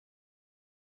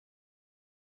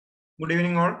Good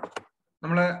evening all.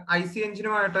 നമ്മൾ IC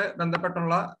എഞ്ചിനുമായിട്ട്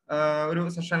ബന്ധപ്പെട്ടുള്ള ഒരു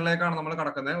സെഷനിലേക്കാണ് നമ്മൾ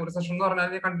കടക്കുന്നത്. ഒരു സെഷൻ എന്ന്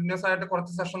പറഞ്ഞാൽ കണ്ടിന്യൂസ് ആയിട്ട്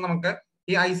കുറച്ച് സെഷൻ നമുക്ക്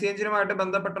ഈ IC എഞ്ചിനുമായിട്ട്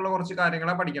ബന്ധപ്പെട്ടുള്ള കുറച്ച്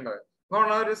കാര്യങ്ങളാണ് പഠിക്കേണ്ടത്.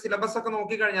 അപ്പോൾ ഒരു സിലബസ് ഒക്കെ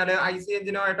നോക്കിക്കഴിഞ്ഞാൽ IC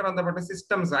എഞ്ചിനുമായിട്ട് ബന്ധപ്പെട്ട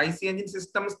സിസ്റ്റംസ്, IC എഞ്ചിൻ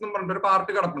സിസ്റ്റംസ് എന്ന് പറഞ്ഞിട്ട് ഒരു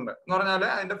പാർട്ട് കിടപ്പുണ്ട്. എന്ന് പറഞ്ഞാൽ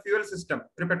അതിന്റെ ഫ്യൂൽ സിസ്റ്റം,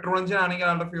 ഒരു പെട്രോൾ എഞ്ചിൻ ആണെങ്കിൽ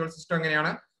അതിന്റെ ഫ്യൂൽ സിസ്റ്റം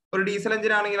എങ്ങനെയാണ്, ഒരു ഡീസൽ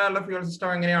എഞ്ചിൻ ആണെങ്കിൽ അതിന്റെ ഫ്യൂൽ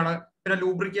സിസ്റ്റം എങ്ങനെയാണ്, പിന്നെ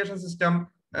ലൂബ്രിക്കേഷൻ സിസ്റ്റം,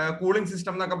 കൂളിംഗ്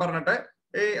സിസ്റ്റം എന്നൊക്കെ പറഞ്ഞിട്ട്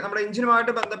ഈ നമ്മുടെ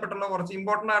എഞ്ചിനുമായിട്ട് ബന്ധപ്പെട്ടുള്ള കുറച്ച്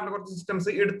ഇമ്പോർട്ടന്റ് ആയിട്ടുള്ള കുറച്ച്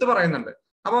സിസ്റ്റംസ് എടുത്തു പറയുന്നുണ്ട്.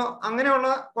 അപ്പോൾ അങ്ങനെയുള്ള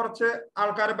കുറച്ച്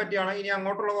ആൾക്കാരെ പറ്റിയാണ് ഇനി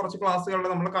അങ്ങോട്ടുള്ള കുറച്ച് ക്ലാസ്സുകളിൽ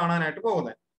നമ്മൾ കാണാനായിട്ട്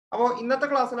പോകുന്നത്. അപ്പോൾ ഇന്നത്തെ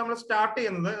ക്ലാസ്സിൽ നമ്മൾ സ്റ്റാർട്ട്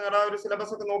ചെയ്യുന്നത് ഒരു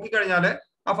സിലബസ് ഒക്കെ നോക്കിക്കഴിഞ്ഞാൽ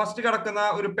ആ ഫസ്റ്റ് കിടക്കുന്ന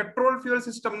ഒരു പെട്രോൾ ഫ്യൂൽ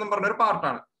സിസ്റ്റം എന്ന് പറഞ്ഞ ഒരു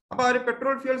പാർട്ടാണ്. അപ്പൊ ആ ഒരു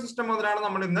പെട്രോൾ ഫ്യൂൽ സിസ്റ്റം മുതലാണ്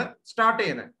നമ്മൾ ഇന്ന് സ്റ്റാർട്ട്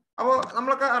ചെയ്യുന്നത്. അപ്പോൾ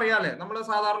നമ്മളൊക്കെ അറിയാലേ, നമ്മൾ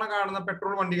സാധാരണ കാണുന്ന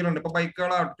പെട്രോൾ വണ്ടികളുണ്ട്. ഇപ്പൊ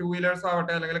ബൈക്കുകളാവട്ടെ, 2 വീലേഴ്സ്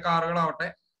ആവട്ടെ, അല്ലെങ്കിൽ കാറുകളാവട്ടെ,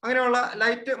 അങ്ങനെയുള്ള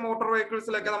ലൈറ്റ് മോട്ടോർ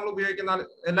വെഹിക്കിൾസിലൊക്കെ നമ്മൾ ഉപയോഗിക്കുന്ന,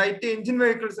 ലൈറ്റ് എഞ്ചിൻ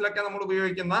വെഹിക്കിൾസിലൊക്കെ നമ്മൾ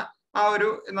ഉപയോഗിക്കുന്ന ആ ഒരു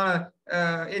എന്താണ്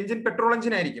എഞ്ചിൻ പെട്രോൾ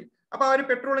എഞ്ചിൻ ആയിരിക്കും. അപ്പൊ ആ ഒരു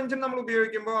പെട്രോൾ എഞ്ചിൻ നമ്മൾ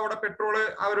ഉപയോഗിക്കുമ്പോൾ അവിടെ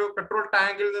ആ ഒരു പെട്രോൾ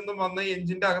ടാങ്കിൽ നിന്നും വന്ന്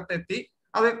എഞ്ചിന്റെ അകത്തെത്തി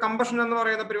അത് കമ്പഷൻ എന്ന്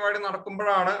പറയുന്ന പരിപാടി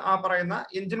നടക്കുമ്പോഴാണ് ആ പറയുന്ന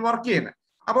എഞ്ചിൻ വർക്ക് ചെയ്യുന്നത്.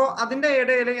 അപ്പോൾ അതിന്റെ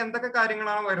ഇടയിൽ എന്തൊക്കെ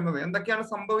കാര്യങ്ങളാണ് വരുന്നത്, എന്തൊക്കെയാണ്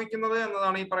സംഭവിക്കുന്നത്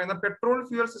എന്നതാണ് ഈ പറയുന്ന പെട്രോൾ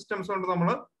ഫ്യൂൽ സിസ്റ്റംസ് കൊണ്ട് നമ്മൾ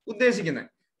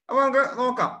ഉദ്ദേശിക്കുന്നത്. അപ്പൊ നമുക്ക്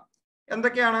നോക്കാം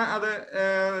എന്തൊക്കെയാണ് അത്.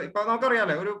 ഇപ്പൊ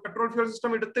നമുക്കറിയാലേ, ഒരു പെട്രോൾ ഫ്യൂൽ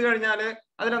സിസ്റ്റം എടുത്തു കഴിഞ്ഞാൽ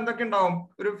അതിൽ എന്തൊക്കെ ഉണ്ടാവും?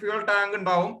 ഒരു ഫ്യൂൽ ടാങ്ക്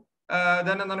ഉണ്ടാവും,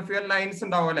 ദെൻ എന്താണ് ഫ്യൂൽ ലൈൻസ്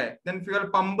ഉണ്ടാവും അല്ലെ, ദെൻ ഫ്യൂൽ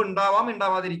പമ്പ് ഉണ്ടാവാം,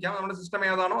 ഉണ്ടാവാതിരിക്കാം. നമ്മുടെ സിസ്റ്റം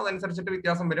ഏതാണോ അതനുസരിച്ചിട്ട്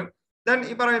വ്യത്യാസം വരും. ദെൻ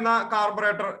ഈ പറയുന്ന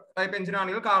കാർബറേറ്റർ ടൈപ്പ് എഞ്ചിൻ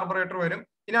ആണെങ്കിൽ കാർബറേറ്റർ വരും.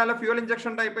 ഇനി അല്ല ഫ്യൂൽ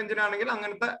ഇഞ്ചക്ഷൻ ടൈപ്പ് എഞ്ചിൻ ആണെങ്കിൽ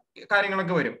അങ്ങനത്തെ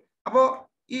കാര്യങ്ങളൊക്കെ വരും. അപ്പോ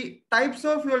ഈ ടൈപ്സ്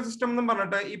ഓഫ് ഫ്യൂൽ സിസ്റ്റം എന്ന്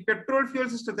പറഞ്ഞിട്ട് ഈ പെട്രോൾ ഫ്യൂൽ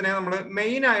സിസ്റ്റത്തിനെ നമ്മൾ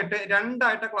മെയിൻ ആയിട്ട്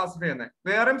രണ്ടായിട്ട് ക്ലാസിഫൈ ചെയ്യുന്നത്.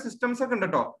 വേറെയും സിസ്റ്റംസ് ഒക്കെ ഉണ്ട്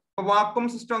കേട്ടോ. ഇപ്പൊ വാക്വം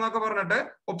സിസ്റ്റം എന്നൊക്കെ പറഞ്ഞിട്ട്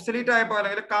ഒബ്സലീറ്റ് ആയപ്പോ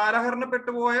അല്ലെങ്കിൽ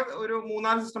കാലഹരണപ്പെട്ടു പോയ ഒരു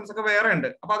 3-4 സിസ്റ്റംസ് ഒക്കെ വേറെ ഉണ്ട്.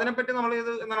 അപ്പൊ അതിനെപ്പറ്റി നമ്മൾ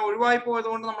ഇത് എന്താണ് ഒഴിവായി പോയത്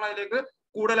കൊണ്ട് നമ്മൾ അതിലേക്ക്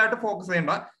കൂടുതലായിട്ട് ഫോക്കസ്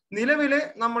ചെയ്യേണ്ട. നിലവില്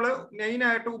നമ്മൾ മെയിൻ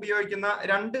ആയിട്ട് ഉപയോഗിക്കുന്ന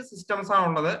 2 സിസ്റ്റംസ്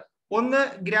ആണുള്ളത്. ഒന്ന്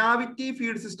ഗ്രാവിറ്റി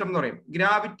ഫീഡ് സിസ്റ്റം എന്ന് പറയും,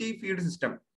 gravity feed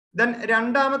system. Then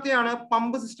രണ്ടാമത്തെയാണ്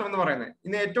pump system എന്ന് പറയുന്നത്.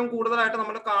 ഇന്ന് ഏറ്റവും കൂടുതലായിട്ട്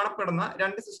നമ്മൾ കാണപ്പെടുന്ന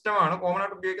 2 സിസ്റ്റമാണ്, കോമൺ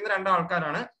ആയിട്ട് ഉപയോഗിക്കുന്ന 2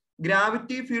 ആൾക്കാരാണ്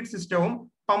ഗ്രാവിറ്റി ഫീഡ് സിസ്റ്റവും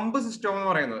പമ്പ് സിസ്റ്റവും എന്ന്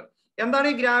പറയുന്നത്. എന്താണ്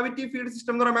ഈ ഗ്രാവിറ്റി ഫീഡ്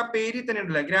സിസ്റ്റം എന്ന് പറയുമ്പോൾ പേരിൽ തന്നെ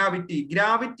ഉണ്ടല്ലേ,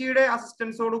 ഗ്രാവിറ്റിയുടെ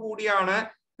അസിസ്റ്റൻസോട് കൂടിയാണ്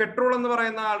പെട്രോൾ എന്ന്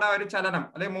പറയുന്ന ആളുടെ ഒരു ചലനം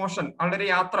അല്ലെങ്കിൽ മോഷൻ, ആളുടെ ഒരു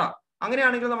യാത്ര.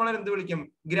 അങ്ങനെയാണെങ്കിൽ നമ്മൾ എന്ത് വിളിക്കും?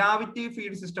 ഗ്രാവിറ്റി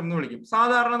ഫീഡ് സിസ്റ്റം എന്ന് വിളിക്കും.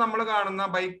 സാധാരണ നമ്മൾ കാണുന്ന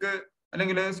ബൈക്ക്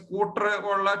അല്ലെങ്കിൽ സ്കൂട്ടർ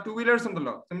പോലുള്ള 2 വീലേഴ്സ്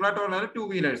ഉണ്ടല്ലോ, സിമ്പിളായിട്ട് പറഞ്ഞാൽ 2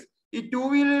 വീലേഴ്സ്. ഈ 2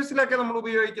 വീലേഴ്സിലൊക്കെ നമ്മൾ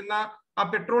ഉപയോഗിക്കുന്ന ആ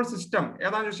പെട്രോൾ സിസ്റ്റം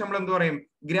ഏതാണെന്ന് ചോദിച്ചാൽ നമ്മൾ എന്ത് പറയും?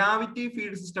 ഗ്രാവിറ്റി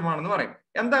ഫീഡ് സിസ്റ്റം ആണെന്ന് പറയും.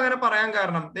 എന്താ അങ്ങനെ പറയാൻ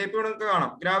കാരണം? ഇപ്പൊ ഇവിടെ നിങ്ങൾക്ക്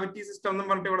കാണാം ഗ്രാവിറ്റി സിസ്റ്റം എന്ന്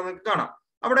പറഞ്ഞിട്ട് ഇവിടെ നിങ്ങൾക്ക് കാണാം.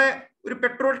 അവിടെ ഒരു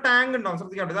പെട്രോൾ ടാങ്ക് ഉണ്ടാവും,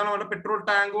 ശ്രദ്ധിക്കാട്ടെ. ഇതാണ് നമ്മുടെ പെട്രോൾ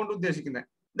ടാങ്ക് കൊണ്ട് ഉദ്ദേശിക്കുന്നത്.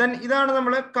 ദെൻ ഇതാണ്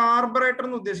നമ്മൾ കാർബറേറ്റർ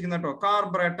എന്ന് ഉദ്ദേശിക്കുന്നത് കേട്ടോ.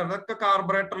 കാർബറേറ്റർ, ഇതൊക്കെ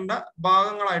കാർബറേറ്ററിന്റെ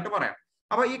ഭാഗങ്ങളായിട്ട് പറയാം.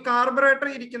 അപ്പൊ ഈ കാർബറേറ്റർ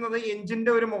ഇരിക്കുന്നത്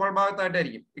എഞ്ചിന്റെ ഒരു മുകൾ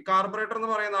ഭാഗത്തായിട്ടായിരിക്കും. ഈ കാർബറേറ്റർ എന്ന്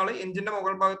പറയുന്ന ആള് എഞ്ചിന്റെ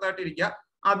മുകൾ ഭാഗത്തായിട്ട് ഇരിക്കുക.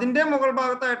 അതിന്റെ മുകൾ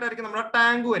ഭാഗത്തായിട്ടായിരിക്കും നമ്മുടെ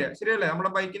ടാങ്ക് വരിക. ശരിയല്ലേ?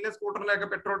 നമ്മുടെ ബൈക്കിന്റെ സ്കൂട്ടറിന്റെ ഒക്കെ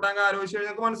പെട്രോൾ ടാങ്ക് ആലോചിച്ച്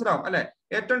കഴിഞ്ഞാൽ നമുക്ക് മനസ്സിലാവും അല്ലെ,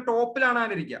 ഏറ്റവും ടോപ്പിലാണ്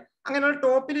അതിരിക്കുക. അങ്ങനെ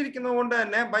ടോപ്പിൽ ഇരിക്കുന്നത് കൊണ്ട്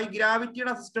തന്നെ ബൈ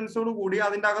ഗ്രാവിറ്റിയുടെ അസിസ്റ്റൻസോട് കൂടി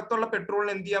അതിന്റെ അകത്തുള്ള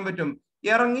പെട്രോളിന് എന്ത് ചെയ്യാൻ പറ്റും?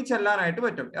 ഇറങ്ങി ചെല്ലാനായിട്ട്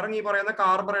പറ്റും. ഇറങ്ങി പറയുന്ന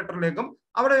കാർബറേറ്ററിലേക്കും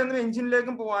അവിടെ നിന്നും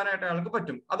എഞ്ചിനിലേക്കും പോകാനായിട്ട് അയാൾക്ക്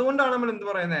പറ്റും. അതുകൊണ്ടാണ് നമ്മൾ എന്ത്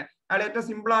പറയുന്നത്, അയാൾ ഏറ്റവും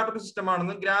സിമ്പിൾ ആയിട്ടൊരു സിസ്റ്റം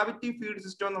ആണെന്ന് ഗ്രാവിറ്റി ഫീഡ്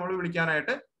സിസ്റ്റം നമ്മൾ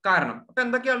വിളിക്കാനായിട്ട് കാരണം. അപ്പൊ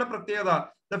എന്തൊക്കെയാണ് പ്രത്യേകത?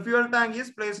 The fuel tank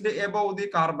is placed above the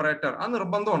carburettor. അത്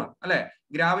നിർബന്ധമാണ് അല്ലെ.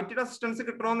 ഗ്രാവിറ്റിയുടെ അസിസ്റ്റൻസ്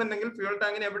കിട്ടണമെന്നുണ്ടെങ്കിൽ ഫ്യൂൽ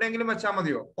ടാങ്കിന് എവിടെയെങ്കിലും വെച്ചാൽ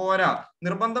മതിയോ? പോരാ.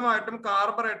 നിർബന്ധമായിട്ടും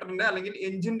കാർബറേറ്ററിന്റെ അല്ലെങ്കിൽ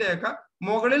എഞ്ചിന്റെ ഒക്കെ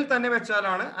മുകളിൽ തന്നെ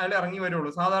വെച്ചാലാണ് അയാൾ ഇറങ്ങി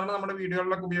വരുള്ളൂ. സാധാരണ നമ്മുടെ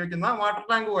വീടുകളിലൊക്കെ ഉപയോഗിക്കുന്ന വാട്ടർ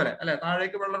ടാങ്ക് പോലെ അല്ലെ,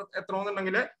 താഴേക്ക് വെള്ളം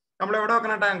എത്തണമെന്നുണ്ടെങ്കിൽ നമ്മൾ എവിടെ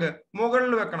വെക്കണം? ടാങ്ക്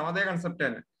മുകളിൽ വെക്കണം. അതേ കൺസെപ്റ്റ്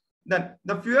തന്നെ. Then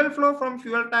the fuel flow from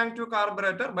fuel tank to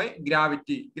carburetor by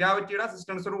gravity. ഗ്രാവിറ്റിയുടെ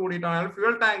അസിസ്റ്റൻസോട് കൂടിയിട്ടാണ്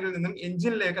ഫ്യൂൽ ടാങ്കിൽ നിന്നും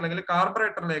എഞ്ചിനിലേക്ക് അല്ലെങ്കിൽ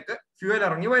കാർബറേറ്ററിലേക്ക് ഫ്യൂൽ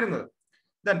ഇറങ്ങി വരുന്നത്.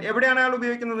 ദെൻ എവിടെയാണ് അയാൾ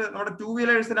ഉപയോഗിക്കുന്നത്? നമ്മുടെ 2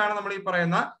 വീലേഴ്സിലാണ് നമ്മൾ ഈ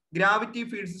പറയുന്ന ഗ്രാവിറ്റി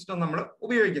ഫീഡ് സിസ്റ്റം നമ്മൾ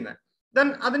ഉപയോഗിക്കുന്നത്. ദെൻ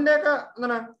അതിന്റെയൊക്കെ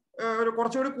എന്താണ് ഒരു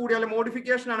കുറച്ചുകൂടി കൂടിയാൽ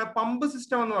മോഡിഫിക്കേഷൻ ആണ് പമ്പ്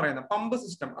സിസ്റ്റം എന്ന് പറയുന്നത്. പമ്പ്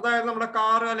സിസ്റ്റം അതായത് നമ്മുടെ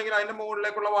കാർ അല്ലെങ്കിൽ അതിന്റെ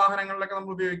മുകളിലേക്കുള്ള വാഹനങ്ങളിലൊക്കെ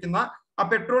നമ്മൾ ഉപയോഗിക്കുന്ന ആ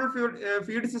പെട്രോൾ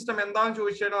ഫീഡ് സിസ്റ്റം എന്താണെന്ന്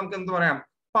ചോദിച്ചാൽ നമുക്ക് എന്ത് പറയാം?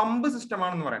 പമ്പ് സിസ്റ്റം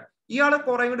ആണെന്ന് പറയാം. ഇയാൾ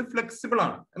കുറെ കൂടി ഫ്ലെക്സിബിൾ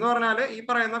ആണ്. എന്ന് പറഞ്ഞാൽ ഈ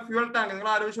പറയുന്ന ഫ്യൂൽ ടാങ്ക് നിങ്ങൾ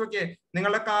ആലോചിച്ച് നോക്കിയേ,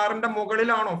 നിങ്ങളുടെ കാറിന്റെ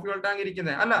മുകളിലാണോ ഫ്യൂൽ ടാങ്ക്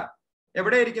ഇരിക്കുന്നത്? അല്ല.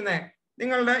 എവിടെ ഇരിക്കുന്നത്?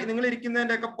 നിങ്ങൾ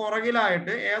ഇരിക്കുന്നതിന്റെ ഒക്കെ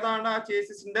പുറകിലായിട്ട് ഏതാണ്ട് ആ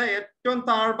ചേസിന്റെ ഏറ്റവും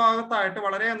താഴ്ഭാഗത്തായിട്ട്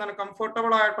വളരെ എന്താണ്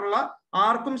കംഫർട്ടബിൾ ആയിട്ടുള്ള,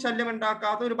 ആർക്കും ശല്യം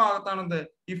ഉണ്ടാക്കാത്ത ഒരു ഭാഗത്താണെന്ത്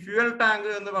ഈ ഫ്യൂൽ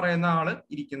ടാങ്ക് എന്ന് പറയുന്ന ആള്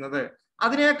ഇരിക്കുന്നത്.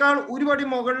 അതിനേക്കാൾ ഒരുപടി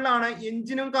മുകളിലാണ്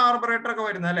എഞ്ചിനും കാർബറേറ്റർ ഒക്കെ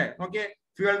വരുന്നത് അല്ലെ. നോക്കിയേ,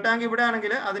 ഫ്യൂൽ ടാങ്ക് ഇവിടെ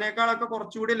ആണെങ്കിൽ അതിനേക്കാളൊക്കെ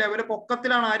കുറച്ചുകൂടി ലെവൽ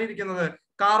പൊക്കത്തിലാണ് ആരിയിരിക്കുന്നത്?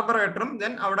 കാർബറേറ്ററും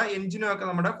ദെൻ അവിടെ എഞ്ചിനും ഒക്കെ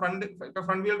നമ്മുടെ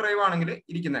ഫ്രണ്ട് വീൽ ഡ്രൈവ് ആണെങ്കിൽ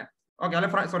ഇരിക്കുന്നത്. ഓക്കെ, അല്ലെ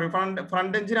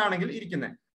ഫ്രണ്ട് എഞ്ചിൻ ആണെങ്കിൽ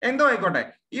ഇരിക്കുന്നത്. എന്തോ ആയിക്കോട്ടെ,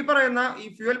 ഈ പറയുന്ന ഈ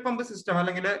ഫ്യൂൽ പമ്പ് സിസ്റ്റം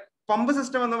അല്ലെങ്കിൽ പമ്പ്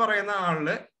സിസ്റ്റം എന്ന് പറയുന്ന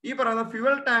ആളില് ഈ പറയുന്ന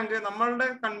ഫ്യൂവൽ ടാങ്ക് നമ്മളുടെ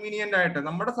കൺവീനിയന്റ് ആയിട്ട്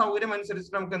നമ്മുടെ സൗകര്യം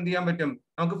അനുസരിച്ച് നമുക്ക് എന്ത് ചെയ്യാൻ പറ്റും,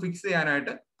 നമുക്ക് ഫിക്സ്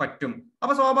ചെയ്യാനായിട്ട് പറ്റും.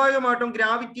 അപ്പൊ സ്വാഭാവികമായിട്ടും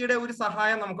ഗ്രാവിറ്റിയുടെ ഒരു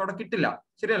സഹായം നമുക്ക് അവിടെ കിട്ടില്ല,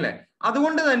 ശരിയല്ലേ?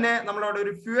 അതുകൊണ്ട് തന്നെ നമ്മൾ അവിടെ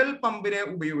ഒരു ഫ്യൂവൽ പമ്പിനെ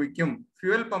ഉപയോഗിക്കും.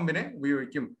 ഫ്യൂവൽ പമ്പിനെ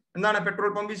ഉപയോഗിക്കും. എന്താണ്,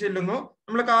 പെട്രോൾ പമ്പിൽ ചെല്ലുന്നു,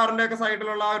 നമ്മൾ കാറിന്റെ ഒക്കെ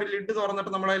സൈഡിലുള്ള ആ ഒരു ലിഡ്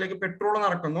തുറന്നിട്ട് നമ്മൾ അതിലേക്ക് പെട്രോൾ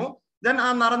നിറക്കുന്നു. ദെൻ ആ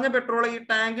നിറഞ്ഞ പെട്രോൾ ഈ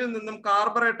ടാങ്കിൽ നിന്നും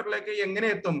കാർബറേറ്ററിലേക്ക് എങ്ങനെ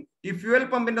എത്തും? ഈ ഫ്യൂവൽ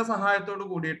പമ്പിന്റെ സഹായത്തോട്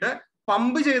കൂടിയിട്ട്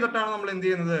പമ്പ് ചെയ്തിട്ടാണ് നമ്മൾ എന്ത്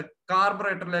ചെയ്യുന്നത്,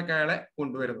 കാർബറേറ്ററിലേക്ക് അയാളെ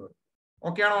കൊണ്ടുവരുന്നത്.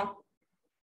 ഓക്കെ ആണോ?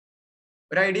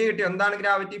 ഒരു ഐഡിയ കിട്ടിയോ? എന്താണ്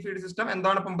ഗ്രാവിറ്റി ഫീഡ് സിസ്റ്റം,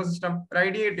 എന്താണ് പമ്പ് സിസ്റ്റം? ഒരു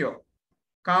ഐഡിയ കിട്ടിയോ?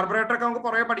 കാർബറേറ്റർ ഒക്കെ നമുക്ക്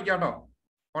കുറെ പഠിക്കാം കേട്ടോ,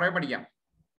 കുറെ പഠിക്കാം.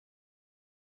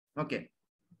 ഓക്കെ.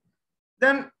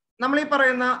 ദെൻ നമ്മൾ ഈ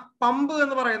പറയുന്ന പമ്പ്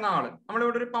എന്ന് പറയുന്ന ആള്,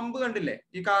 നമ്മളിവിടെ ഒരു പമ്പ് കണ്ടില്ലേ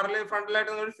ഈ കാറിൽ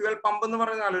ഫ്രണ്ടിലായിട്ട് ഒരു ഫ്യൂവൽ പമ്പ് എന്ന്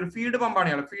പറയുന്ന ആള് ഒരു ഫീഡ് പമ്പാണ്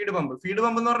ഇയാൾ. Feed pump. ഫീഡ്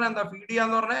പമ്പ് എന്ന് പറഞ്ഞാൽ എന്താ? ഫീഡ്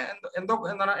ചെയ്യാന്ന് പറഞ്ഞാൽ എന്തോ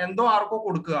എന്താണ്, എന്തോ ആർക്കോ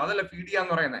കൊടുക്കുക, അതല്ല ഫീഡ്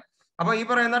ചെയ്യാന്ന് പറയുന്നത്. അപ്പൊ ഈ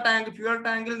പറയുന്ന ടാങ്ക്, ഫ്യൂവൽ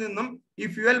ടാങ്കിൽ നിന്നും ഈ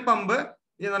ഫ്യൂവൽ പമ്പ്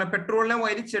എന്താണ് പെട്രോളിനെ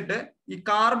വലിച്ചിട്ട് ഈ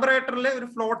കാർബറേറ്ററിലെ ഒരു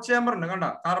ഫ്ലോട്ട് ചേമ്പർ ഉണ്ട്, കണ്ട?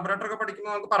 കാർബറേറ്റർ ഒക്കെ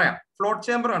പഠിക്കുമ്പോൾ നമുക്ക് പറയാം ഫ്ലോട്ട്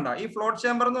ചേമ്പർ കണ്ട. ഈ ഫ്ലോട്ട്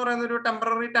ചേമ്പർ എന്ന് പറയുന്ന ഒരു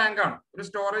ടെമ്പററി ടാങ്ക് ആണ്, ഒരു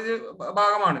സ്റ്റോറേജ്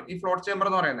ഭാഗമാണ് ഈ ഫ്ലോട്ട് ചേമ്പർ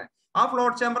എന്ന് പറയുന്നത്. ആ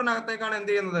ഫ്ലോട്ട് ചേമ്പറിനകത്തേക്കാണ്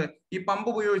എന്ത് ചെയ്യുന്നത്, ഈ പമ്പ്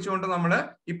ഉപയോഗിച്ചുകൊണ്ട് നമ്മൾ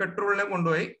ഈ പെട്രോളിനെ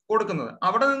കൊണ്ടുപോയി കൊടുക്കുന്നത്.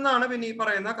 അവിടെ നിന്നാണ് പിന്നെ ഈ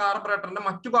പറയുന്ന കാർബറേറ്ററിന്റെ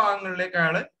മറ്റു ഭാഗങ്ങളിലേക്ക്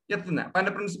അയാൾ എത്തുന്നത്. അപ്പൊ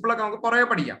അതിന്റെ പ്രിൻസിപ്പിളൊക്കെ നമുക്ക് കുറെ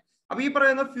പഠിക്കാം. അപ്പൊ ഈ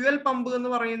പറയുന്ന ഫ്യൂവൽ പമ്പ്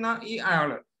എന്ന് പറയുന്ന ഈ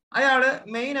അയാള്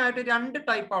മെയിൻ ആയിട്ട് രണ്ട്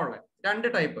ടൈപ്പാണ് ഉള്ളത്. രണ്ട്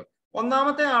ടൈപ്പ്.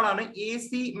 ഒന്നാമത്തെ ആളാണ്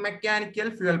AC മെക്കാനിക്കൽ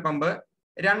ഫ്യൂവൽ പമ്പ്.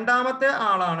 രണ്ടാമത്തെ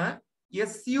ആളാണ്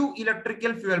SU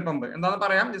ഇലക്ട്രിക്കൽ ഫ്യൂവൽ പമ്പ്. എന്താന്ന്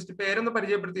പറയാം, ജസ്റ്റ് പേരൊന്ന്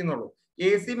പരിചയപ്പെടുത്തിയെന്നുള്ളൂ.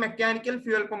 AC മെക്കാനിക്കൽ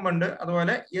ഫ്യൂവൽ പമ്പ് ഉണ്ട്,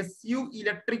 അതുപോലെ SU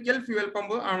ഇലക്ട്രിക്കൽ ഫ്യൂവൽ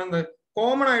പമ്പ് ആണെന്ന്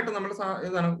കോമൺ ആയിട്ട് നമ്മൾ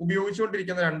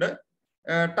ഉപയോഗിച്ചുകൊണ്ടിരിക്കുന്ന രണ്ട്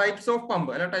ടൈപ്സ് ഓഫ്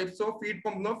പമ്പ്, അല്ലെ ടൈപ്സ് ഓഫ് ഫീഡ്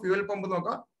പമ്പ് എന്നോ ഫ്യൂവൽ പമ്പ്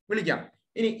എന്നൊക്കെ വിളിക്കാം.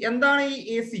 ഇനി എന്താണ് ഈ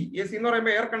AC എന്ന്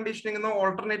പറയുമ്പോൾ എയർ കണ്ടീഷനിങ് എന്നോ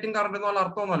ഓൾട്ടർനേറ്റിംഗ് കറണ്ട് എന്നോ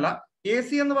അർത്ഥമൊന്നുമല്ല. AC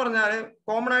എന്ന് പറഞ്ഞാൽ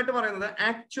കോമൺ ആയിട്ട് പറയുന്നത്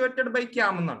ആക്ച്വേറ്റഡ് ബൈ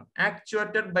ക്യാം എന്നാണ്.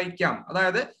 ആക്ച്വേറ്റഡ് ബൈ ക്യാം,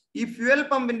 അതായത് ഈ ഫ്യൂവൽ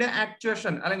പമ്പിന്റെ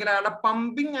ആക്ച്വേഷൻ അല്ലെങ്കിൽ അയാളുടെ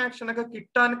പമ്പിംഗ് ആക്ഷൻ ഒക്കെ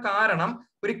കിട്ടാൻ കാരണം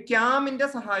ഒരു ക്യാമിന്റെ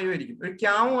സഹായമായിരിക്കും. ഒരു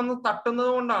ക്യാം വന്ന്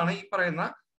തട്ടുന്നത് കൊണ്ടാണ് ഈ പറയുന്ന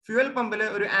ഫ്യൂവൽ പമ്പിൽ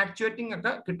ഒരു ആക്ച്വേറ്റിംഗ്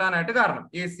ഒക്കെ കിട്ടാനായിട്ട് കാരണം.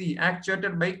 AC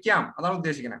ആക്ച്വേറ്റഡ് ബൈ ക്യാം, അതാണ്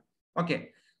ഉദ്ദേശിക്കുന്നത്. ഓക്കെ,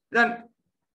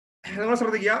 നിങ്ങൾ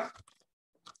ശ്രദ്ധിക്കുക.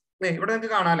 ഇവിടെ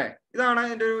നിങ്ങൾക്ക് കാണാം അല്ലെ, ഇതാണ്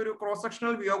ഇതിന്റെ ഒരു ക്രോസ്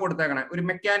സെക്ഷണൽ വ്യൂ കൊടുത്തേക്കണേ. ഒരു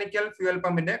mechanical fuel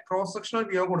പമ്പിന്റെ cross sectional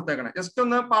view കൊടുത്തേക്കണേ. Just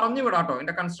ഒന്ന് പറഞ്ഞു വിടാട്ടോ,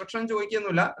 ഇതിന്റെ കൺസ്ട്രക്ഷൻ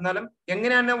ചോദിക്കുന്നില്ല, എന്നാലും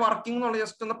എങ്ങനെയാണ് വർക്കിംഗ് എന്നുള്ളത്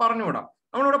ജസ്റ്റ് ഒന്ന് പറഞ്ഞു വിടാം.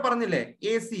 നമ്മളിവിടെ പറഞ്ഞില്ലേ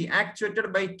AC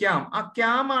ആക്ച്വേറ്റഡ് ബൈ ക്യാം. ആ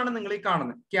ക്യാം ആണ് നിങ്ങൾ ഈ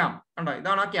കാണുന്നത്. ക്യാം കണ്ടോ,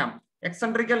 ഇതാണ് ആ ക്യാം.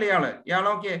 എക്സെൻട്രിക് അല്ലേ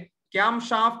ഇയാളൊക്കെ ക്യാം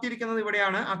ഷാഫ്റ്റ് ഇരിക്കുന്നത്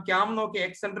ഇവിടെയാണ്. ആ ക്യാം നോക്കി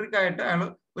എക്സെൻട്രിക് ആയിട്ട് അയാൾ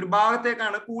ഒരു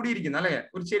ഭാഗത്തേക്കാണ് കൂടിയിരിക്കുന്നത്, അല്ലെ?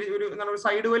 ഒരു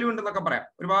സൈഡ് വലിവ് ഉണ്ടെന്നൊക്കെ പറയാം.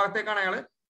 ഒരു ഭാഗത്തേക്കാണ് അയാൾ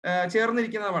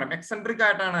ചേർന്നിരിക്കുന്നത് പറയാം. എക്സെൻട്രിക്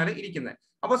ആയിട്ടാണ് അയാൾ ഇരിക്കുന്നത്.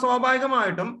 അപ്പൊ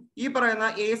സ്വാഭാവികമായിട്ടും ഈ പറയുന്ന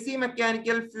AC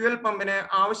മെക്കാനിക്കൽ ഫ്യൂവൽ പമ്പിന്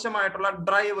ആവശ്യമായിട്ടുള്ള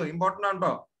ഡ്രൈവ് ഇമ്പോർട്ടന്റ്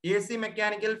ആണോ? AC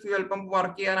mechanical fuel pump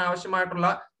work ചെയ്യാൻ ആവശ്യമായിട്ടുള്ള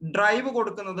ഡ്രൈവ്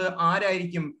കൊടുക്കുന്നത്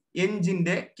ആരായിരിക്കും?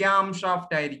 എഞ്ചിന്റെ ക്യാം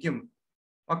ഷാഫ്റ്റ് ആയിരിക്കും.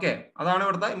 ഓക്കെ, അതാണ്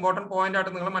ഇവിടുത്തെ ഇമ്പോർട്ടന്റ് പോയിന്റ്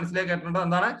ആയിട്ട് നിങ്ങൾ മനസ്സിലാക്കേണ്ടത്.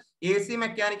 എന്താണ്? AC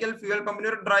മെക്കാനിക്കൽ ഫ്യൂവൽ പമ്പിന്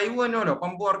ഒരു ഡ്രൈവ് തന്നെയല്ലോ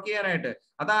പമ്പ് വർക്ക് ചെയ്യാനായിട്ട്.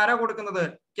 അത് ആരാ കൊടുക്കുന്നത്?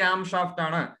 ക്യാം ഷാഫ്റ്റ്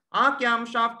ആണ്. ആ ക്യാം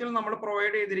ഷാഫ്റ്റിൽ നമ്മൾ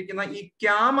പ്രൊവൈഡ് ചെയ്തിരിക്കുന്ന ഈ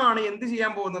ക്യാം ആണ് എന്ത്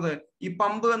ചെയ്യാൻ പോകുന്നത്? ഈ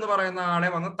പമ്പ് എന്ന് പറയുന്ന ആളെ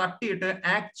വന്ന് തട്ടിയിട്ട്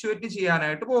ആക്ച്വേറ്റ്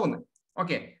ചെയ്യാനായിട്ട് പോകുന്നത്.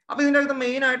 ഓക്കെ, അപ്പൊ ഇതിന്റെ അകത്ത്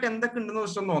മെയിൻ ആയിട്ട് എന്തൊക്കെ ഉണ്ടെന്ന്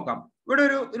വെച്ചാൽ നോക്കാം. ഇവിടെ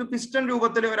ഒരു പിസ്റ്റൺ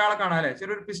രൂപത്തിൽ ഒരാളെ കാണാം അല്ലെ?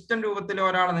 ചെറിയൊരു പിസ്റ്റൺ രൂപത്തിൽ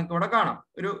ഒരാളെ നിങ്ങൾക്ക് ഇവിടെ കാണാം.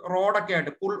 ഒരു റോഡൊക്കെ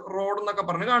ആയിട്ട് പുൾ റോഡ് എന്നൊക്കെ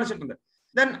പറഞ്ഞ് കാണിച്ചിട്ടുണ്ട്.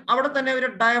 ദെൻ അവിടെ തന്നെ ഒരു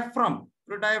ഡയഫ്രം,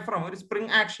 ഒരു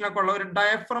സ്പ്രിംഗ് ആക്ഷൻ ഒക്കെ ഉള്ള ഒരു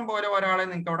ഡയഫ്രം പോലെ ഒരാളെ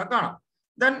നിങ്ങൾക്ക് അവിടെ കാണാം.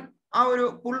 ദെൻ ആ ഒരു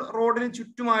പുൾ റോഡിന്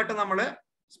ചുറ്റുമായിട്ട് നമ്മൾ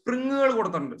സ്പ്രിങ്ങുകൾ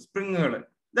കൊടുത്തിട്ടുണ്ട്, സ്പ്രിങ്ങുകൾ.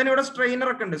 ദെൻ ഇവിടെ സ്ട്രെയിനർ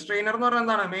ഒക്കെ ഉണ്ട്. സ്ട്രെയിനർ എന്ന് പറഞ്ഞാൽ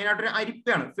എന്താണ്? മെയിൻ ആയിട്ട് ഒരു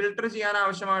അരിപ്പയാണ്. ഫിൽട്ടർ ചെയ്യാൻ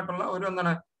ആവശ്യമായിട്ടുള്ള ഒരു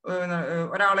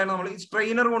ഒരാളെയാണ് നമ്മൾ ഈ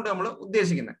സ്ട്രെയിനർ കൊണ്ട് നമ്മൾ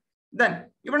ഉദ്ദേശിക്കുന്നത്. ദെൻ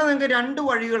ഇവിടെ നിങ്ങൾക്ക് രണ്ട്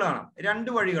വഴികൾ കാണാം. രണ്ട്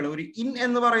വഴികൾ, ഒരു ഇൻ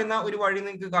എന്ന് പറയുന്ന ഒരു വഴി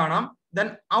നിങ്ങൾക്ക് കാണാം. ദെൻ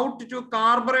ഔട്ട് ടു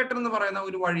കാർബറേറ്റർ എന്ന് പറയുന്ന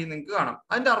ഒരു വഴി നിങ്ങൾക്ക് കാണാം.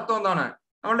 അതിന്റെ അർത്ഥം എന്താണ്?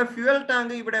 നമ്മുടെ ഫ്യൂവൽ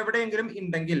ടാങ്ക് ഇവിടെ എവിടെയെങ്കിലും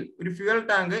ഉണ്ടെങ്കിൽ, ഒരു ഫ്യൂവൽ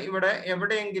ടാങ്ക് ഇവിടെ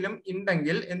എവിടെയെങ്കിലും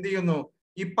ഉണ്ടെങ്കിൽ എന്ത് ചെയ്യുന്നു?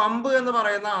 ഈ പമ്പ് എന്ന്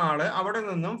പറയുന്ന ആള് അവിടെ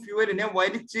നിന്നും ഫ്യൂവലിനെ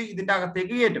വലിച്ച് ഇതിന്റെ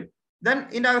അകത്തേക്ക് കയറ്റും. ദെൻ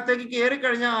ഇതിന്റെ അകത്തേക്ക് കയറി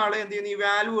കഴിഞ്ഞ ആള് എന്ത് ചെയ്യുന്നു? ഈ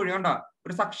വാൽവ് വഴി കണ്ട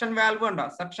ഒരു സക്ഷൻ വാൽവ് കണ്ട,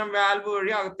 സക്ഷൻ വാൽവ്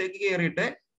വഴി അകത്തേക്ക് കയറിയിട്ട്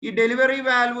ഈ ഡെലിവറി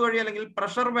വാൽവ് വഴി അല്ലെങ്കിൽ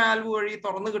പ്രഷർ വാൽവ് വഴി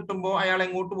തുറന്നു കിട്ടുമ്പോൾ അയാൾ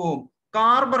എങ്ങോട്ട് പോകും?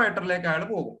 കാർബറേറ്ററിലേക്ക് അയാൾ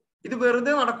പോകും. ഇത്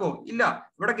വെറുതെ നടക്കുമോ? ഇല്ല.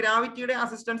 ഇവിടെ ഗ്രാവിറ്റിയുടെ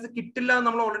അസിസ്റ്റൻസ് കിട്ടില്ല എന്ന്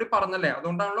നമ്മൾ ഓൾറെഡി പറഞ്ഞല്ലേ,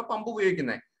 അതുകൊണ്ടാണല്ലോ പമ്പ്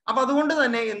ഉപയോഗിക്കുന്നത്. അപ്പൊ അതുകൊണ്ട്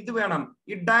തന്നെ എന്ത് വേണം?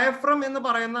 ഈ ഡയഫ്രം എന്ന്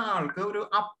പറയുന്ന ആൾക്ക് ഒരു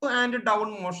അപ്പ് ആൻഡ് ഡൗൺ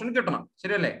മോഷൻ കിട്ടണം,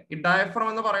 ശരിയല്ലേ? ഈ ഡയഫ്രം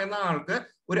എന്ന് പറയുന്ന ആൾക്ക്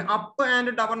ഒരു അപ്പ്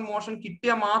ആൻഡ് ഡൗൺ മോഷൻ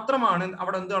കിട്ടിയാൽ മാത്രമാണ്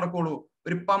അവിടെ എന്ത് നടക്കുള്ളൂ?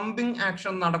 ഒരു പമ്പിംഗ്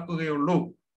ആക്ഷൻ നടക്കുകയുള്ളൂ.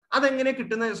 അതെങ്ങനെ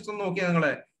കിട്ടുന്ന ജസ്റ്റ് നോക്കിയാൽ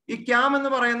നിങ്ങള് ഈ ക്യാം എന്ന്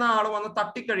പറയുന്ന ആള് വന്ന്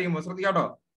തട്ടിക്കഴിയുമ്പോൾ ശ്രദ്ധിക്കാട്ടോ.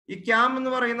 ഈ ക്യാം എന്ന്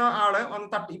പറയുന്ന ആള് വന്ന്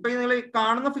തട്ടി, ഇപ്പൊ നിങ്ങൾ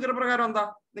കാണുന്ന ഫിഗർ പ്രകാരം എന്താ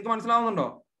നിങ്ങൾക്ക് മനസ്സിലാവുന്നുണ്ടോ?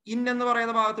 ഇൻ എന്ന്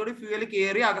പറയുന്ന ഭാഗത്തോട് ഫ്യൂവൽ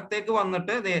കയറി അകത്തേക്ക്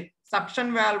വന്നിട്ട് സക്ഷൻ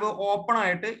വാൽവ് ഓപ്പൺ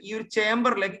ആയിട്ട് ഈ ഒരു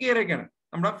ചേംബറിലേക്ക് കയറിയൊക്കെയാണ്.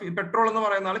 നമ്മുടെ പെട്രോൾ എന്ന്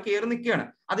പറയുന്ന ആൾ കയറി നിൽക്കുകയാണ്.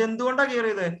 അത് എന്തുകൊണ്ടാണ്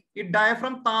കയറിയത്? ഈ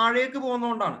ഡയഫ്രം താഴേക്ക്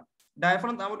പോകുന്നതുകൊണ്ടാണ്.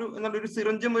 ഡയഫ്രം ഒരു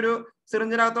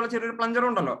സിറിഞ്ചിനകത്തുള്ള ചെറിയൊരു പ്ലഞ്ചർ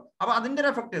ഉണ്ടല്ലോ, അപ്പൊ അതിന്റെ ഒരു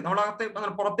എഫക്ട്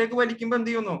നമ്മൾ പുറത്തേക്ക് വലിക്കുമ്പോൾ എന്ത്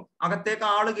ചെയ്യുന്നു? അകത്തേക്ക്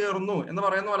ആള് കയറുന്നു എന്ന്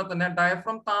പറയുന്ന പോലെ തന്നെ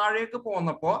ഡയഫ്രം താഴേക്ക്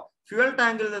പോന്നപ്പോ ഫ്യൂൽ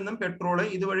ടാങ്കിൽ നിന്നും പെട്രോള്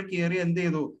ഇതുവഴി കയറി എന്ത്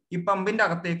ചെയ്തു? ഈ പമ്പിന്റെ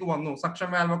അകത്തേക്ക് വന്നു. സക്ഷൻ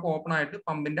വാൽവ് ഒക്കെ ഓപ്പൺ ആയിട്ട്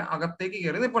പമ്പിന്റെ അകത്തേക്ക്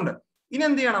കയറി നിൽപ്പുണ്ട്. ഇനി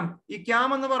എന്ത് ചെയ്യണം? ഈ ക്യാം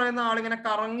എന്ന് പറയുന്ന ആളിങ്ങനെ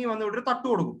കറങ്ങി വന്ന് ഇവിടെ ഒരു തട്ട്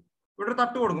കൊടുക്കും.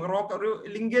 ഒരു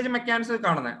ലിങ്കേജ് മെക്കാനിസം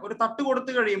കാണുന്നത്. ഒരു തട്ട്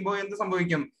കൊടുത്തു കഴിയുമ്പോൾ എന്ത്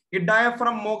സംഭവിക്കും? ഈ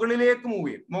ഡയഫ്രം മുകളിലേക്ക് മൂവ്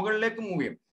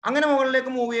ചെയ്യും. അങ്ങനെ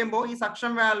മുകളിലേക്ക് മൂവ് ചെയ്യുമ്പോൾ ഈ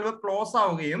സക്ഷൻ വാൽവ് ക്ലോസ്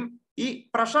ആവുകയും ഈ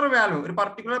പ്രഷർ വാൽവ്, ഒരു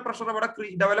പർട്ടിക്കുലർ പ്രഷർ അവിടെ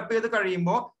ഡെവലപ്പ് ചെയ്ത്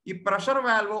കഴിയുമ്പോൾ ഈ പ്രഷർ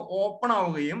വാൽവ് ഓപ്പൺ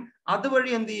ആവുകയും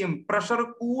അതുവഴി എന്ത് ചെയ്യും? പ്രഷർ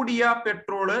കൂടിയ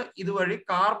പെട്രോള് ഇതുവഴി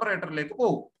കാർബറേറ്ററിലേക്ക്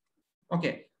പോകും.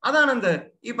 ഓക്കെ, അതാണ് എന്ത്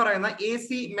ഈ പറയുന്ന AC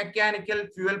മെക്കാനിക്കൽ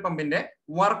ഫ്യൂവൽ പമ്പിന്റെ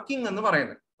വർക്കിംഗ് എന്ന്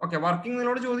പറയുന്നത്. ഓക്കെ, വർക്കിംഗ്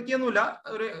നിങ്ങളോട് ചോദിക്കൊന്നുമില്ല,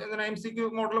 ഒരു MCQ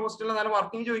മോഡൽ ക്വസ്റ്റ്യൻ എന്നാലും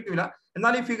വർക്കിംഗ് ചോദിക്കില്ല.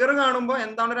 എന്നാൽ ഈ ഫിഗർ കാണുമ്പോൾ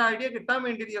എന്താണ് ഒരു ഐഡിയ കിട്ടാൻ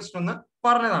വേണ്ടി ജസ്റ്റ് ഒന്ന്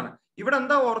പറഞ്ഞതാണ്. ഇവിടെ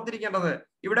എന്താ ഓർത്തിരിക്കേണ്ടത്?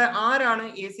 ഇവിടെ ആരാണ്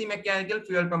AC മെക്കാനിക്കൽ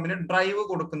ഫ്യൂവൽ പമ്പിന് ഡ്രൈവ്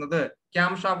കൊടുക്കുന്നത്?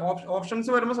 Cam shaft. ഓപ്ഷൻസ്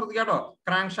വരുമ്പോൾ ശ്രദ്ധിക്കാട്ടോ.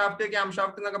 ക്രാങ്ക് ഷാഫ്റ്റ്, ക്യാം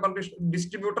ഷാഫ്റ്റ് എന്നൊക്കെ പറഞ്ഞിട്ട്,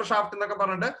 ഡിസ്ട്രിബ്യൂട്ടർ ഷാഫ്റ്റ് എന്നൊക്കെ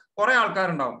പറഞ്ഞിട്ട് കുറെ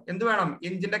ആൾക്കാരുണ്ടാവും. എന്ത് വേണം?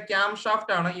 എഞ്ചിന്റെ ക്യാം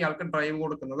ഷാഫ്റ്റ് ആണ് ഇയാൾക്ക് ഡ്രൈവ്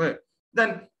കൊടുക്കുന്നത്.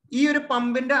 ദെൻ ഈ ഒരു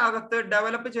പമ്പിന്റെ അകത്ത്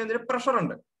ഡെവലപ്പ് ചെയ്യുന്ന ഒരു പ്രഷർ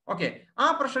ഉണ്ട്. ഓക്കെ, ആ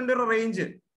പ്രഷറിന്റെ ഒരു റേഞ്ച്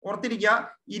ഓർത്തിരിക്കുക.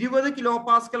 20 കിലോ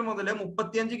പാസ്കൽ മുതൽ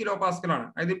 35 കിലോ പാസ്കൽ ആണ്.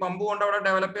 അതായത് ഈ പമ്പ് കൊണ്ട് അവിടെ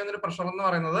ഡെവലപ്പ് ചെയ്യുന്ന ഒരു പ്രഷർ എന്ന്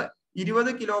പറയുന്നത്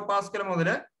 20 കിലോ പാസ്കൽ മുതൽ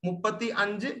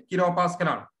 35 കിലോ പാസ്കൽ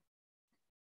ആണ്.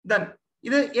 ദെൻ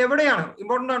ഇത് എവിടെയാണ്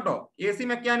ഇമ്പോർട്ടന്റ് ആട്ടോ? AC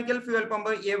മെക്കാനിക്കൽ ഫ്യൂവൽ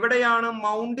പമ്പ് എവിടെയാണ്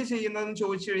മൗണ്ട് ചെയ്യുന്നതെന്ന്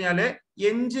ചോദിച്ചു കഴിഞ്ഞാല്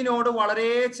എഞ്ചിനോട് വളരെ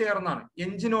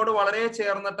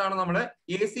ചേർന്നിട്ടാണ് നമ്മൾ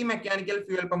AC മെക്കാനിക്കൽ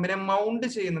ഫ്യൂവൽ പമ്പിനെ മൗണ്ട്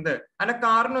ചെയ്യുന്നത്. അതിന്റെ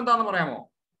കാരണം എന്താണെന്ന് പറയാമോ?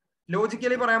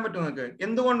 ലോജിക്കലി പറയാൻ പറ്റുമോ നിങ്ങൾക്ക്?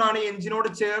 എന്തുകൊണ്ടാണ് എഞ്ചിനോട്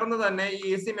ചേർന്ന് തന്നെ ഈ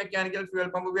AC മെക്കാനിക്കൽ ഫ്യൂവൽ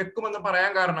പമ്പ് വെക്കുമെന്ന്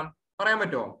പറയാൻ കാരണം പറയാൻ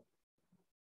പറ്റുമോ?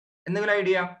 എന്തെങ്കിലും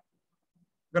ഐഡിയ?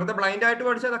 വെറുതെ ബ്ലൈൻഡ് ആയിട്ട്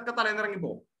പഠിച്ചാൽ അതൊക്കെ തലേന്നിറങ്ങി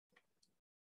പോകും.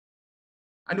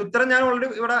 അതിന്റെ ഉത്തരം ഞാൻ ഓൾറെഡി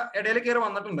ഇവിടെ ഇടയിൽ കയറി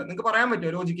വന്നിട്ടുണ്ട്. നിങ്ങൾക്ക് പറയാൻ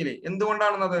പറ്റുമോ ലോജിക്കലി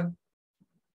എന്തുകൊണ്ടാണെന്നത്?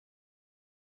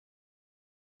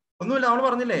 ഒന്നുമില്ല, നമ്മൾ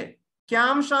പറഞ്ഞില്ലേ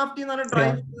ക്യാം ഷാഫ്റ്റ് എന്നാണ്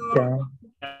ഡ്രൈവ്.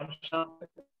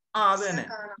 അത് തന്നെ.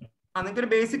 നിങ്ങൾക്ക് ഒരു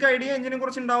ബേസിക് ഐഡിയ എഞ്ചിനെ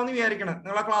കുറിച്ച് ഉണ്ടാവുമെന്ന് വിചാരിക്കണം.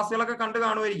 നിങ്ങൾ ആ ക്ലാസ്സുകളൊക്കെ കണ്ടു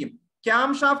കാണുമായിരിക്കും. ക്യാം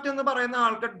ഷാഫ്റ്റ് എന്ന് പറയുന്ന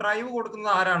ആൾക്ക് ഡ്രൈവ്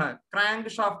കൊടുക്കുന്നത് ആരാണ്? ക്രാങ്ക്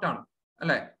ഷാഫ്റ്റ് ആണ്,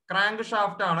 അല്ലെ? ക്രാങ്ക്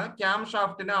ഷാഫ്റ്റ് ആണ് ക്യാം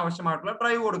ഷാഫ്റ്റിന് ആവശ്യമായിട്ടുള്ള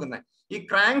ഡ്രൈവ് കൊടുക്കുന്നത്. ഈ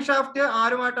ക്രാങ്ക് ഷാഫ്റ്റ്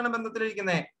ആരുമായിട്ടാണ്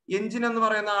ബന്ധത്തിലിരിക്കുന്നത്? എഞ്ചിൻ എന്ന്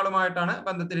പറയുന്ന ആളുമായിട്ടാണ്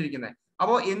ബന്ധത്തിലിരിക്കുന്നത്.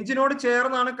 അപ്പോൾ എഞ്ചിനോട്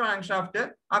ചേർന്നാണ് ക്രാങ്ക് ഷാഫ്റ്റ്.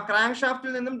 ആ ക്രാങ്ക്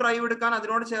ഷാഫ്റ്റിൽ നിന്നും ഡ്രൈവ് എടുക്കാൻ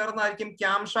അതിനോട് ചേർന്നായിരിക്കും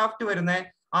ക്യാം ഷാഫ്റ്റ് വരുന്നത്.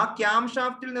 ആ ക്യാം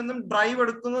ഷാഫ്റ്റിൽ നിന്നും ഡ്രൈവ്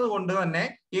എടുക്കുന്നത് കൊണ്ട് തന്നെ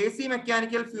AC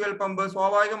മെക്കാനിക്കൽ ഫ്യൂവൽ പമ്പ്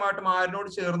സ്വാഭാവികമായിട്ടും ആരിനോട്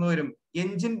ചേർന്ന് വരും?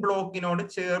 എഞ്ചിൻ ബ്ലോക്കിനോട്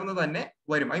ചേർന്ന് തന്നെ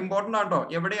വരും. അത് ഇമ്പോർട്ടന്റ് ആട്ടോ.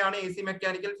 എവിടെയാണ് AC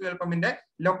മെക്കാനിക്കൽ ഫ്യൂവൽ പമ്പിന്റെ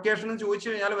ലൊക്കേഷൻ എന്ന് ചോദിച്ചു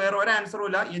കഴിഞ്ഞാൽ വേറെ ഒരു ആൻസറും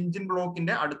ഇല്ല, എഞ്ചിൻ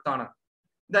ബ്ലോക്കിന്റെ അടുത്താണ്.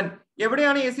 ദെൻ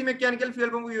എവിടെയാണ് AC മെക്കാനിക്കൽ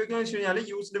ഫ്യൂവൽ പമ്പ് ഉപയോഗിക്കുന്നത് വെച്ച് കഴിഞ്ഞാൽ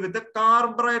യൂസ്ഡ് വിത്ത്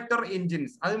കാർബറേറ്റർ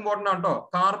എഞ്ചിൻസ്. അത് ഇമ്പോർട്ടന്റ് ആട്ടോ.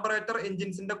 കാർബറേറ്റർ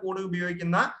എഞ്ചിൻസിന്റെ കൂടെ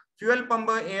ഉപയോഗിക്കുന്ന ഫ്യൂവൽ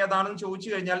പമ്പ് ഏതാണെന്ന് ചോദിച്ചു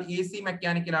കഴിഞ്ഞാൽ AC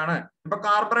മെക്കാനിക്കൽ ആണ്. ഇപ്പൊ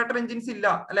കാർബറേറ്റർ എഞ്ചിൻസ് ഇല്ല,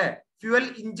 അല്ലെ? ഫ്യൂവൽ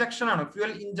ഇഞ്ചക്ഷൻ ആണ്.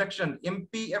 ഫ്യൂവൽ ഇഞ്ചക്ഷൻ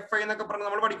MPFI എന്നൊക്കെ പറഞ്ഞ്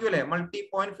നമ്മൾ പഠിക്കൂലേ, മൾട്ടി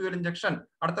പോയിന്റ് ഫ്യൂവൽ ഇഞ്ചക്ഷൻ.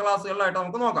 അടുത്ത ക്ലാസ്സുകളിലായിട്ട്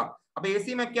നമുക്ക് നോക്കാം. അപ്പൊ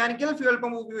AC മെക്കാനിക്കൽ ഫ്യൂവൽ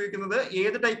പമ്പ് ഉപയോഗിക്കുന്നത്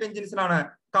ഏത് ടൈപ്പ് എഞ്ചിൻസിലാണ്?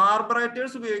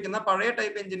 കാർബറേറ്റേഴ്സ് ഉപയോഗിക്കുന്ന പഴയ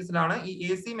ടൈപ്പ് എഞ്ചിൻസിലാണ് ഈ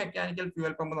AC മെക്കാനിക്കൽ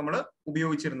ഫ്യൂവൽ പമ്പ് നമ്മൾ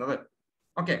ഉപയോഗിച്ചിരുന്നത്.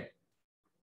 ഓക്കെ,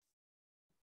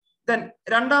 ദെൻ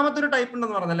രണ്ടാമത്തെ ഒരു ടൈപ്പ്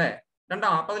ഉണ്ടെന്ന് പറഞ്ഞല്ലേ.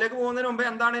 അപ്പൊ അതിലേക്ക് പോകുന്നതിന് മുമ്പ്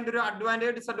എന്താണ് ഇതിന്റെ ഒരു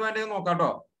അഡ്വാൻറ്റേജ് ഡിസഡ്വാൻറ്റേജ് നോക്കാട്ടോ.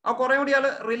 ആ കുറെ കൂടി ആള്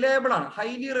റിലയബിൾ ആണ്,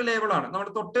 ഹൈലി റിലയബിൾ ആണ്.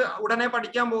 നമ്മുടെ തൊട്ട് ഉടനെ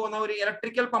പഠിക്കാൻ പോകുന്ന ഒരു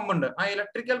ഇലക്ട്രിക്കൽ പമ്പ് ഉണ്ട്. ആ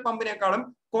ഇലക്ട്രിക്കൽ പമ്പിനേക്കാളും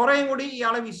കുറേയും കൂടി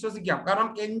ഇയാളെ വിശ്വസിക്കാം. കാരണം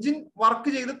എഞ്ചിൻ വർക്ക്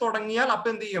ചെയ്ത് തുടങ്ങിയാൽ അപ്പൊ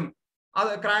എന്ത് ചെയ്യും?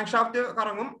 അത് ക്രാങ്ക് ഷാഫ്റ്റ്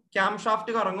കറങ്ങും, ക്യാം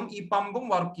ഷാഫ്റ്റ് കറങ്ങും, ഈ പമ്പും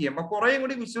വർക്ക് ചെയ്യും. അപ്പൊ കുറേയും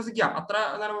കൂടി വിശ്വസിക്കാം. അത്ര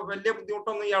വലിയ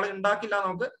ബുദ്ധിമുട്ടൊന്നും ഇയാൾ ഉണ്ടാക്കില്ല,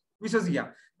 നമുക്ക് വിശ്വസിക്കാം.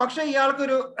 പക്ഷെ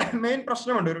ഇയാൾക്കൊരു മെയിൻ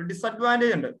പ്രശ്നമുണ്ട്, ഒരു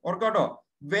ഡിസഡ്വാൻറ്റേജ് ഉണ്ട്. ഓർക്കാട്ടോ,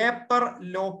 വേപ്പർ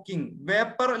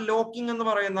ലോക്കിംഗ് എന്ന്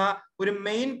പറയുന്ന ഒരു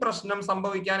മെയിൻ പ്രശ്നം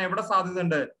സംഭവിക്കാൻ എവിടെ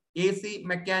സാധ്യതയുണ്ട്? AC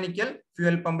മെക്കാനിക്കൽ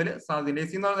ഫ്യൂവൽ പമ്പിൽ സാധ്യതയുണ്ട്.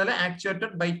 AC എന്ന് പറഞ്ഞാൽ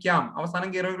ആക്ച്വേറ്റഡ് ബൈ ക്യാം. അവസാനം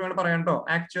കയറി പറയാം കേട്ടോ,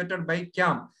 ആക്ച്വേറ്റഡ് ബൈ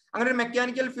ക്യാം. അങ്ങനെ ഒരു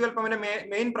മെക്കാനിക്കൽ ഫ്യൂവൽ പമ്പിന്റെ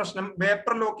മെയിൻ പ്രശ്നം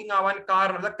വേപ്പർ ലോക്കിംഗ് ആവാൻ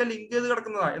കാരണം ഇതൊക്കെ ലിങ്ക് ചെയ്ത്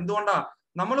കിടക്കുന്നതാ. എന്തുകൊണ്ടാ?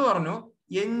 നമ്മൾ പറഞ്ഞു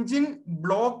എഞ്ചിൻ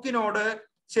ബ്ലോക്കിനോട്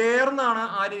ചേർന്നാണ്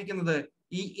ആരിയിരിക്കുന്നത്?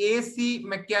 ഈ AC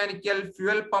മെക്കാനിക്കൽ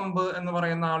ഫ്യൂവൽ പമ്പ് എന്ന്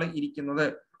പറയുന്ന ആള് ഇരിക്കുന്നത്.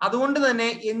 അതുകൊണ്ട് തന്നെ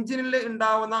എഞ്ചിനിൽ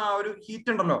ഉണ്ടാവുന്ന ആ ഒരു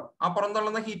ഹീറ്റ് ഉണ്ടല്ലോ, ആ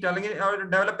പുറന്തള്ളുന്ന ഹീറ്റ് അല്ലെങ്കിൽ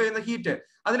ഡെവലപ്പ് ചെയ്യുന്ന ഹീറ്റ്,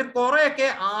 അതിൽ കുറെയൊക്കെ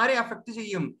ആരെ അഫക്ട്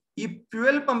ചെയ്യും? ഈ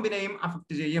ഫ്യൂവൽ പമ്പിനെയും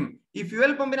അഫക്ട് ചെയ്യും. ഈ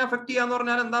ഫ്യൂവൽ പമ്പിനെ അഫക്ട് ചെയ്യാന്ന്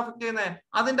പറഞ്ഞാൽ എന്താ അഫക്ട് ചെയ്യുന്നത്?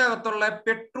 അതിന്റെ അകത്തുള്ള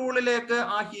പെട്രോളിലേക്ക്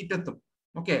ആ ഹീറ്റ് എത്തും.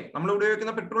 ഓക്കെ, നമ്മൾ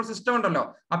ഉപയോഗിക്കുന്ന പെട്രോൾ സിസ്റ്റം ഉണ്ടല്ലോ,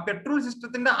 ആ പെട്രോൾ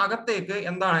സിസ്റ്റത്തിന്റെ അകത്തേക്ക്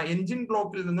എന്താണ് എഞ്ചിൻ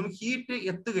ബ്ലോക്കിൽ നിന്നും ഹീറ്റ്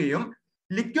എത്തുകയും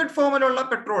ലിക്വിഡ് ഫോമിലുള്ള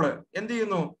പെട്രോൾ എന്ത്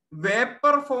ചെയ്യുന്നു?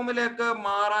 വേപ്പർ ഫോമിലേക്ക്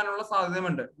മാറാനുള്ള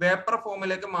സാധ്യതയുണ്ട്. വേപ്പർ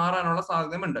ഫോമിലേക്ക് മാറാനുള്ള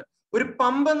സാധ്യതയുണ്ട്. ഒരു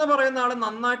പമ്പ് എന്ന് പറയുന്ന ആള്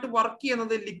നന്നായിട്ട് വർക്ക്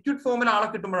ചെയ്യുന്നത് ലിക്വിഡ് ഫോമിൽ ആളെ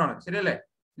കിട്ടുമ്പോഴാണ്. ശരിയല്ലേ?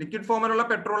 ലിക്വിഡ് ഫോമിലുള്ള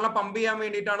പെട്രോളിനെ പമ്പ് ചെയ്യാൻ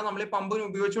വേണ്ടിയിട്ടാണ് നമ്മൾ ഈ പമ്പിന്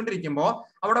ഉപയോഗിച്ചുകൊണ്ടിരിക്കുമ്പോൾ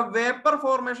അവിടെ വേപ്പർ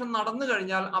ഫോർമേഷൻ നടന്നു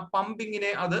കഴിഞ്ഞാൽ ആ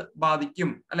പമ്പിങ്ങിനെ അത് ബാധിക്കും,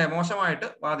 അല്ലെ? മോശമായിട്ട്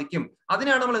ബാധിക്കും.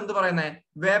 അതിനാണ് നമ്മൾ എന്ത് പറയുന്നത്?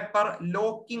 വേപ്പർ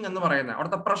ലോക്കിംഗ് എന്ന് പറയുന്നത്.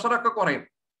 അവിടുത്തെ പ്രഷറൊക്കെ കുറയും.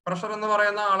 പ്രഷർ എന്ന്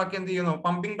പറയുന്ന ആളൊക്കെ എന്ത് ചെയ്യുന്നു?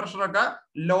 പമ്പിംഗ് പ്രഷറൊക്കെ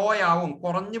ലോ ആവും,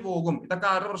 കുറഞ്ഞു പോകും. ഇതൊക്കെ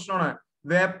ആരുടെ പ്രശ്നമാണ്?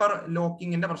 വേപ്പർ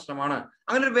ലോക്കിങ്ങിന്റെ പ്രശ്നമാണ്.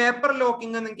 അങ്ങനെ ഒരു വേപ്പർ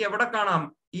ലോക്കിംഗ് നിങ്ങൾക്ക് എവിടെ കാണാം?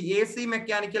 ഈ AC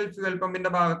മെക്കാനിക്കൽ ഫ്യൂവൽ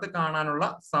പമ്പിന്റെ ഭാഗത്ത് കാണാനുള്ള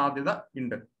സാധ്യത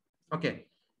ഉണ്ട്. ഓക്കെ.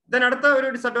 ദെൻ അടുത്ത ഒരു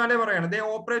ഡിസഡ്വാൻറ്റേജ് പറയാണ്, ദേ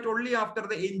operate only after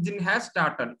the engine has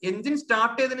started. Engine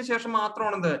start ചെയ്തതിനു ശേഷം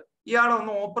മാത്രമാണ് ഇയാൾ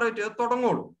ഒന്ന് ഓപ്പറേറ്റ് ചെയ്ത്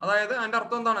തുടങ്ങുള്ളൂ. അതായത് അതിന്റെ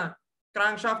അർത്ഥം എന്താണ്?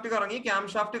 ക്രാങ്ക് ഷാഫ്റ്റ് കറങ്ങി, ക്യാം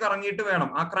ഷാഫ്റ്റ് കറങ്ങിയിട്ട് വേണം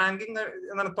ആ ക്രാങ്കിങ്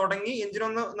തുടങ്ങി എഞ്ചിൻ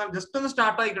ഒന്ന് ജസ്റ്റ് ഒന്ന്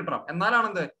സ്റ്റാർട്ട് ആയി കിട്ടണം.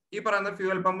 എന്നാലാണ് ഈ പറയുന്ന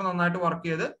ഫ്യൂവൽ പമ്പ് നന്നായിട്ട് വർക്ക്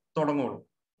ചെയ്ത് തുടങ്ങുള്ളൂ.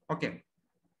 ഓക്കെ.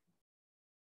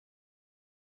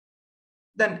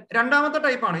 ദെൻ രണ്ടാമത്തെ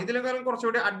ടൈപ്പാണ്, ഇതിലേക്കാളും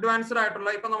കുറച്ചുകൂടി അഡ്വാൻസ്ഡ് ആയിട്ടുള്ള,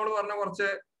 ഇപ്പൊ നമ്മൾ പറഞ്ഞ കുറച്ച്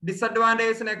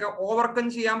ഡിസഡ്വാൻറ്റേജിനെയൊക്കെ ഓവർകം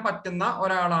ചെയ്യാൻ പറ്റുന്ന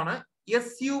ഒരാളാണ്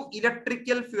SU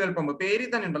ഇലക്ട്രിക്കൽ ഫ്യൂവൽ പമ്പ്. പേരിൽ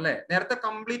തന്നെ ഉണ്ടല്ലേ. നേരത്തെ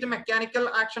കംപ്ലീറ്റ് മെക്കാനിക്കൽ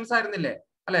ആക്ഷൻസ് ആയിരുന്നില്ലേ,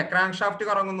 അല്ലെ? ക്രാങ്ക് ഷാഫ്റ്റ്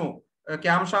കറങ്ങുന്നു,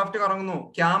 ക്യാം ഷാഫ്റ്റ് കറങ്ങുന്നു,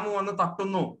 ക്യാം വന്ന്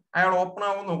തട്ടുന്നു, അയാൾ ഓപ്പൺ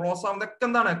ആവുന്നു, ക്ലോസ് ആവുന്നു, ഇതൊക്കെ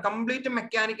എന്താണ്? കംപ്ലീറ്റ്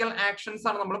മെക്കാനിക്കൽ ആക്ഷൻസ്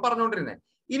ആണ് നമ്മൾ പറഞ്ഞുകൊണ്ടിരുന്നത്.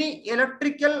 ഇനി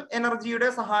ഇലക്ട്രിക്കൽ എനർജിയുടെ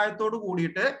സഹായത്തോട്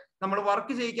കൂടിയിട്ട് നമ്മൾ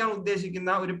വർക്ക് ചെയ്യിക്കാൻ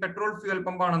ഉദ്ദേശിക്കുന്ന ഒരു പെട്രോൾ ഫ്യൂവൽ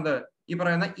പമ്പാണെന്ത്? ഈ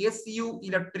പറയുന്ന SU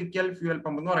ഇലക്ട്രിക്കൽ ഫ്യൂവൽ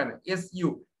പമ്പ് എന്ന് പറയുന്നത്.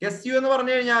 SU എന്ന്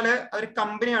പറഞ്ഞു കഴിഞ്ഞാല് ഒരു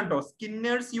കമ്പനിയാണ് കേട്ടോ.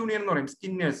 സ്കിന്നേഴ്സ് യൂണിയൻ എന്ന് പറയും.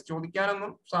 സ്കിന്നേഴ്സ്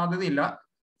ചോദിക്കാനൊന്നും സാധ്യതയില്ല.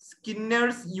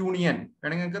 സ്കിന്നേഴ്സ് യൂണിയൻ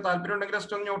വേണമെങ്കിൽ നിങ്ങൾക്ക് താല്പര്യം ഉണ്ടെങ്കിൽ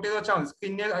ജസ്റ്റ് ഒന്ന് നോട്ട് ചെയ്ത് വെച്ചാൽ മതി.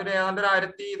 സ്കിന്നേഴ്സ് ഏതാണ്ട്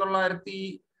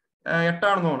 1908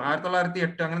 ആണെന്ന് തോന്നുന്നു.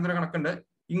 1908 അങ്ങനത്തെ ഒരു കണക്കുണ്ട്.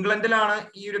 ഇംഗ്ലണ്ടിലാണ്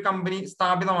ഈ ഒരു കമ്പനി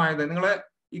സ്ഥാപിതമായത്. നിങ്ങൾ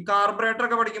ഈ കാർബറേറ്റർ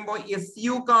ഒക്കെ പഠിക്കുമ്പോൾ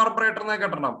SU കാർബറേറ്റർ എന്നൊക്കെ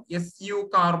കേട്ടിട്ടുണ്ടാവും. SU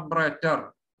കാർബറേറ്റർ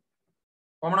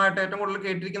കോമൺ ആയിട്ട് ഏറ്റവും കൂടുതൽ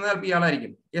കേട്ടിരിക്കുന്നത് ചിലപ്പോൾ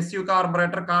ഇയാളായിരിക്കും. SU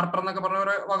കാർബറേറ്റർ, കാർട്ടർ എന്നൊക്കെ പറഞ്ഞ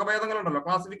ഒരു വകഭേദങ്ങളുണ്ടല്ലോ,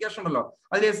 ക്ലാസിഫിക്കേഷൻ ഉണ്ടല്ലോ.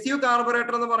 അതിൽ SU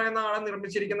കാർബറേറ്റർ എന്ന് പറയുന്ന ആളെ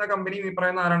നിർമ്മിച്ചിരിക്കുന്ന കമ്പനി ഈ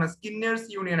പറയുന്ന ആരാണ്? സ്കിന്നേഴ്സ്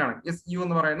യൂണിയൻ ആണ് SU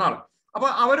എന്ന് പറയുന്ന ആൾ. അപ്പൊ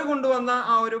അവർ കൊണ്ടുവന്ന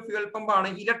ആ ഒരു ഫ്യൂവൽ പമ്പാണ്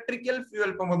ഇലക്ട്രിക്കൽ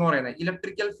ഫ്യൂവൽ പമ്പ് എന്ന് പറയുന്നത്.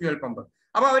 Electrical fuel pump.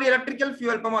 അപ്പൊ ഒരു ഇലക്ട്രിക്കൽ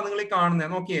ഫ്യൂവൽ പമ്പ് നിങ്ങൾ ഈ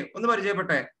കാണുന്നത് നോക്കിയേ, ഒന്ന്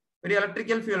പരിചയപ്പെട്ടെ. ഒരു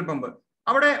ഇലക്ട്രിക്കൽ ഫ്യൂവൽ പമ്പ്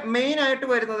അവിടെ മെയിൻ ആയിട്ട്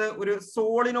വരുന്നത് ഒരു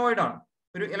സോളിനോയിഡ് ആണ്.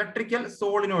 ഒരു ഇലക്ട്രിക്കൽ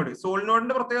സോളിനോയിഡ്.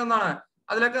 സോളിനോയിഡിന്റെ പ്രത്യേകത എന്താണ്?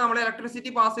 അതിലേക്ക് നമ്മൾ ഇലക്ട്രിസിറ്റി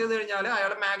പാസ് ചെയ്ത് കഴിഞ്ഞാൽ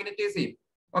അയാൾ മാഗ്നറ്റൈസ് ചെയ്യും.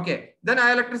 ഓക്കെ. ദെൻ ആ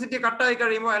ഇലക്ട്രിസിറ്റി കട്ടായി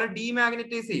കഴിയുമ്പോൾ അയാൾ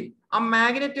ഡീമാഗ്നറ്റൈസ് ചെയ്യും. ആ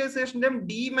മാഗ്നറ്റൈസേഷന്റെയും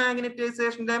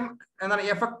ഡീമാഗ്നറ്റൈസേഷന്റെയും എന്താണ്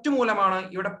എഫക്ട് മൂലമാണ്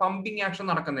ഇവിടെ പമ്പിങ് ആക്ഷൻ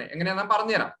നടക്കുന്നത്. എങ്ങനെയാണെന്ന് ഞാൻ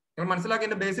പറഞ്ഞുതരാം. നിങ്ങൾ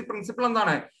മനസ്സിലാക്കിയ ബേസിക് പ്രിൻസിപ്പിൾ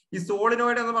എന്താണ്? ഈ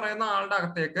സോളിനോയിഡ് എന്ന് പറയുന്ന ആളുടെ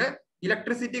അകത്തേക്ക്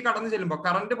ഇലക്ട്രിസിറ്റി കടന്നു ചെല്ലുമ്പോൾ,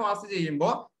 കറണ്ട് പാസ്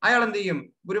ചെയ്യുമ്പോൾ അയാൾ എന്ത് ചെയ്യും?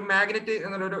 ഒരു മാഗ്നറ്റ്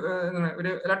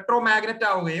ഒരു ഇലക്ട്രോ മാഗ്നറ്റ്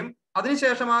ആവുകയും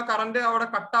അതിനുശേഷം ആ കറണ്ട് അവിടെ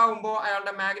കട്ടാവുമ്പോൾ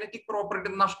അയാളുടെ മാഗ്നറ്റിക് പ്രോപ്പർട്ടി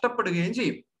നഷ്ടപ്പെടുകയും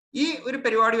ചെയ്യും. ഈ ഒരു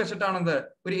പരിപാടി വെച്ചിട്ടാണ്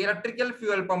ഒരു ഇലക്ട്രിക്കൽ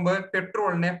ഫ്യൂവൽ പമ്പ്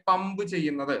പെട്രോളിനെ പമ്പ്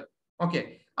ചെയ്യുന്നത്. ഓക്കെ.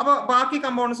 അപ്പൊ ബാക്കി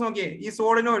കമ്പൗണ്ട്സ് നോക്കിയേ. ഈ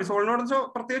സോളിനോയിഡ്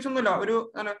പ്രത്യേകിച്ചൊന്നുമില്ല. ഒരു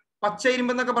പച്ച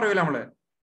ഇരുമ്പ് എന്നൊക്കെ പറയൂല നമ്മള്,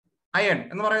 അയൺ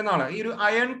എന്ന് പറയുന്ന ആള്. ഈ ഒരു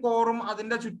അയൺ കോറും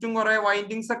അതിന്റെ ചുറ്റും കുറെ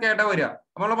വൈൻഡിങ്സ് ഒക്കെ ആയിട്ട് വരിക.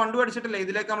 നമ്മൾ പണ്ട് പഠിച്ചിട്ടില്ലേ,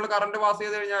 ഇതിലേക്ക് നമ്മൾ കറണ്ട് പാസ്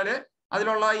ചെയ്ത് കഴിഞ്ഞാല്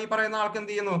അതിലുള്ള ഈ പറയുന്ന ആൾക്ക്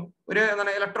എന്ത് ചെയ്യുന്നു? ഒരു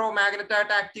ഇലക്ട്രോ മാഗ്നറ്റ്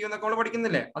ആയിട്ട് ആക്ട് ചെയ്യുന്നൊക്കെ നമ്മൾ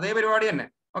പഠിക്കുന്നില്ലേ? അതേ പരിപാടി തന്നെ.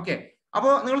 ഓക്കെ.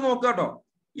 അപ്പൊ നിങ്ങൾ നോക്കുക കേട്ടോ,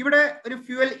 ഇവിടെ ഒരു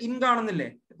ഫ്യൂവൽ ഇൻ കാണുന്നില്ലേ?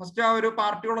 ഫസ്റ്റ് ആ ഒരു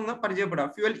പാർട്ടികളൊന്ന് പരിചയപ്പെടുക.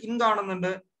 ഫ്യൂവൽ ഇൻ കാണുന്നുണ്ട്,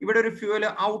 ഇവിടെ ഒരു ഫ്യൂവൽ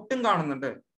ഔട്ടും കാണുന്നുണ്ട്,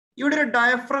 ഇവിടെ ഒരു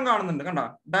ഡയഫ്രം കാണുന്നുണ്ട്. കണ്ട,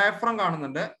 ഡയഫ്രം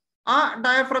കാണുന്നുണ്ട്. ആ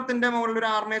ഡയഫ്രത്തിന്റെ മുകളിൽ ഒരു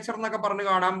ആർമേച്ചർ എന്നൊക്കെ പറഞ്ഞ്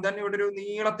കാണാം. ദെൻ ഇവിടെ ഒരു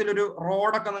നീളത്തിലൊരു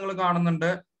റോഡൊക്കെ നിങ്ങൾ കാണുന്നുണ്ട്.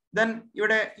 ദെൻ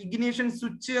ഇവിടെ ഇഗ്നീഷൻ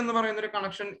സ്വിച്ച് എന്ന് പറയുന്ന ഒരു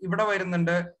കണക്ഷൻ ഇവിടെ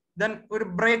വരുന്നുണ്ട്. ദെൻ ഒരു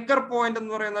ബ്രേക്കർ പോയിന്റ്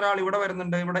എന്ന് പറയുന്ന ഒരാൾ ഇവിടെ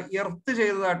വരുന്നുണ്ട്. ഇവിടെ എർത്ത്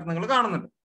ചെയ്തതായിട്ട് നിങ്ങൾ കാണുന്നുണ്ട്.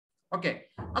 ഓക്കെ.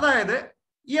 അതായത്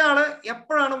ഇയാള്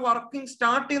എപ്പോഴാണ് വർക്കിംഗ്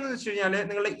സ്റ്റാർട്ട് ചെയ്യുന്നത് വെച്ച് കഴിഞ്ഞാല്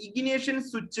നിങ്ങളുടെ ഇഗ്നീഷൻ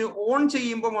സ്വിച്ച് ഓൺ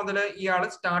ചെയ്യുമ്പോൾ മുതൽ ഇയാൾ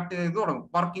സ്റ്റാർട്ട് ചെയ്ത് തുടങ്ങും,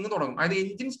 വർക്കിംഗ് തുടങ്ങും. അതായത്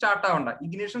എഞ്ചിൻ സ്റ്റാർട്ട് ആവണ്ട,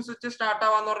 ഇഗ്നീഷൻ സ്വിച്ച് സ്റ്റാർട്ട്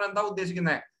ആവാന്ന് പറഞ്ഞാൽ എന്താ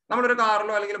ഉദ്ദേശിക്കുന്നത്? നമ്മളൊരു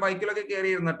കാറിലോ അല്ലെങ്കിൽ ബൈക്കിലോ ഒക്കെ കയറി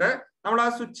ഇരുന്നിട്ട് നമ്മൾ ആ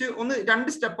സ്വിച്ച് രണ്ട്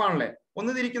സ്റ്റെപ്പാണല്ലേ,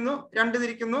 ഒന്ന് തിരിക്കുന്നു, രണ്ട്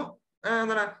തിരിക്കുന്നു,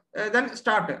 ദെൻ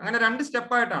സ്റ്റാർട്ട്, അങ്ങനെ രണ്ട്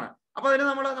സ്റ്റെപ്പായിട്ടാണ്. അപ്പൊ അതിന്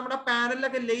നമ്മുടെ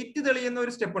പാനലിലൊക്കെ ലൈറ്റ് തെളിയുന്ന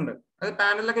ഒരു സ്റ്റെപ്പ് ഉണ്ട്. അത്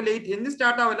പാനലിലൊക്കെ ലൈറ്റ്, എഞ്ചിൻ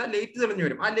സ്റ്റാർട്ട് ആവില്ല, ലൈറ്റ് തെളിഞ്ഞു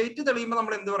വരും. ആ ലൈറ്റ് തെളിയുമ്പോൾ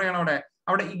നമ്മൾ എന്ത് പറയണം?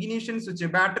 അവിടെ ഇഗ്നീഷൻ സ്വിച്ച്,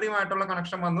 ബാറ്ററിയുമായിട്ടുള്ള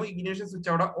കണക്ഷൻ വന്നു, ഇഗ്നീഷൻ സ്വിച്ച്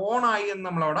അവിടെ ഓൺ ആയി എന്ന്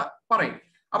നമ്മൾ അവിടെ പറയും.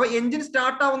 അപ്പൊ എഞ്ചിൻ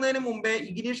സ്റ്റാർട്ട് ആവുന്നതിന് മുമ്പേ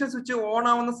ഇഗ്നീഷൻ സ്വിച്ച് ഓൺ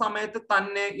ആവുന്ന സമയത്ത്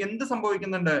തന്നെ എന്ത്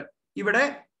സംഭവിക്കുന്നുണ്ട്? ഇവിടെ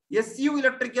SU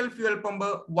electrical fuel pump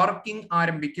working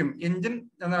ആരംഭിക്കും. എഞ്ചിൻ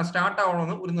സ്റ്റാർട്ട്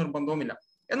ആവണമെന്ന് ഒരു നിർബന്ധവുമില്ല.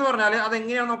 എന്ന് പറഞ്ഞാൽ അത്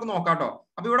എങ്ങനെയാണെന്ന് നമുക്ക് നോക്കാട്ടോ.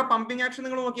 അപ്പൊ ഇവിടെ പമ്പിംഗ് ആക്ഷൻ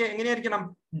നിങ്ങൾ നോക്കിയാൽ എങ്ങനെയായിരിക്കണം?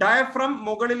 ഡയഫ്രം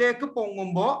മുകളിലേക്ക്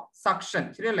പൊങ്ങുമ്പോ സക്ഷൻ,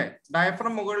 ശരിയല്ലേ?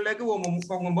 ഡയഫ്രം മുകളിലേക്ക്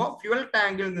പൊങ്ങുമ്പോ ഫ്യൂവൽ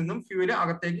ടാങ്കിൽ നിന്നും ഫ്യൂവൽ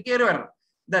അകത്തേക്ക് കയറി വരണം.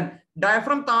 ദെൻ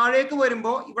ഡയഫ്രം താഴേക്ക്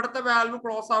വരുമ്പോൾ ഇവിടുത്തെ വാൽവ്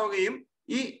ക്ലോസ് ആവുകയും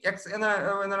ഈ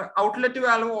ഔട്ട്ലെറ്റ്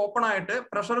വാൽവ് ഓപ്പൺ ആയിട്ട്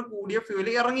പ്രഷർ കൂടിയ ഫ്യൂവൽ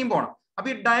ഇറങ്ങിയും പോകണം. അപ്പൊ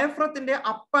ഈ ഡയഫ്രത്തിന്റെ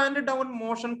അപ്പ് ആൻഡ് ഡൗൺ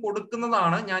മോഷൻ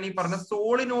കൊടുക്കുന്നതാണ് ഞാൻ ഈ പറഞ്ഞ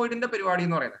സോളിനോയിഡിന്റെ പരിപാടി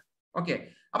എന്ന് പറയുന്നത്. ഓക്കെ,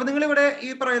 അപ്പൊ നിങ്ങൾ ഇവിടെ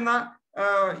ഈ പറയുന്ന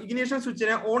ഇഗ്നിഷൻ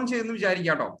സ്വിച്ചിനെ ഓൺ ചെയ്തെന്ന്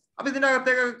വിചാരിക്കാട്ടോ. അപ്പൊ ഇതിന്റെ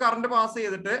അകത്തേക്ക് കറണ്ട് പാസ്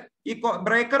ചെയ്തിട്ട് ഈ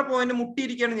ബ്രേക്കർ പോയിന്റ്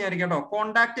മുട്ടിയിരിക്കുകയാണെന്ന് വിചാരിക്കാട്ടോ,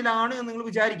 കോണ്ടാക്റ്റിലാണ് എന്ന് നിങ്ങൾ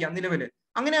വിചാരിക്കാം നിലവില്.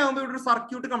 അങ്ങനെ ആകുമ്പോൾ ഇവിടെ ഒരു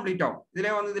സർക്യൂട്ട് കംപ്ലീറ്റ് ആവും.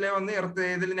 ഇതിലെ വന്ന് എർത്ത്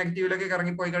ഇതിൽ നെഗറ്റീവിലേക്ക്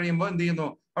ഇറങ്ങിപ്പോയി കഴിയുമ്പോൾ എന്ത് ചെയ്യുന്നു,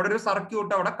 അവിടെ ഒരു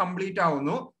സർക്യൂട്ട് അവിടെ കംപ്ലീറ്റ്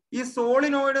ആവുന്നു. ഈ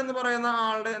സോളിനോയിഡ് എന്ന് പറയുന്ന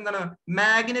ആളുടെ എന്താണ്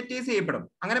മാഗ്നറ്റൈസ് ചെയ്യപ്പെടും.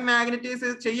 അങ്ങനെ മാഗ്നറ്റൈസ്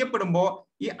ചെയ്യപ്പെടുമ്പോൾ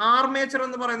ഈ ആർമേച്ചർ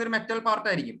എന്ന് പറയുന്ന ഒരു മെറ്റൽ പാർട്ട്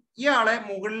ആയിരിക്കും, ഇയാളെ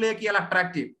മുകളിലേക്ക് ഇയാൾ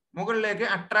അട്രാക്ട് ചെയ്യും, മുകളിലേക്ക്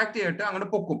അട്രാക്ട് ചെയ്തിട്ട് അങ്ങോട്ട്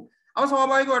പൊക്കും. അപ്പൊ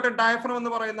സ്വാഭാവികമായിട്ട് ഡയഫ്രം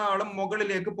എന്ന് പറയുന്ന ആള്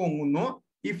മുകളിലേക്ക് പൊങ്ങുന്നു,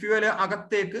 ഈ ഫ്യൂവല്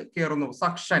അകത്തേക്ക് കയറുന്നു,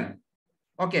 സക്ഷൻ.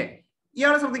 ഓക്കെ,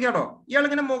 ഇയാൾ ശ്രദ്ധിക്കാട്ടോ, ഇയാൾ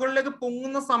ഇങ്ങനെ മുകളിലേക്ക്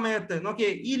പൊങ്ങുന്ന സമയത്ത് നോക്കിയേ,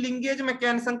 ഈ ലിങ്കേജ്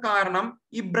മെക്കാനിസം കാരണം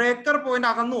ഈ ബ്രേക്കർ പോയിന്റ്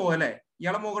അകന്നു പോകും അല്ലെ.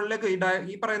 ഇയാളെ മുകളിലേക്ക്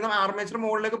ഈ പറയുന്ന ആർമേച്ചർ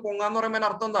മുകളിലേക്ക് പൊങ്ങാന്ന് പറയുമ്പോൾ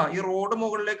അർത്ഥം എന്താ, ഈ റോഡ്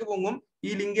മുകളിലേക്ക് പൊങ്ങും,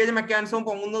 ഈ ലിങ്കേജ് മെക്കാനിസം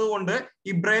പൊങ്ങുന്നത് കൊണ്ട്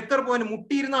ഈ ബ്രേക്കർ പോയിന്റ്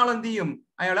മുട്ടിയിരുന്ന ആൾ എന്ത് ചെയ്യും,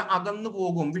 അയാൾ അകന്നു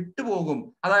പോകും, വിട്ടുപോകും.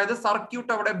 അതായത്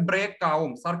സർക്യൂട്ട് അവിടെ ബ്രേക്ക്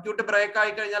ആവും. സർക്യൂട്ട് ബ്രേക്ക്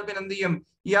ആയി കഴിഞ്ഞാൽ പിന്നെ എന്ത് ചെയ്യും,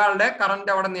 ഇയാളുടെ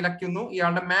കറന്റ് അവിടെ നിലയ്ക്കുന്നു,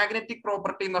 ഇയാളുടെ മാഗ്നറ്റിക്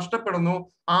പ്രോപ്പർട്ടി നഷ്ടപ്പെടുന്നു.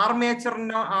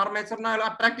 ആർമേച്ചറിനെ അയാൾ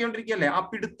അട്രാക്ട് ചെയ്തോണ്ടിരിക്കുകയല്ലേ, ആ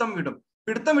പിടുത്തം വിടും.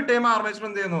 പിടുത്തം വിട്ട് കഴിയുമ്പോൾ ആർമേച്ചർ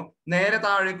എന്ത് ചെയ്യുന്നു, നേരെ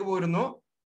താഴേക്ക് പോരുന്നു,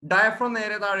 ഡയഫ്രം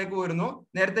നേരെ താഴേക്ക് വരുന്നു.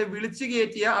 നേരത്തെ വിളിച്ചു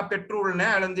കയറ്റിയ ആ പെട്രോളിനെ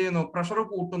അയാൾ എന്ത് ചെയ്യുന്നു, പ്രഷർ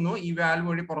കൂട്ടുന്നു, ഈ വാൽവ്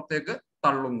വഴി പുറത്തേക്ക്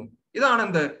തള്ളുന്നു. ഇതാണ്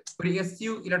എന്ത്, ഒരു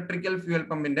SU ഇലക്ട്രിക്കൽ ഫ്യൂവൽ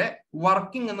പമ്പിന്റെ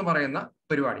വർക്കിംഗ് എന്ന് പറയുന്ന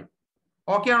പരിപാടി.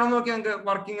 ഓക്കെ ആണോ നോക്കി നിങ്ങൾക്ക്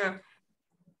വർക്കിംഗ്,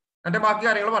 എന്റെ ബാക്കി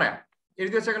കാര്യങ്ങൾ പറയാം,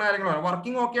 എഴുതി വെച്ചേക്കുന്ന കാര്യങ്ങൾ പറയാം.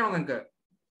 വർക്കിംഗ് ഓക്കെ ആണോ നിങ്ങൾക്ക്?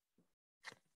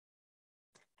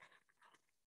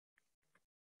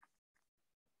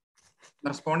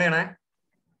 റെസ്പോണ്ട് ചെയ്യണേ.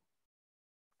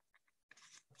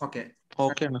 ഓക്കെ,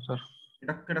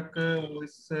 ഇടക്കിടക്ക്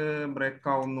വോയിസ് ബ്രേക്ക്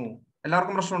ആവുന്നു.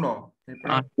 എല്ലാവർക്കും പ്രശ്നമുണ്ടോ?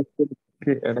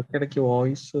 ഇടയ്ക്കിടയ്ക്ക്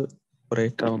വോയിസ്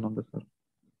ബ്രേക്ക് ആവുന്നുണ്ട് സർ.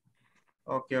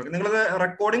 ഓക്കെ, നിങ്ങളിത്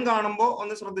റെക്കോർഡിംഗ് കാണുമ്പോൾ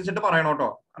ഒന്ന് ശ്രദ്ധിച്ചിട്ട് പറയണം കേട്ടോ.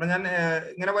 കാരണം ഞാൻ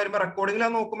ഇങ്ങനെ വരുമ്പോ റെക്കോർഡിംഗിൽ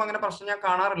നോക്കുമ്പോൾ അങ്ങനെ പ്രശ്നം ഞാൻ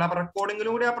കാണാറില്ല. അപ്പൊ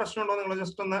റെക്കോർഡിംഗിലും കൂടി ആ പ്രശ്നം ഉണ്ടോ നിങ്ങൾ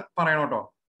ജസ്റ്റ് ഒന്ന് പറയണം കേട്ടോ.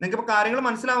 നിങ്ങൾക്ക് ഇപ്പൊ കാര്യങ്ങൾ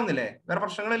മനസ്സിലാവുന്നില്ലേ? വേറെ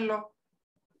പ്രശ്നങ്ങളില്ലല്ലോ?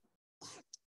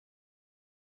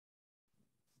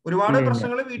 ഒരുപാട്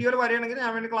പ്രശ്നങ്ങൾ വീഡിയോയിൽ വരികയാണെങ്കിൽ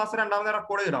ഞാൻ വേണ്ടി ക്ലാസ് രണ്ടാമത്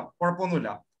റെക്കോർഡ് ചെയ്താം, കുഴപ്പമൊന്നുമില്ല.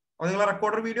 അപ്പൊ നിങ്ങൾ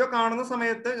റെക്കോർഡർ വീഡിയോ കാണുന്ന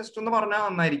സമയത്ത് ജസ്റ്റ് ഒന്ന് പറഞ്ഞാൽ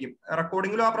നന്നായിരിക്കും.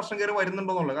 റെക്കോർഡിംഗിലും ആ പ്രശ്നം കയറി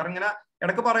വരുന്നുണ്ടോന്നുള്ളത്. കാരണം ഇങ്ങനെ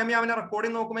ഇടയ്ക്ക് പറയുമ്പോൾ അവനെ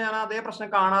റെക്കോർഡിംഗ് നോക്കുമ്പോൾ ഞാൻ അതേ പ്രശ്നം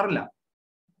കാണാറില്ല.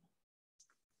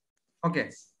 ഓക്കെ,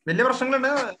 വലിയ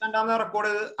പ്രശ്നങ്ങളുണ്ട്, രണ്ടാമത് റെക്കോർഡ്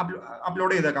ചെയ്ത്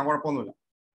അപ്ലോഡ് ചെയ്തേക്കാം, കുഴപ്പമൊന്നുമില്ല.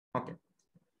 ഓക്കെ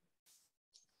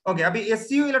ഓക്കെ അപ്പൊ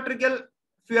SU ഇലക്ട്രിക്കൽ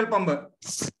ഫ്യൂവൽ പമ്പ്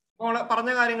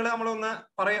പറഞ്ഞ കാര്യങ്ങൾ നമ്മൾ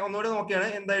ഒന്നുകൂടി നോക്കിയാണ്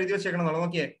എന്താ എഴുതി വെച്ചേക്കണം എന്നുള്ളത്.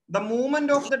 നോക്കിയേ, the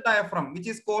movement of the diaphragm which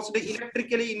is caused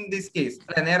electrically in this case.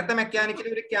 അല്ലെ, നേരത്തെ മെക്കാനിക്കലി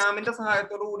ഒരു ക്യാമിന്റെ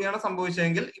സഹായത്തോടു കൂടിയാണ്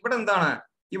സംഭവിച്ചതെങ്കിൽ ഇവിടെ എന്താണ്,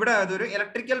 ഇവിടെ അതൊരു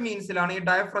ഇലക്ട്രിക്കൽ മീൻസിലാണ് ഈ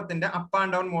ഡയഫ്രത്തിന്റെ അപ്പ്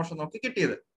ആൻഡ് ഡൗൺ മോഷൻ നോക്കി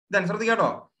കിട്ടിയത്. ഇതാണ് ശ്രദ്ധിക്കാട്ടോ,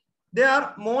 they are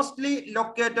mostly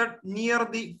located near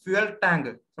the fuel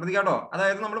tank. ശ്രദ്ധിക്കാട്ടോ,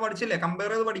 അതായത് നമ്മൾ പഠിച്ചില്ലേ,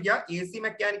 കമ്പയർ ചെയ്ത് പഠിക്കുക. AC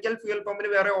മെക്കാനിക്കൽ ഫ്യൂവൽ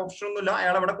പമ്പിന് വേറെ ഓപ്ഷൻ ഒന്നുമില്ല,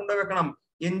 അയാൾ എവിടെ കൊണ്ടുപോയി വെക്കണം,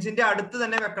 എഞ്ചിന്റെ അടുത്ത്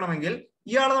തന്നെ വെക്കണമെങ്കിൽ.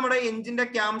 ഇയാൾ നമ്മുടെ എഞ്ചിന്റെ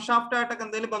ക്യാം ഷാഫ്റ്റ് ആയിട്ടൊക്കെ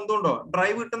എന്തെങ്കിലും ബന്ധമുണ്ടോ,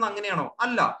 ഡ്രൈവ് കിട്ടുന്ന അങ്ങനെയാണോ?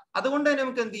 അല്ല. അതുകൊണ്ട് തന്നെ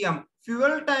നമുക്ക് എന്ത് ചെയ്യാം,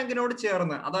 ഫ്യൂവൽ ടാങ്കിനോട്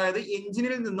ചേർന്ന്, അതായത്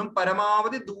എഞ്ചിനിൽ നിന്നും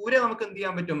പരമാവധി ദൂരെ നമുക്ക് എന്ത്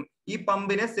ചെയ്യാൻ പറ്റും, ഈ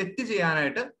പമ്പിനെ സെറ്റ്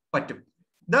ചെയ്യാനായിട്ട് പറ്റും.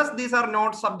 Thus these are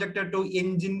not subjected to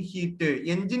engine heat.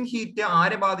 Engine heat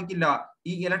ആരെ ബാധിക്കില്ല,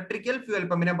 ഈ ഇലക്ട്രിക്കൽ ഫ്യൂവൽ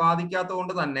പമ്പിനെ ബാധിക്കാത്തത്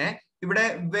കൊണ്ട് തന്നെ ഇവിടെ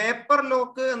വേപ്പർ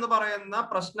ലോക്ക് എന്ന് പറയുന്ന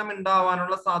പ്രശ്നം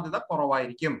ഉണ്ടാവാനുള്ള സാധ്യത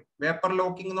കുറവായിരിക്കും. വേപ്പർ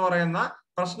ലോക്കിംഗ് എന്ന് പറയുന്ന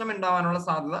പ്രശ്നം ഉണ്ടാവാനുള്ള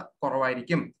സാധ്യത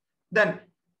കുറവായിരിക്കും. ദെൻ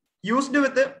യൂസ്ഡ്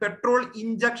വിത്ത് പെട്രോൾ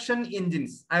ഇഞ്ചക്ഷൻ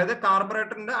എഞ്ചിൻസ്, അതായത്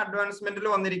കാർബറേറ്ററിന്റെ അഡ്വാൻസ്മെന്റിൽ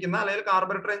വന്നിരിക്കുന്ന, അല്ലെങ്കിൽ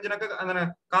കാർബറേറ്റർ എഞ്ചിനൊക്കെ അങ്ങനെ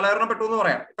കാലഹരണപ്പെട്ടു എന്ന്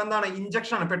പറയാം. ഇപ്പൊ എന്താണ്,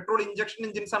 ഇഞ്ചക്ഷൻ ആണ്, പെട്രോൾ ഇഞ്ചക്ഷൻ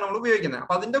എഞ്ചിൻസ് ആണ് നമ്മൾ ഉപയോഗിക്കുന്നത്.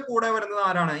 അപ്പൊ അതിന്റെ കൂടെ വരുന്നത്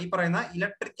ആരാണ്, ഈ പറയുന്ന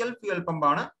ഇലക്ട്രിക്കൽ ഫ്യൂവൽ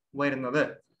പമ്പാണ് വരുന്നത്.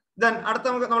 ദെൻ അടുത്ത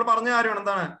നമ്മൾ പറഞ്ഞ കാര്യമാണ്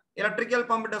എന്താണ്, electrical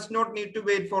pump does not need to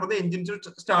wait for the engine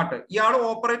to start. ഇയാൾ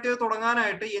ഓപ്പറേറ്റ് ചെയ്ത്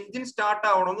തുടങ്ങാനായിട്ട് എഞ്ചിൻ സ്റ്റാർട്ട്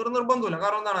ആവണം എന്നൊരു നിർബന്ധമില്ല.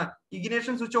 കാരണം എന്താണ്,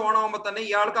 ഇഗ്നിഷൻ സ്വിച്ച് ഓൺ ആകുമ്പോൾ തന്നെ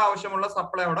ഇയാൾക്ക് ആവശ്യമുള്ള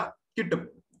സപ്ലൈ അവിടെ കിട്ടും.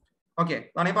 ഓക്കെ,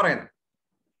 അതാണ് ഈ പറയുന്നത്.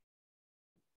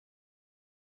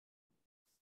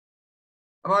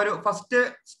 അപ്പൊ ഒരു ഫസ്റ്റ്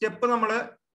സ്റ്റെപ്പ് നമ്മൾ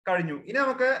കഴിഞ്ഞു. ഇനി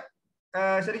നമുക്ക്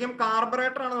ശരിക്കും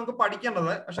കാർബറേറ്റർ ആണ് നമുക്ക്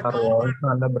പഠിക്കേണ്ടത്. പക്ഷെ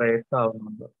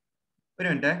ഒരു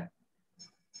മിനിറ്റ്,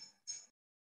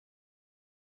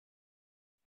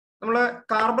 നമ്മള്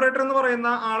കാർബറേറ്റർ എന്ന് പറയുന്ന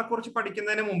ആളെ കുറിച്ച്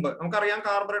പഠിക്കുന്നതിന് മുമ്പ് നമുക്കറിയാം,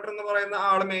 കാർബറേറ്റർ എന്ന് പറയുന്ന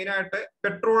ആള് മെയിൻ ആയിട്ട്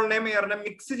പെട്രോളിനെയും എയറിനെയും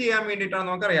മിക്സ് ചെയ്യാൻ വേണ്ടിയിട്ടാണ്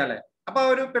നമുക്കറിയാം അല്ലെ. അപ്പൊ ആ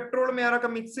ഒരു പെട്രോളും എയറൊക്കെ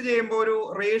മിക്സ് ചെയ്യുമ്പോൾ ഒരു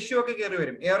റേഷ്യോ ഒക്കെ കയറി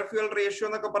വരും, എയർ ഫ്യൂവൽ റേഷ്യോ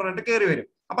എന്നൊക്കെ പറഞ്ഞിട്ട് കയറി വരും.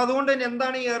 അപ്പൊ അതുകൊണ്ട് തന്നെ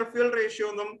എന്താണ് ഈ എയർ ഫ്യൂവൽ റേഷ്യോ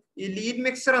എന്നും, ഈ ലീഡ്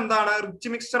മിക്സർ എന്താണ്, റിച്ച്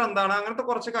മിക്സർ എന്താണ്, അങ്ങനത്തെ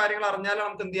കുറച്ച് കാര്യങ്ങൾ അറിഞ്ഞാലേ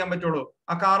നമുക്ക് എന്ത് ചെയ്യാൻ പറ്റുള്ളൂ,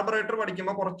 ആ കാർബറേറ്റർ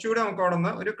പഠിക്കുമ്പോൾ കുറച്ചുകൂടി നമുക്ക് അവിടെ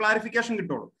നിന്ന് ഒരു ക്ലാരിഫിക്കേഷൻ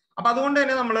കിട്ടുള്ളൂ. അപ്പൊ അതുകൊണ്ട്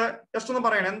തന്നെ നമ്മൾ ജസ്റ്റ് ഒന്ന്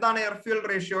പറയണം, എന്താണ് എയർ ഫ്യൂവൽ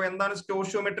റേഷ്യോ, എന്താണ്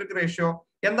സ്റ്റോഷിയോമെട്രിക് റേഷ്യോ,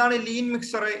 എന്താണ് ലീൻ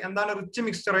മിക്സർ, എന്താണ് റിച്ച്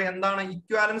മിക്സർ, എന്താണ്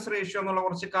ഇക്വാലൻസ് റേഷ്യോ എന്നുള്ള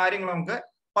കുറച്ച് കാര്യങ്ങൾ നമുക്ക്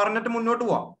പറഞ്ഞിട്ട് മുന്നോട്ട്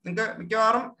പോവാം. നിങ്ങൾക്ക്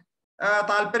മിക്കവാറും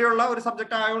താല്പര്യമുള്ള ഒരു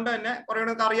സബ്ജക്ട് ആയതുകൊണ്ട് തന്നെ കുറെ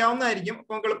നിങ്ങൾക്ക് അറിയാവുന്നതായിരിക്കും.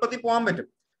 അപ്പൊ നമുക്ക് എളുപ്പത്തിൽ പോകാൻ പറ്റും.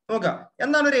 നോക്കുക,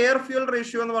 എന്താണ് ഒരു എയർ ഫ്യൂൽ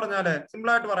റേഷ്യോ എന്ന് പറഞ്ഞാല്? സിമ്പിൾ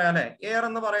ആയിട്ട് പറയാം അല്ലെ. എയർ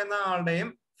എന്ന് പറയുന്ന ആളുടെയും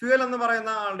ഫ്യൂൽ എന്ന്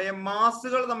പറയുന്ന ആളുടെയും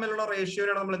മാസുകൾ തമ്മിലുള്ള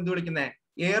റേഷ്യോയാണ് നമ്മൾ എന്ത് വിളിക്കുന്നത്?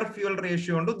 എയർ ഫ്യൂൽ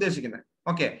റേഷ്യോ കൊണ്ട് ഉദ്ദേശിക്കുന്നത്.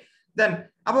 ഓക്കെ, ദെൻ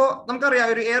അപ്പോ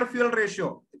നമുക്കറിയാം ഒരു എയർ ഫ്യൂൽ റേഷ്യോ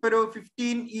ഇപ്പൊ ഒരു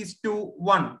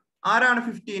 15:1. ആരാണ്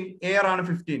 15? എയർ ആണ്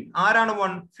 15. ആരാണ്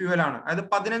 1? ഫ്യൂൽ ആണ്. അതായത്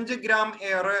 15 ഗ്രാം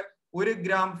എയർ 1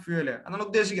 ഗ്രാം ഫ്യൂല് എന്നാണ്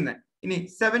ഉദ്ദേശിക്കുന്നത്. ഇനി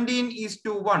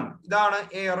 17:1. ഇതാണ്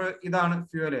എയർ, ഇതാണ്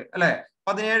ഫ്യൂല് അല്ലെ.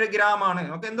 17 ഗ്രാം ആണ്.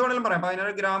 നമുക്ക് എന്തുവേണമെങ്കിലും പറയാം,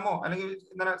 17 ഗ്രാമോ അല്ലെങ്കിൽ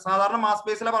സാധാരണ മാസ്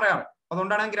ബേസിലെ പറയാറ്,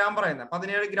 അതുകൊണ്ടാണ് ഞാൻ ഗ്രാം പറയുന്നത്.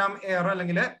 17 ഗ്രാം എയർ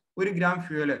അല്ലെങ്കിൽ 1 ഗ്രാം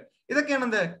ഫ്യൂല്. ഇതൊക്കെയാണ്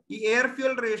എന്ത് ഈ എയർ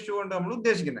ഫ്യൂൽ റേഷ്യോ കൊണ്ട് നമ്മൾ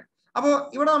ഉദ്ദേശിക്കുന്നത്. അപ്പോ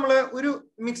ഇവിടെ നമ്മൾ ഒരു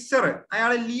മിക്സർ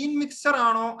അയാൾ ലീൻ മിക്സർ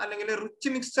ആണോ അല്ലെങ്കിൽ റിച്ച്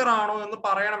മിക്സർ ആണോ എന്ന്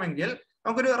പറയണമെങ്കിൽ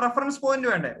നമുക്കൊരു റെഫറൻസ് പോയിന്റ്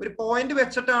വേണ്ടേ? ഒരു പോയിന്റ്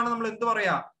വെച്ചിട്ടാണ് നമ്മൾ എന്ത്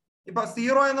പറയാ. ഇപ്പൊ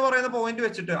 0 എന്ന് പറയുന്ന പോയിന്റ്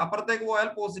വെച്ചിട്ട് അപ്പുറത്തേക്ക് പോയാൽ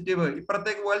പോസിറ്റീവ്,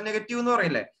 ഇപ്പുറത്തേക്ക് പോയാൽ നെഗറ്റീവ് എന്ന്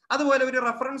പറയില്ലേ? അതുപോലെ ഒരു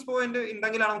റെഫറൻസ് പോയിന്റ്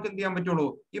ഉണ്ടെങ്കിലാണ് നമുക്ക് എന്ത് ചെയ്യാൻ പറ്റുള്ളൂ,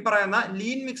 ഈ പറയുന്ന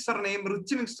ലീൻ മിക്സറിനെയും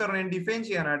റിച്ച് മിക്സറിനെയും ഡിഫൈൻ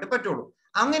ചെയ്യാനായിട്ട് പറ്റുള്ളൂ.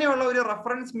 അങ്ങനെയുള്ള ഒരു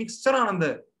റെഫറൻസ് മിക്സർ ആണെന്ത്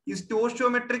ഈ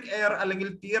സ്റ്റോഷിയോമെട്രിക് എയർ അല്ലെങ്കിൽ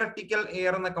തിയററ്റിക്കൽ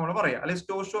എയർ എന്നൊക്കെ നമ്മൾ പറയാം, അല്ലെങ്കിൽ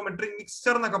സ്റ്റോഷിയോമെട്രിക്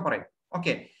മിക്സർ എന്നൊക്കെ പറയും.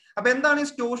 ഓക്കെ, അപ്പൊ എന്താണ് ഈ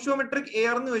സ്റ്റോഷിയോമെട്രിക്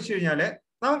എയർ എന്ന് വെച്ച് കഴിഞ്ഞാല്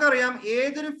നമുക്കറിയാം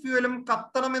ഏതൊരു ഫ്യൂവലും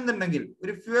കത്തണം എന്നുണ്ടെങ്കിൽ,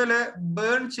 ഒരു ഫ്യൂവല്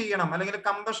ബേൺ ചെയ്യണം അല്ലെങ്കിൽ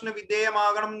കമ്പഷന്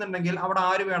വിധേയമാകണം എന്നുണ്ടെങ്കിൽ അവിടെ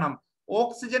ആര് വേണം?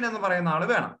 ഓക്സിജൻ എന്ന് പറയുന്ന ആള്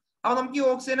വേണം. അപ്പൊ നമുക്ക് ഈ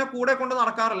ഓക്സിജനെ കൂടെ കൊണ്ട്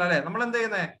നടക്കാറില്ല അല്ലെ. നമ്മൾ എന്ത്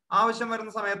ചെയ്യുന്നത്? ആവശ്യം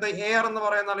വരുന്ന സമയത്ത് എയർ എന്ന്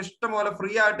പറയുന്ന ആൾ ഇഷ്ടംപോലെ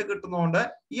ഫ്രീ ആയിട്ട് കിട്ടുന്നതുകൊണ്ട്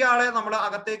ഇയാളെ നമ്മൾ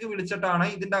അകത്തേക്ക് വിളിച്ചിട്ടാണ്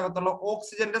ഇതിന്റെ അകത്തുള്ള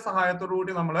ഓക്സിജന്റെ സഹായത്തോടു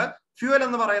കൂടി നമ്മൾ ഫ്യൂവൽ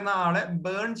എന്ന് പറയുന്ന ആളെ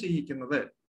ബേൺ ചെയ്യിക്കുന്നത്.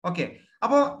 ഓക്കെ,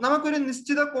 അപ്പോ നമുക്കൊരു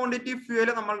നിശ്ചിത ക്വാണ്ടിറ്റി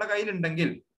ഫ്യൂവൽ നമ്മളുടെ കയ്യിൽ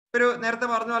ഉണ്ടെങ്കിൽ, ഒരു നേരത്തെ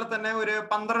പറഞ്ഞ പോലെ തന്നെ ഒരു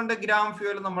 12 ഗ്രാം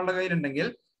ഫ്യൂവൽ നമ്മളുടെ കയ്യിലുണ്ടെങ്കിൽ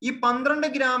ഈ 12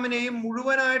 ഗ്രാമിനെയും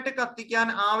മുഴുവനായിട്ട് കത്തിക്കാൻ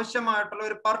ആവശ്യമായിട്ടുള്ള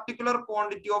ഒരു പർട്ടിക്കുലർ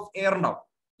ക്വാണ്ടിറ്റി ഓഫ് എയർ ഉണ്ടാവും.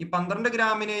 ഈ 12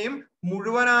 ഗ്രാമിനെയും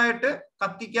മുഴുവനായിട്ട്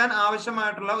കത്തിക്കാൻ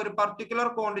ആവശ്യമായിട്ടുള്ള ഒരു പർട്ടിക്കുലർ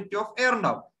ക്വാണ്ടിറ്റി ഓഫ് എയർ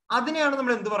ഉണ്ടാവും. അതിനെയാണ്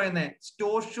നമ്മൾ എന്ത് പറയുന്നത്?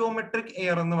 സ്റ്റോഷിയോമെട്രിക്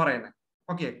എയർ എന്ന് പറയുന്നത്.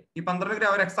 ഓക്കെ, ഈ 12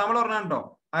 ഗ്രാം ഒരു എക്സാമ്പിൾ പറഞ്ഞാണ്ടോ,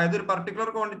 അതായത് ഒരു പർട്ടിക്കുലർ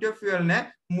ക്വാണ്ടിറ്റി ഓഫ് ഫ്യൂവലിനെ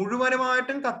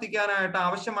മുഴുവനുമായിട്ടും കത്തിക്കാനായിട്ട്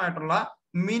ആവശ്യമായിട്ടുള്ള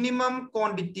മിനിമം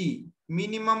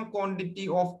ക്വാണ്ടിറ്റി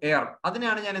ഓഫ് എയർ,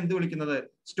 അതിനെയാണ് ഞാൻ എന്ത് വിളിക്കുന്നത്?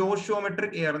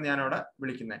 സ്റ്റോഷിയോമെട്രിക് എയർ എന്ന് ഞാനവിടെ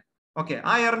വിളിക്കുന്നത്. ഓക്കെ,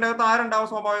 ആ എയറിന്റെ അകത്ത് ആരുണ്ടാവും?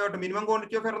 സ്വാഭാവികമായിട്ടും മിനിമം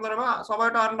ക്വാണ്ടിറ്റി ഓഫ് എയർ എന്ന് പറയുമ്പോൾ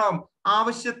സ്വാഭാവികമായിട്ട് ആരുണ്ടാവും?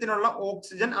 ആവശ്യത്തിനുള്ള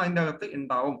ഓക്സിജൻ അതിന്റെ അകത്ത്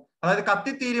ഉണ്ടാവും. അതായത്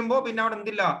കത്തിത്തീരുമ്പോ പിന്നെ അവിടെ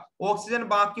എന്തില്ല? ഓക്സിജൻ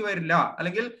ബാക്കി വരില്ല,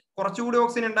 അല്ലെങ്കിൽ കുറച്ചുകൂടി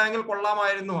ഓക്സിജൻ ഉണ്ടായെങ്കിൽ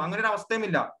കൊള്ളാമായിരുന്നു, അങ്ങനെ ഒരു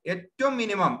അവസ്ഥയുമില്ല. ഏറ്റവും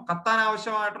മിനിമം കത്താൻ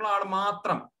ആവശ്യമായിട്ടുള്ള ആൾ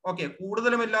മാത്രം. ഓക്കെ,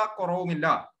 കൂടുതലുമില്ല കുറവുമില്ല.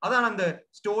 അതാണ് എന്ത്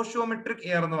സ്റ്റോഷിയോമെട്രിക്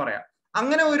എയർ എന്ന് പറയാം.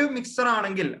 അങ്ങനെ ഒരു മിക്സർ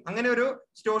ആണെങ്കിൽ, അങ്ങനെ ഒരു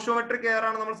സ്റ്റോഷിയോമെട്രിക് എയർ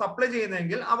ആണ് നമ്മൾ സപ്ലൈ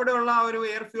ചെയ്യുന്നതെങ്കിൽ അവിടെയുള്ള ആ ഒരു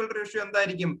എയർ ഫ്യൂൽ റേഷ്യോ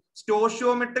എന്തായിരിക്കും?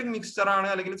 സ്റ്റോഷിയോമെട്രിക് മിക്സർ ആണ്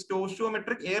അല്ലെങ്കിൽ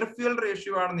സ്റ്റോഷിയോമെട്രിക് എയർ ഫ്യൂൽ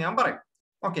റേഷ്യോ ആണെന്ന് ഞാൻ പറയും.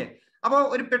 ഓക്കെ, അപ്പൊ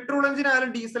ഒരു പെട്രോൾ എഞ്ചിൻ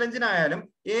ആയാലും ഡീസൽ എഞ്ചിൻ ആയാലും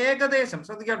ഏകദേശം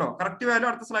ശ്രദ്ധിക്കാട്ടോ, കറക്റ്റ് വാല്യൂ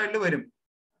അടുത്ത സ്ലൈഡിൽ വരും.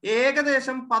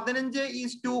 ഏകദേശം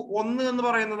 15:1 എന്ന്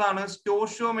പറയുന്നതാണ്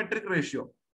stoichiometric ratio.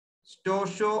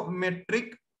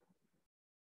 Stoichiometric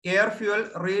air fuel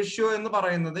ratio എന്ന്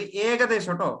പറയുന്നത്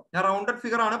ഏകദേശം കേട്ടോ, ഞാൻ റൗണ്ടഡ്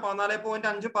ഫിഗർ ആണ്,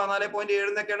 14.5 14.7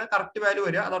 എന്നൊക്കെയാണ് കറക്റ്റ് വാല്യൂ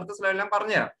വരിക. അത് അടുത്ത സ്ലൈഡിൽ ഞാൻ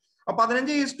പറഞ്ഞുതരാം. അപ്പൊ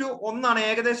 15:1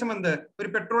 ഏകദേശം എന്ത് ഒരു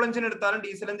പെട്രോൾ എഞ്ചിൻ എടുത്താലും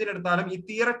ഡീസൽ എഞ്ചിൻ എടുത്താലും ഈ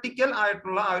തിയററ്റിക്കൽ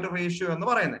ആയിട്ടുള്ള ആ ഒരു റേഷ്യോ എന്ന്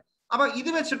പറയുന്നത്. അപ്പൊ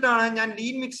ഇത് വെച്ചിട്ടാണ് ഞാൻ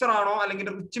ലീൻ മിക്സർ ആണോ അല്ലെങ്കിൽ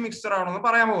റിച്ച് മിക്സർ ആണോ എന്ന്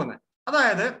പറയാൻ പോകുന്നത്.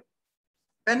 അതായത്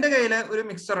എന്റെ കയ്യിൽ ഒരു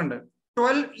മിക്സർ ഉണ്ട്,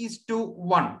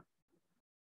 12:1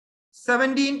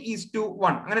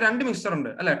 17:1 അങ്ങനെ രണ്ട് മിക്സർ ഉണ്ട്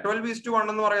അല്ലെ. 12:1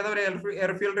 എന്ന് പറയുന്ന ഒരു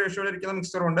എയർ ഫ്യൂൽ റേഷ്യോയിൽ ഇരിക്കുന്ന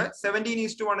മിക്സറും ഉണ്ട്,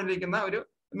 17:1 ഇരിക്കുന്ന ഒരു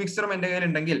മിക്സറും എന്റെ കയ്യിൽ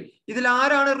ഉണ്ടെങ്കിൽ ഇതിൽ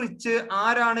ആരാണ് റിച്ച്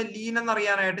ആരാണ് ലീൻ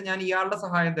എന്നറിയാനായിട്ട് ഞാൻ ഇയാളുടെ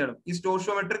സഹായം തേടും. ഈ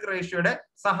സ്റ്റോഷിയോമെട്രിക് റേഷ്യോയുടെ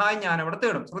സഹായം ഞാൻ അവിടെ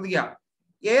തേടും. ശ്രദ്ധിക്കുക,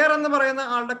 എയർ എന്ന് പറയുന്ന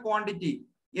ആളുടെ ക്വാണ്ടിറ്റി,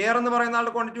 എയർ എന്ന് പറയുന്ന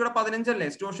ആളുടെ ക്വാണ്ടിറ്റി ഇവിടെ 15 അല്ലേ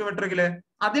സ്റ്റോഷിയോമെട്രിക്കില്.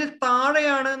 അതിൽ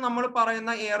താഴെയാണ് നമ്മൾ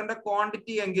പറയുന്ന എയറിന്റെ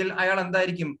ക്വാണ്ടിറ്റി എങ്കിൽ അയാൾ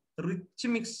എന്തായിരിക്കും? റിച്ച്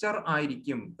മിക്സർ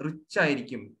ആയിരിക്കും,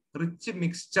 റിച്ച്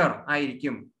മിക്സ്ചർ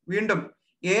ആയിരിക്കും. വീണ്ടും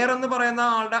എയർ എന്ന് പറയുന്ന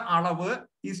ആളുടെ അളവ്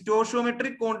ഈ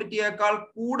സ്റ്റോഷിയോമെട്രിക് ക്വാണ്ടിറ്റിയേക്കാൾ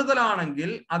കൂടുതലാണെങ്കിൽ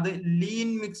അത് ലീൻ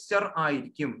മിക്സ്ചർ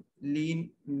ആയിരിക്കും, ലീൻ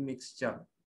മിക്സ്ചർ.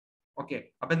 ഓക്കെ,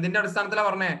 അപ്പൊ എന്തിന്റെ അടിസ്ഥാനത്തിലാണ്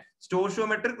പറഞ്ഞേ?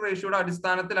 സ്റ്റോഷിയോമെട്രിക് റേഷ്യോയുടെ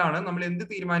അടിസ്ഥാനത്തിലാണ് നമ്മൾ എന്ത്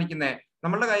തീരുമാനിക്കുന്നത്?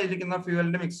 നമ്മുടെ കയ്യിലിരിക്കുന്ന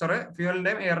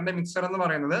ഫ്യൂവലിന്റെയും എയറിന്റെ മിക്സർ എന്ന്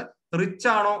പറയുന്നത് റിച്ച്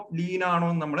ആണോ ലീൻ ആണോ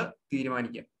എന്ന് നമ്മൾ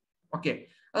തീരുമാനിക്കുക. ഓക്കെ,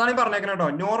 അതാണ് ഈ പറഞ്ഞേക്കുന്നത് കേട്ടോ.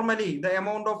 Normally the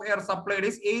amount of air supplied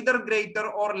is either greater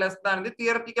or less than the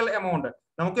theoretical amount.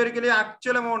 നമുക്ക് ഒരിക്കലും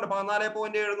ആക്ച്വൽ എമൗണ്ട്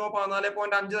 14.7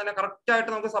 14.5 തന്നെ കറക്റ്റ് ആയിട്ട്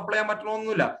നമുക്ക് സപ്ലൈ ചെയ്യാൻ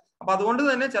പറ്റണമെന്നില്ല. അപ്പൊ അതുകൊണ്ട്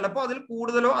തന്നെ ചിലപ്പോൾ അതിൽ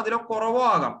കൂടുതലോ അതിലോ കുറവോ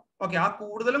ആകാം. ഓക്കെ, ആ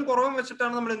കൂടുതലും കുറവും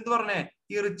വെച്ചിട്ടാണ് നമ്മൾ എന്ത് പറഞ്ഞേ?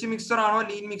 ഈ റിച്ച് മിക്സർ ആണോ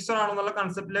ലീൻ മിക്സർ ആണോ എന്നുള്ള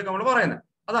കൺസെപ്റ്റിലേക്ക് നമ്മൾ പറയുന്നത്.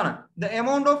 അതാണ് the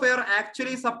amount of air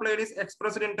actually supplied is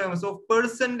expressed in terms of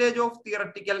percentage of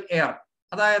theoretical air.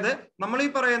 അതായത് നമ്മൾ ഈ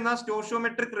പറയുന്ന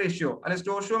സ്റ്റോഷിയോമെട്രിക് റേഷ്യോ അല്ലെങ്കിൽ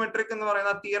സ്റ്റോഷിയോമെട്രിക് എന്ന്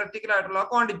പറയുന്ന തിയററ്റിക്കൽ ആയിട്ടുള്ള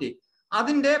ക്വാണ്ടിറ്റി,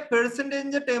 അതിന്റെ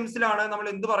പെർസെന്റേജ് ടേംസിലാണ് നമ്മൾ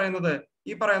എന്ത് പറയുന്നത്?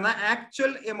 ഈ പറയുന്ന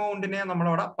ആക്ച്വൽ എമൗണ്ടിനെ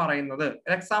നമ്മളവിടെ പറയുന്നത്.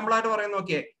 എക്സാമ്പിൾ ആയിട്ട് പറയുന്നത്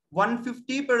നോക്കിയേ,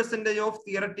 150% ഓഫ്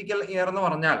തിയററ്റിക്കൽ എയർ എന്ന്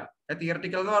പറഞ്ഞാൽ,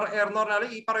 തിയററ്റിക്കൽ എയർ എന്ന് പറഞ്ഞാൽ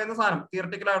ഈ പറയുന്ന സാധനം,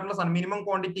 തിയററ്റിക്കൽ ആയിട്ടുള്ള സാധനം, minimum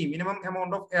quantity, minimum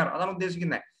amount of air, അതാണ്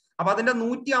ഉദ്ദേശിക്കുന്നത്. അപ്പൊ അതിന്റെ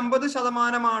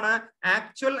 150%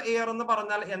 ആക്ച്വൽ എയർ എന്ന്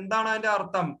പറഞ്ഞാൽ എന്താണ് അതിന്റെ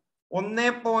അർത്ഥം?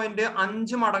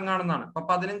 1.5 മടങ്ങാണെന്നാണ്. അപ്പൊ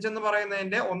 15 എന്ന്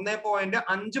പറയുന്നതിന്റെ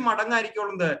 1.5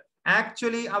 മടങ്ങായിരിക്കുള്ളത്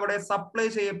ആക്ച്വലി അവിടെ സപ്ലൈ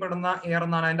ചെയ്യപ്പെടുന്ന എയർ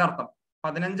എന്നാണ് അതിന്റെ അർത്ഥം.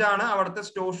 15 അവിടുത്തെ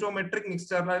stoichiometric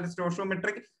mixture,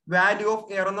 stoichiometric value of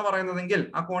air എന്ന് പറയുന്നതെങ്കിൽ,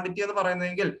 ആ ക്വാണ്ടിറ്റി എന്ന്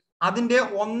പറയുന്നതെങ്കിൽ അതിന്റെ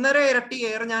 1.5 ഇരട്ടി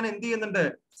എയർ ഞാൻ എന്ത് ചെയ്യുന്നുണ്ട്?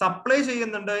 സപ്ലൈ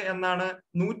ചെയ്യുന്നുണ്ട് എന്നാണ്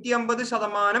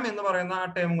 150% എന്ന് പറയുന്ന ആ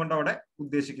ടേം കൊണ്ട് അവിടെ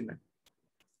ഉദ്ദേശിക്കുന്നത്.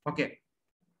 ഓക്കെ,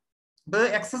 ഇത്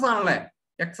എക്സസ് ആണല്ലേ,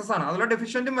 എക്സസ് ആണ്. അതിലുള്ള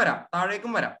ഡെഫിഷ്യന്റും വരാം,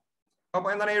 താഴേക്കും വരാം. അപ്പൊ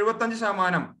എന്താണ്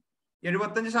 75%?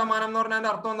 75% എന്ന് പറഞ്ഞാൽ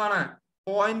അർത്ഥം എന്താണ്?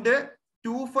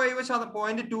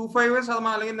 0.25%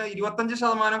 അല്ലെങ്കിൽ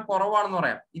 25% കുറവാണെന്ന്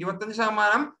പറയാം.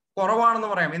 25% കുറവാണെന്ന്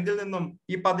പറയാം. എന്തിൽ നിന്നും?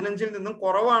 ഈ 15ൽ നിന്നും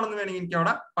കുറവാണെന്ന് വേണമെങ്കിൽ എനിക്ക്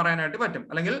അവിടെ പറയാനായിട്ട് പറ്റും.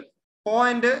 അല്ലെങ്കിൽ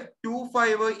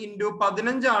 0.25 into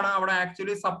 15 അവിടെ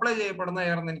ആക്ച്വലി സപ്ലൈ ചെയ്യപ്പെടുന്ന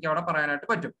എയർ എന്ന് എനിക്ക് അവിടെ പറയാനായിട്ട്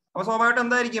പറ്റും. അപ്പൊ സ്വാഭാവികമായിട്ട്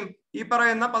എന്തായിരിക്കും? ഈ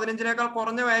പറയുന്ന 15നേക്കാൾ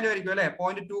കുറഞ്ഞ വാല്യൂ ആയിരിക്കും അല്ലെ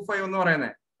 0.25 എന്ന്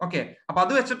പറയുന്നത്. ഓക്കെ, അപ്പൊ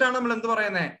അത് വെച്ചിട്ടാണ് നമ്മൾ എന്ത്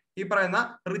പറയുന്നത്? ഈ പറയുന്ന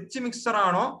റിച്ച് മിക്സർ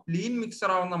ആണോ ലീൻ മിക്സർ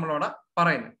ആണോ നമ്മളവിടെ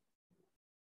പറയുന്നത്.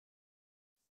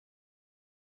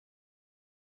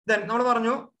 ദെൻ നമ്മൾ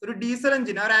പറഞ്ഞു ഒരു ഡീസൽ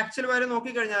എഞ്ചിൻ, ആ ഒരു ആക്ച്വൽ വാല്യൂ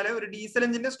നോക്കിക്കഴിഞ്ഞാൽ ഒരു ഡീസൽ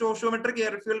എഞ്ചിന്റെ സ്റ്റോഷിയോമെട്രിക്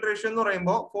എയർ ഫ്യൂൽ റേഷ്യോ എന്ന്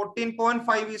പറയുമ്പോൾ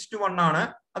 14.5:1 ആണ്.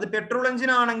 അത് പെട്രോൾ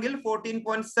എഞ്ചിൻ ആണെങ്കിൽ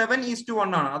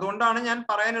 14.7:1 ആണ്. അതുകൊണ്ടാണ് ഞാൻ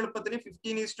പറയാൻ എളുപ്പത്തിന്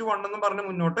 15:1 എന്ന് പറഞ്ഞ്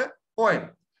മുന്നോട്ട് പോയത്.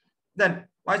 ദെൻ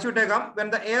വായിച്ചു വിട്ടേക്കാം, when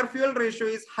the air fuel ratio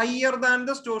is higher than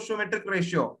the stoichiometric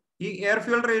ratio, ഈ എയർ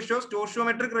ഫ്യൂൽ റേഷ്യോ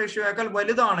സ്റ്റോഷിയോമെട്രിക് റേഷ്യോയേക്കാൾ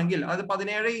വലുതാണെങ്കിൽ, അത്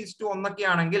 17:1 ഒക്കെ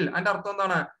ആണെങ്കിൽ അതിന്റെ അർത്ഥം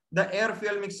എന്താണ്? The air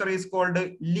fuel mixture is called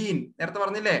lean. നേരത്തെ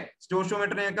പറഞ്ഞില്ലേ,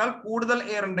 സ്റ്റോഷിയോമെട്രിനേക്കാൾ കൂടുതൽ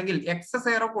എയർ ഉണ്ടെങ്കിൽ, എക്സസ്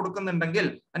എയർ കൊടുക്കുന്നുണ്ടെങ്കിൽ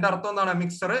അതിന്റെ അർത്ഥം എന്താണ്?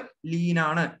 മിക്സർ ലീൻ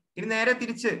ആണ്. ഇനി നേരെ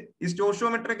തിരിച്ച് ഈ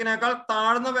സ്റ്റോഷിയോമെട്രിക്കിനേക്കാൾ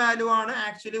താഴ്ന്ന വാല്യൂ ആണ്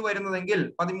ആക്ച്വലി വരുന്നതെങ്കിൽ,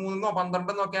 13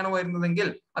 12 ഒക്കെയാണ് വരുന്നതെങ്കിൽ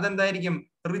അതെന്തായിരിക്കും?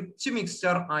 റിച്ച്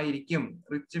മിക്സ്ചർ ആയിരിക്കും.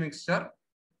 റിച്ച് മിക്സ്ചർ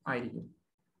ആയിരിക്കും.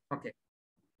 ഓക്കെ,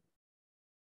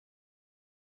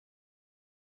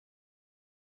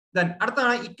 ദെൻ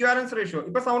അടുത്താണ് ഇക്വാലൻസ് റേഷ്യോ.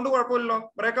 ഇപ്പൊ സൗണ്ട് കുഴപ്പമില്ലല്ലോ?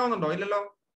 ബ്രേക്ക് ആവുന്നുണ്ടോ? ഇല്ലല്ലോ,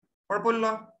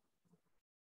 കുഴപ്പമില്ലല്ലോ.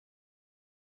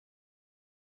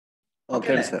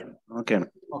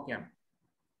 ഓക്കെയാണ്.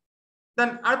 ദെൻ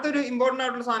അടുത്തൊരു ഇമ്പോർട്ടന്റ്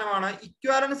ആയിട്ടുള്ള സാധനമാണ്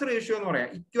ഇക്വാലൻസ് റേഷ്യോ എന്ന് പറയാം.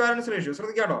 ഇക്വാലൻസ് റേഷ്യോ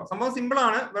ശ്രദ്ധിക്കാട്ടോ, സംഭവം സിമ്പിൾ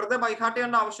ആണ്, വെറുതെ ബൈഹാർട്ട്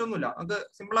ചെയ്യേണ്ട ആവശ്യമൊന്നുമില്ല, നമുക്ക്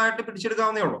സിമ്പിൾ ആയിട്ട്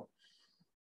പിടിച്ചെടുക്കാവുന്നേ ഉള്ളൂ.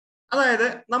 അതായത്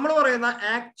നമ്മൾ പറയുന്ന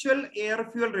ആക്ച്വൽ എയർ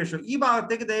ഫ്യൂൽ റേഷ്യോ, ഈ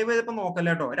ഭാഗത്തേക്ക് ദയവേത് ഇപ്പൊ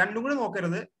നോക്കല്ലേ കേട്ടോ, രണ്ടും കൂടി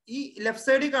നോക്കരുത്. ഈ ലെഫ്റ്റ്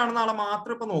സൈഡിൽ കാണുന്ന ആളെ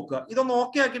മാത്രം ഇപ്പൊ നോക്കുക. ഇതൊന്ന്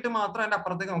ഓക്കെ ആക്കിയിട്ട് മാത്രം അതിന്റെ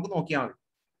അപ്പുറത്തേക്ക് നമുക്ക് നോക്കിയാൽ മതി.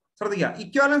 ശ്രദ്ധിക്കുക,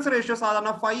 ഇക്വാലൻസ് റേഷ്യോ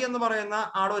സാധാരണ ഫൈ എന്ന് പറയുന്ന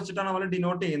ആള് വെച്ചിട്ടാണ് നമ്മൾ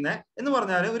ഡിനോട്ട് ചെയ്യുന്നത്. എന്ന്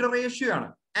പറഞ്ഞാൽ ഒരു റേഷ്യോ ആണ്.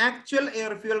 Actual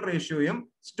air fuel റേഷ്യോയും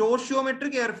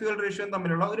stoichiometric air fuel റേഷ്യോയും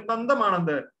തമ്മിലുള്ള ഒരു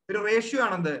ബന്ധമാണെന്ത്? ഒരു റേഷ്യോ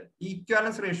ആണെന്ത്? ഈ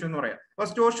ഇക്വാലൻസ് റേഷ്യോ എന്ന് പറയാം. അപ്പൊ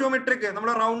സ്റ്റോഷിയോമെട്രിക്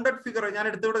നമ്മൾ റൗണ്ടഡ് ഫിഗർ ഞാൻ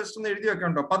എടുത്തിവിടെ ജസ്റ്റ് ഒന്ന് എഴുതി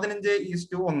വെക്കണ്ടോ,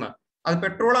 15:1. അത്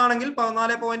പെട്രോൾ ആണെങ്കിൽ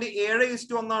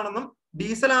 14.7:1 ആണെന്നും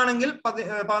ഡീസൽ ആണെങ്കിൽ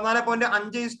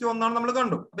 14.5:1 ആണെന്ന് നമ്മൾ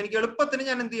കണ്ടു. അപ്പൊ എനിക്ക് എളുപ്പത്തിന്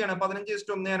ഞാൻ എന്ത് ചെയ്യണം?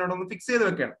 15:1 ഞാനോട് ഒന്ന് ഫിക്സ് ചെയ്ത്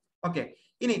വെക്കണം. ഓക്കെ,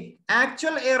 ഇനി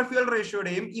ആക്ച്വൽ എയർ ഫ്യൂൽ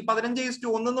റേഷ്യോയുടെയും ഈ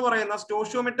 15:1 എന്ന് പറയുന്ന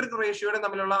സ്റ്റോഷിയോമെട്രിക് റേഷ്യോയുടെയും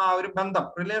തമ്മിലുള്ള ആ ഒരു ബന്ധം,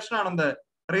 റിലേഷൻ ആണെന്ത്?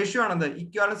 റേഷ്യോ ആണെന്ത്?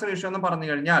 ഇക്വാലൻസ് റേഷ്യോ എന്ന് പറഞ്ഞു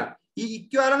കഴിഞ്ഞാൽ, ഈ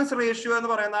ഇക്വാലൻസ് റേഷ്യോ എന്ന്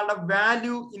പറയുന്ന ആളുടെ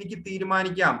വാല്യൂ എനിക്ക്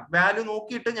തീരുമാനിക്കാം. വാല്യൂ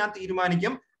നോക്കിയിട്ട് ഞാൻ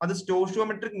തീരുമാനിക്കും അത്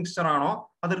സ്റ്റോഷിയോമെട്രിക് മിക്സ്ചർ ആണോ,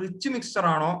 അത് റിച്ച് മിക്സ്ചർ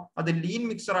ആണോ, അത് ലീൻ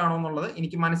മിക്സ്ചർ ആണോ എന്നുള്ളത്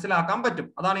എനിക്ക് മനസ്സിലാക്കാൻ പറ്റും.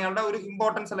 അതാണ് ഇയാളുടെ ഒരു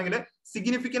ഇമ്പോർട്ടൻസ് അല്ലെങ്കിൽ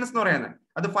സിഗ്നിഫിക്കൻസ് എന്ന് പറയുന്നത്.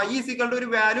 അത് ഫൈവ് ഈസിക്വൽ ടു ഒരു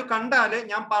വാല്യൂ കണ്ടാല്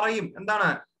ഞാൻ പറയും എന്താണ്?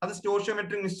 അത്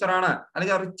സ്റ്റോഷിയോമെട്രിക് മിക്സ്ചർ ആണ്,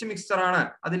 അല്ലെങ്കിൽ റിച്ച് മിക്സ്ചർ ആണ്,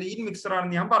 അത് ലീൻ മിക്സ്ചർ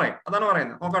ആണെന്ന് ഞാൻ പറയും. അതാണ്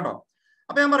പറയുന്നത്. നോക്കാട്ടോ,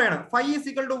 അപ്പൊ ഞാൻ പറയണം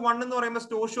 5:1 എന്ന് പറയുമ്പോൾ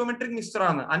സ്റ്റോഷിയോമെട്രിക് മിക്സ്ചർ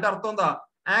ആണ്. അതിന്റെ അർത്ഥം എന്താ?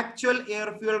 Actual air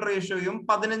fuel റേഷ്യോയും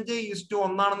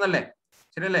 15:1 ആണെന്നല്ലേ?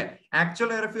 ശരിയല്ലേ? Actual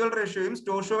air fuel റേഷ്യോയും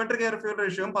stoichiometric air fuel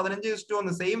റേഷ്യോയും 15:1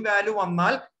 same value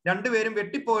വന്നാൽ രണ്ടുപേരും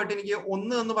വെട്ടിപ്പോയിട്ട് എനിക്ക്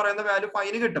 1 എന്ന് പറയുന്ന വാല്യൂ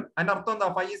ഫൈന് കിട്ടും. അതിന്റെ അർത്ഥം എന്താ?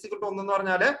 5:1 എന്ന്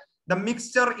പറഞ്ഞാല് the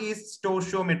mixture is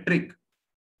stoichiometric.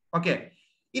 Okay,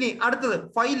 ഇനി അടുത്തത്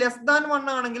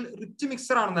 5<1 ആണെങ്കിൽ റിച്ച്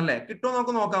മിക്സ്ചർ ആണെന്നല്ലേ? കിട്ടുമോ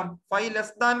നമുക്ക് നോക്കാം.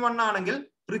 5<1 ആണെങ്കിൽ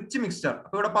റിച്ച് മിക്സ്ചർ.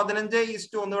 അപ്പൊ ഇവിടെ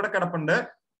 15:1 ഇവിടെ കിടപ്പുണ്ട്.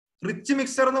 റിച്ച്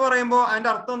മിക്സ്ചർ എന്ന് പറയുമ്പോൾ അതിന്റെ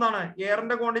അർത്ഥം എന്താണ്?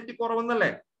 എയറിന്റെ ക്വാണ്ടിറ്റി കുറവെന്നല്ലേ?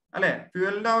 അല്ലെ?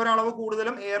 ഫ്യൂവലിന്റെ ആ ഒരു അളവ്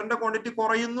കൂടുതലും എയറിന്റെ ക്വാണ്ടിറ്റി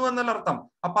കുറയുന്നു എന്നല്ല അർത്ഥം.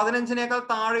 അപ്പൊ 15നേക്കാൾ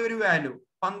താഴെ ഒരു വാല്യൂ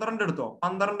 12 എടുത്തോ,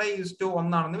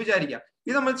 12:1 ആണെന്ന് വിചാരിക്കാം.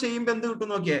 ഇത് നമ്മൾ ചെയ്യുമ്പോൾ എന്ത്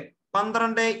കിട്ടും നോക്കിയേ,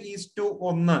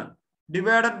 12:1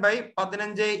 ഡിവൈഡഡ് ബൈ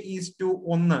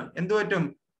 15:1 എന്ത് പറ്റും?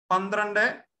 12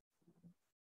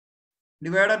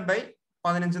 ഡിവൈഡഡ് ബൈ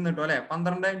 15 എന്ന് കിട്ടും അല്ലെ?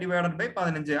 12 ഡിവൈഡഡ് ബൈ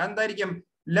 15 എന്തായിരിക്കും?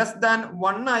 ലെസ് ദാൻ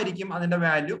 1 ആയിരിക്കും അതിന്റെ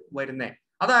വാല്യൂ വരുന്നത്.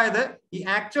 അതായത് ഈ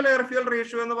ആക്ച്വൽ എയർ ഫ്യൂൽ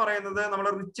റേഷ്യോ എന്ന് പറയുന്നത് നമ്മൾ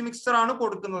റിച്ച് മിക്സർ ആണ്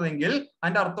കൊടുക്കുന്നതെങ്കിൽ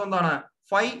അതിന്റെ അർത്ഥം എന്താണ്?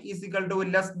 5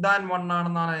 = ലെസ് ദാൻ 1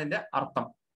 ആണെന്നാണ് അതിന്റെ അർത്ഥം.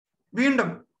 വീണ്ടും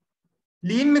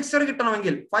ലീൻ മിക്സർ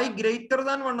കിട്ടണമെങ്കിൽ 5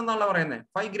 > 1 എന്നാണ് പറയുന്നത്.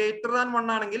 5 >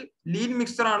 1 ആണെങ്കിൽ ലീൻ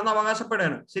മിക്സർ ആണെന്ന്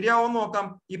അവകാശപ്പെടുകയാണ്. ശരിയാവും നോക്കാം.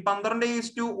 ഈ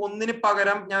 12:1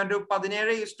 പകരം ഞാൻ ഒരു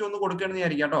 17:1 കൊടുക്കുകയാണെന്ന്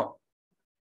വിചാരിക്കാം കേട്ടോ.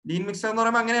 ലീൻ മിക്സർ എന്ന്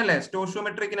പറയുമ്പോൾ അങ്ങനെയല്ലേ,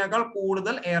 സ്റ്റോഷിയോമെട്രിക്കിനേക്കാൾ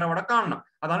കൂടുതൽ എയർ അവിടെ കാണണം.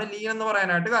 അതാണ് ലീൻ എന്ന്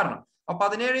പറയാനായിട്ട് കാരണം. അപ്പൊ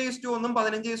 17:1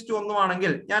 15:1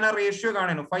 ആണെങ്കിൽ ഞാൻ ആ റേഷ്യോ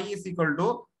കാണുന്നു. 5 =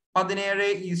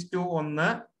 17:1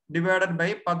 ഡിവൈഡഡ് ബൈ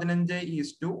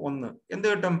 15:1 എന്ത്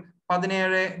കിട്ടും?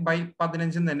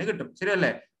 17/15 തന്നെ കിട്ടും.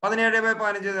 ശരിയല്ലേ?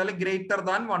 17/15 ഗ്രേറ്റർ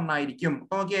ദാൻ 1 ആയിരിക്കും.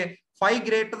 അപ്പൊ നോക്കിയേ, 5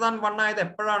 > 1 ആയത്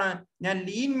എപ്പോഴാണ്? ഞാൻ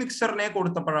ലീൻ മിക്സറിനെ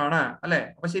കൊടുത്തപ്പോഴാണ് അല്ലെ?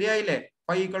 അപ്പൊ ശരിയായില്ലേ?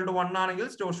 5 = 1 ആണെങ്കിൽ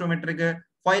സ്റ്റോഷിയോമെട്രിക്,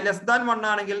 5 < 1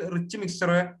 ആണെങ്കിൽ റിച്ച്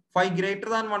മിക്സർ, 5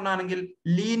 > 1 ആണെങ്കിൽ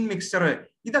ലീൻ മിക്സർ.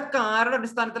 ഇതൊക്കെ ആരുടെ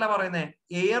അടിസ്ഥാനത്തിലാണ് പറയുന്നത്?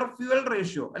 എയർ ഫ്യൂവൽ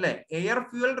റേഷ്യോ അല്ലെ? എയർ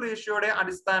ഫ്യൂവൽ റേഷ്യോയുടെ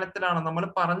അടിസ്ഥാനത്തിലാണ് നമ്മൾ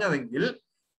പറഞ്ഞതെങ്കിൽ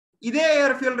ഇതേ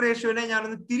എയർ ഫ്യൂവൽ റേഷ്യോനെ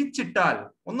ഞാനൊന്ന് തിരിച്ചിട്ടാൽ,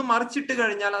 ഒന്ന് മറിച്ചിട്ട്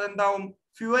കഴിഞ്ഞാൽ അതെന്താവും?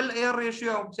 ഫ്യൂവൽ എയർ റേഷ്യോ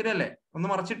ആവും. ശരിയല്ലേ? ഒന്ന്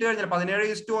മറിച്ചിട്ട് കഴിഞ്ഞാൽ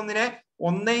 17:1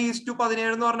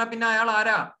 1:17 എന്ന് പറഞ്ഞാൽ പിന്നെ അയാൾ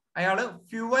ആരാ? അയാള്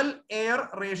ഫ്യൂവൽ എയർ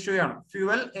റേഷ്യോ ആണ്.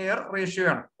 ഫ്യൂവൽ എയർ റേഷ്യോ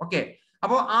ആണ്. ഓക്കെ.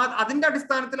 അപ്പോ അതിന്റെ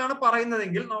അടിസ്ഥാനത്തിലാണ്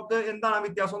പറയുന്നതെങ്കിൽ നമുക്ക് എന്താണ്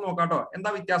വ്യത്യാസം നോക്കാം കേട്ടോ. എന്താ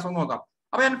വ്യത്യാസം നോക്കാം.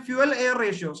 അപ്പൊ ഞാൻ fuel air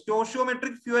ratio,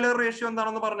 stoichiometric fuel air ratio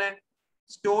എന്താണെന്ന് പറഞ്ഞേ.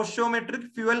 സ്റ്റോഷിയോമെട്രിക്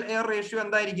ഫ്യൂവൽ എയർ റേഷ്യോ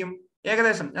എന്തായിരിക്കും?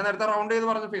 ഏകദേശം ഞാൻ നേരത്തെ റൗണ്ട് ചെയ്ത്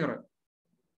പറഞ്ഞ ഫിഗർ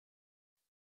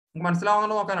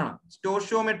മനസ്സിലാവുന്നത് നോക്കാനാണ്.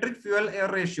 സ്റ്റോഷിയോമെട്രിക് ഫ്യൂവൽ എയർ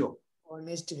റേഷ്യോ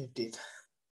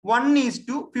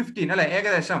 1:15 അല്ലെ?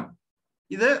 ഏകദേശം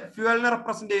ഇത് ഫ്യൂവലിനെ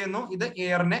റെപ്രസെന്റ് ചെയ്യുന്നു, ഇത്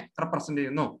എയറിനെ റെപ്രസെന്റ്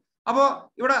ചെയ്യുന്നു. അപ്പോ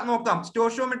ഇവിടെ നോക്കാം,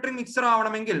 സ്റ്റോഷിയോമെട്രിക് മിക്സർ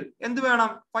ആവണമെങ്കിൽ എന്ത് വേണം?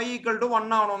 5 =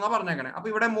 1 ആവണമെന്നാ പറഞ്ഞേക്കണേ. അപ്പൊ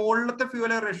ഇവിടെ മുകളിലത്തെ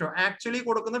ഫ്യൂവൽ എയർ റേഷ്യോ, ആക്ച്വലി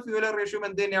കൊടുക്കുന്ന ഫ്യൂവൽ എയർ റേഷ്യോ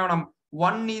എന്ത് തന്നെയാവണം?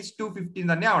 1:15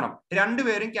 തന്നെ ആവണം.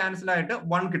 രണ്ടുപേരും ക്യാൻസൽ ആയിട്ട്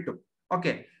 1 കിട്ടും.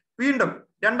 ഓക്കെ. വീണ്ടും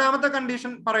രണ്ടാമത്തെ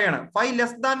കണ്ടീഷൻ പറയാണ്, 5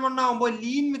 < 1 ആവുമ്പോൾ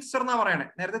ലീൻ മിക്സർ എന്നാ പറയണേ.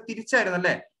 നേരത്തെ തിരിച്ചായിരുന്നു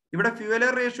അല്ലെ? ഇവിടെ ഫ്യൂവൽ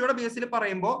എയർ റേഷ്യോയുടെ ബേസിൽ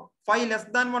പറയുമ്പോൾ 5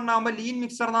 < 1 ആവുമ്പോൾ ലീൻ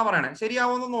മിക്സർ എന്നാ പറയണേ.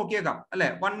 ശരിയാവുമെന്ന് നോക്കിയേക്കാം അല്ലെ?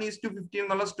 1:15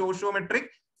 എന്നുള്ള സ്റ്റോഷിയോമെട്രിക്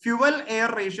ഫ്യൂവൽ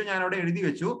എയർ റേഷ്യോ ഞാൻ അവിടെ എഴുതി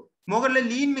വെച്ചു. മുകളിലെ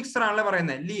ലീൻ മിക്സർ ആണല്ലേ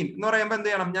പറയുന്നത്. ലീൻ എന്ന് പറയുമ്പോൾ എന്ത്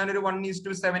ചെയ്യണം? ഞാനൊരു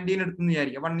 1:17 എടുത്തെന്ന്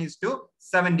വിചാരിക്കാം.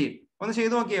 1:17 ഒന്ന്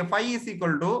ചെയ്ത് നോക്കിയേ. 5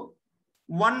 =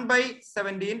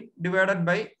 1/17 ഡിവൈഡഡ്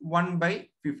ബൈ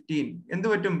 1/15 എന്ത്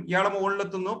പറ്റും? ഇയാളെ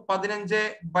മുകളിലെത്തുന്നു.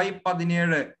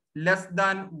 15/17 ലെസ്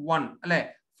ദാൻ 1 അല്ലെ?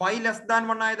 5 <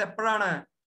 1 ആയത്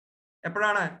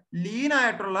എപ്പോഴാണ്? ലീൻ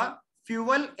ആയിട്ടുള്ള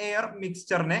ഫ്യൂവൽ എയർ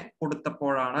മിക്സ്ചറിനെ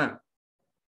കൊടുത്തപ്പോഴാണ്.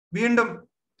 വീണ്ടും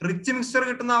റിച്ച് മിക്സർ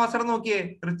കിട്ടുന്ന അവസരം നോക്കിയേ.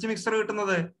 റിച്ച് മിക്സർ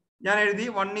കിട്ടുന്നത് ഞാൻ എഴുതി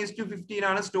 1:15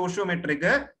 ആണ്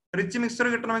സ്റ്റോഷിയോമെട്രിക്. റിച്ച് മിക്സർ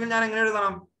കിട്ടണമെങ്കിൽ ഞാൻ എങ്ങനെ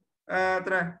എഴുതണം?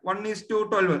 എത്ര?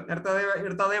 1:12 നേരത്തെ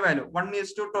എടുത്ത അതേ വാല്യൂ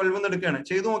 1:12 എന്ന് എടുക്കുകയാണ്.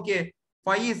 ചെയ്തു നോക്കിയേ.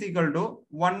 5 =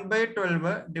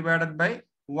 1/12 ഡിവൈഡഡ് ബൈ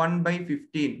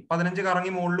 1/15 15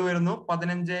 കറങ്ങി മുകളിൽ വരുന്നു.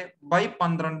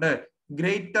 15/12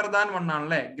 ഗ്രേറ്റർ ദാൻ 1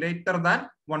 ആണല്ലേ? ഗ്രേറ്റർ ദാൻ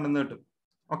 1 എന്ന് കിട്ടും.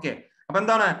 ഓക്കെ. അപ്പൊ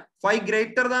എന്താണ്? 5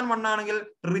 > 1 ആണെങ്കിൽ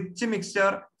റിച്ച്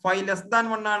മിക്സർ, 5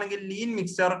 < 1 ആണെങ്കിൽ ലീൻ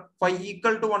മിക്സർ, 5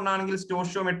 = 1 ആണെങ്കിൽ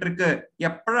സ്റ്റോഷിയോമെട്രിക്.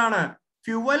 എപ്പോഴാണ്?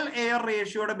 ഫ്യൂവൽ എയർ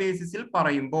റേഷ്യോയുടെ ബേസിസിൽ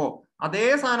പറയുമ്പോ. അതേ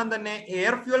സാധനം തന്നെ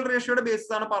എയർ ഫ്യൂവൽ റേഷ്യോയുടെ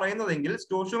ബേസിസ് ആണ് പറയുന്നതെങ്കിൽ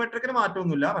സ്റ്റോഷിയോമെട്രിക്കിന്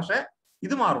മാറ്റമൊന്നുമില്ല. പക്ഷെ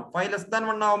ഇത് മാറും. 5 <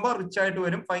 1 ആവുമ്പോൾ റിച്ച് ആയിട്ട്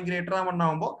വരും, 5 > 1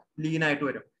 ആവുമ്പോൾ ലീൻ ആയിട്ട്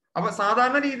വരും. അപ്പൊ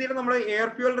സാധാരണ രീതിയിൽ നമ്മൾ എയർ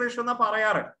ഫ്യൂവൽ റേഷ്യോ എന്നാ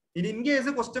പറയാറ്. ഇനി ഇൻ കേസ്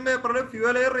ക്വസ്റ്റ്യൻ പേപ്പറിൽ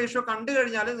ഫ്യൂവൽ എയർ റേഷ്യോ കണ്ടു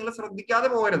കഴിഞ്ഞാൽ നിങ്ങൾ ശ്രദ്ധിക്കാതെ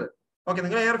പോകരുത്. ഓക്കെ.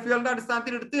 നിങ്ങൾ എയർ ഫ്യൂവലിന്റെ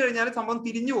അടിസ്ഥാനത്തിൽ എടുത്തു കഴിഞ്ഞാൽ സംഭവം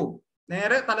തിരിഞ്ഞു പോകും,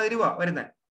 നേരെ തലതിരിവാ വരുന്നത്.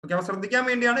 ഓക്കെ. അപ്പൊ ശ്രദ്ധിക്കാൻ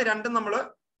വേണ്ടിയാണ് രണ്ടും നമ്മൾ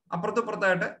അപ്പുറത്തും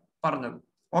ഇപ്പുറത്തായിട്ട് പറഞ്ഞത്.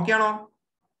 ഓക്കെ ആണോ?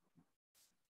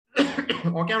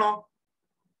 ഓക്കെ ആണോ?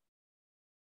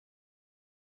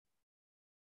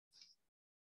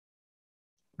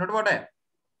 പോട്ടെ.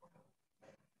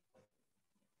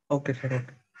 Okay sir.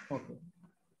 ഓക്കെ.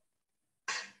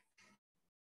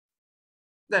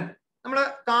 നമ്മള്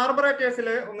കാർബറേറ്റേഴ്സിൽ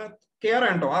ഒന്ന് കെയർ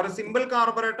ഉണ്ടോ? ആ ഒരു സിമ്പിൾ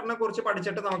കാർബറേറ്ററിനെ കുറിച്ച്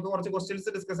പഠിച്ചിട്ട് നമുക്ക് കുറച്ച്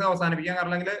ക്വസ്റ്റ്യൻസ് ഡിസ്കസ് അവസാനിപ്പിക്കാം.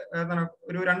 കാരണം അല്ലെങ്കിൽ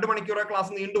ഒരു 2 മണിക്കൂർ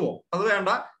ക്ലാസ് നീണ്ടുപോകും. അത് വേണ്ട.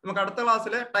 നമുക്ക് അടുത്ത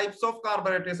ക്ലാസ്സിൽ ടൈപ്സ് ഓഫ്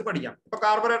കാർബറേറ്റേഴ്സ് പഠിക്കാം. ഇപ്പൊ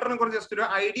കാർബറേറ്ററിനെ കുറിച്ച് ജസ്റ്റ് ഒരു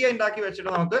ഐഡിയ ഉണ്ടാക്കി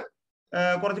വെച്ചിട്ട് നമുക്ക്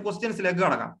കുറച്ച് ക്വസ്റ്റ്യൻസിലേക്ക്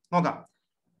കടക്കാം. നോക്കാം.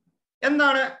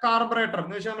 എന്താണ് കാർബറേറ്റർ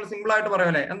എന്ന് വെച്ചാൽ നമ്മൾ സിമ്പിൾ ആയിട്ട്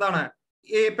പറയുമല്ലേ. എന്താണ്?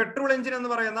 ഈ പെട്രോൾ എഞ്ചിൻ എന്ന്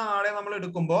പറയുന്ന ആളെ നമ്മൾ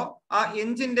എടുക്കുമ്പോൾ ആ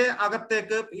എഞ്ചിന്റെ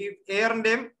അകത്തേക്ക് ഈ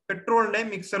എയറിന്റെയും പെട്രോളിന്റെയും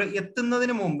മിക്സർ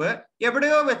എത്തുന്നതിന് മുമ്പ്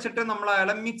എവിടെയോ വെച്ചിട്ട് നമ്മൾ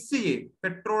അയാളെ മിക്സ് ചെയ്യും.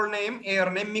 പെട്രോളിനെയും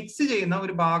എയറിനെയും മിക്സ് ചെയ്യുന്ന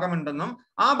ഒരു ഭാഗമുണ്ടെന്നും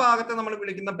ആ ഭാഗത്തെ നമ്മൾ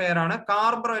വിളിക്കുന്ന പേരാണ്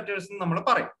കാർബറേറ്റേഴ്സ് എന്ന് നമ്മൾ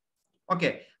പറയും. ഓക്കെ.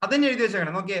 അതിന് എഴുതി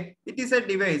വെച്ചേക്കണം. നോക്കിയേ. It is A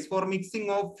device for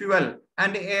mixing of fuel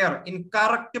and air in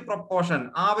correct proportion.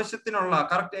 ആവശ്യത്തിനുള്ള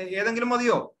കറക്റ്റ് ഏതെങ്കിലും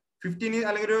മതിയോ? 15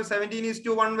 അല്ലെങ്കിൽ ഒരു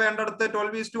 17:1 വേണ്ടടുത്ത്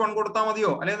 12:1 കൊടുത്താൽ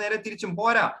മതിയോ? അല്ലെങ്കിൽ നേരെ തിരിച്ചും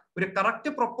പോരാ. ഒരു കറക്റ്റ്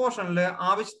പ്രൊപ്പോർഷനിൽ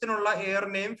ആവശ്യത്തിനുള്ള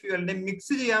എയറിനെയും ഫ്യൂവലിനെയും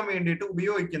മിക്സ് ചെയ്യാൻ വേണ്ടിയിട്ട്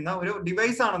ഉപയോഗിക്കുന്ന ഒരു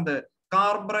ഡിവൈസ് ആണെന്ത്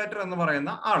കാർബറേറ്റർ എന്ന്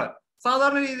പറയുന്ന ആള്.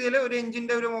 സാധാരണ രീതിയിൽ ഒരു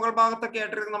എഞ്ചിന്റെ ഒരു മുകൾ ഭാഗത്തൊക്കെ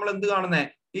ആയിട്ട് നമ്മൾ എന്ത് കാണുന്നത്?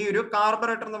 ഈ ഒരു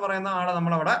കാർബറേറ്റർ എന്ന് പറയുന്ന ആളെ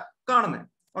നമ്മൾ അവിടെ കാണുന്നത്.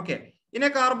 ഓക്കെ, ഇനി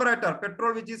carburettor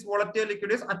petrol which is volatile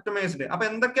liquid is അറ്റമൈസ്ഡ്. അപ്പൊ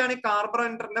എന്തൊക്കെയാണ് ഈ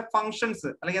കാർബറേറ്ററിന്റെ ഫംഗ്ഷൻസ്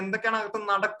അല്ലെങ്കിൽ എന്തൊക്കെയാണ് അകത്ത്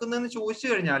നടക്കുന്നതെന്ന് ചോദിച്ചു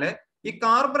കഴിഞ്ഞാൽ ഈ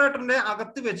കാർബറേറ്ററിന്റെ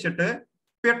അകത്ത് വെച്ചിട്ട്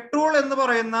പെട്രോൾ എന്ന്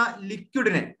പറയുന്ന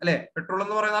ലിക്വിഡിനെ, അല്ലെ, പെട്രോൾ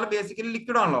എന്ന് പറയുന്ന ബേസിക്കലി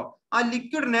ലിക്വിഡ് ആണല്ലോ, ആ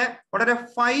ലിക്വിഡിനെ വളരെ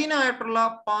ഫൈൻ ആയിട്ടുള്ള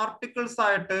പാർട്ടിക്കിൾസ്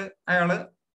ആയിട്ട് അയാള്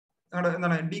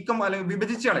എന്താണ് അല്ലെങ്കിൽ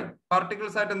വിഭജിച്ച് കളയും.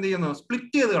 പാർട്ടിക്കിൾസ് ആയിട്ട് എന്ത് ചെയ്യുന്നു?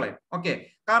 സ്പ്ലിറ്റ് ചെയ്ത് കളയും. ഓക്കെ,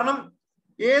 കാരണം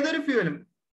ഏതൊരു ഫ്യൂവലും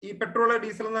ഈ പെട്രോൾ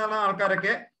ഡീസൽ എന്ന് പറയുന്ന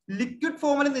ആൾക്കാരൊക്കെ ലിക്വിഡ്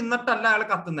ഫോമിൽ നിന്നിട്ടല്ല അയാൾ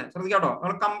കത്തുന്നത്. ശ്രദ്ധിക്കാട്ടോ,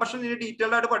 നമ്മൾ കമ്പഷൻ ഇനി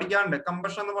ഡീറ്റെയിൽഡ് ആയിട്ട് പഠിക്കാറുണ്ട്.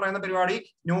 കമ്പഷൻ എന്ന് പറയുന്ന പരിപാടി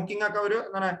നോക്കിംഗ് ഒക്കെ ഒരു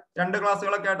 2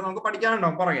 ക്ലാസ്സുകളൊക്കെ ആയിട്ട് നമുക്ക്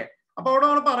പഠിക്കാനുണ്ടാവും പുറകെ. അപ്പൊ അവിടെ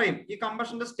നമ്മൾ പറയും ഈ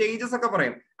കമ്പഷന്റെ സ്റ്റേജസ് ഒക്കെ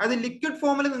പറയും. അത് ലിക്വിഡ്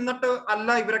ഫോമിൽ നിന്നിട്ട്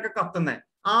അല്ല ഇവരൊക്കെ കത്തുന്നത്.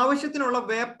 ആവശ്യത്തിനുള്ള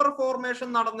വേപ്പർ ഫോർമേഷൻ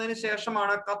നടന്നതിന്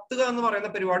ശേഷമാണ് കത്തുക എന്ന് പറയുന്ന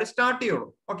പരിപാടി സ്റ്റാർട്ട് ചെയ്യുള്ളൂ.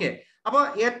 ഓക്കെ, അപ്പൊ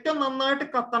ഏറ്റവും നന്നായിട്ട്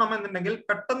കത്തണം എന്നുണ്ടെങ്കിൽ,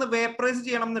 പെട്ടെന്ന് വേപ്പറൈസ്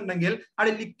ചെയ്യണം എന്നുണ്ടെങ്കിൽ അത്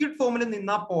ലിക്വിഡ് ഫോമിൽ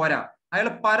നിന്നാ പോരാ. അയാൾ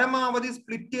പരമാവധി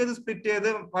സ്പ്ലിറ്റ് ചെയ്ത്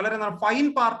വളരെ ഫൈൻ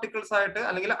പാർട്ടിക്കിൾസ് ആയിട്ട്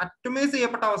അല്ലെങ്കിൽ അറ്റമൈസ്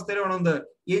ചെയ്യപ്പെട്ട അവസ്ഥയിൽ വേണം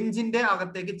എഞ്ചിന്റെ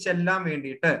അകത്തേക്ക് ചെല്ലാൻ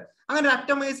വേണ്ടിയിട്ട്. അങ്ങനെ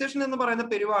അറ്റമൈസേഷൻ എന്ന് പറയുന്ന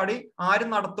പരിപാടി ആര്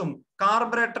നടത്തും?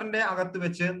 കാർബറേറ്ററിന്റെ അകത്ത്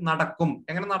വെച്ച് നടക്കും.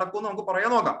 എങ്ങനെ നടക്കും നമുക്ക്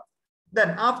പറയാൻ നോക്കാം. ദെൻ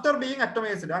ആഫ്റ്റർ ബീങ്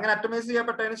അറ്റമൈസ്ഡ്, അങ്ങനെ അറ്റമൈസ്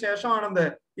ചെയ്യപ്പെട്ടതിന് ശേഷമാണെന്ത്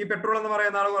ഈ പെട്രോൾ എന്ന്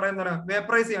പറയുന്ന ആൾ പറയുന്നത്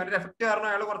വേപ്പറൈസ് ചെയ്യും. അതിന്റെ എഫക്ട് കാരണം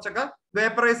അയാൾ കുറച്ചൊക്കെ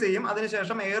വേപ്പറൈസ് ചെയ്യും.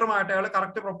 അതിനുശേഷം എയറുമായിട്ട് അയാൾ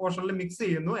കറക്റ്റ് പ്രൊപ്പോർഷനിൽ മിക്സ്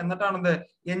ചെയ്യുന്നു. എന്നിട്ടാണെന്ത്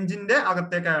എഞ്ചിന്റെ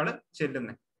അകത്തേക്ക് അയാൾ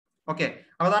ചെല്ലുന്നത്. ഓക്കെ,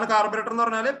 അപ്പൊ അതാണ് കാർബറേറ്റർ എന്ന്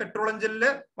പറഞ്ഞാൽ പെട്രോൾ എഞ്ചിനിൽ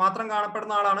മാത്രം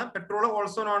കാണപ്പെടുന്ന ആളാണ്. പെട്രോൾ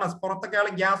ഓൾസോ നോൺ ആസ്, പുറത്തൊക്കെ അയാൾ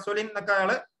ഗ്യാസോലിൻ എന്നൊക്കെ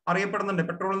അയാൾ അറിയപ്പെടുന്നുണ്ട്.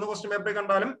 പെട്രോൾ എന്ന് ക്വസ്റ്റ്യൻ പേപ്പറിൽ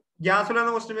കണ്ടാലും ഗ്യാസോലിൻ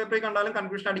എന്ന ക്വസ്റ്റ്യൻ പേപ്പറിൽ കണ്ടാലും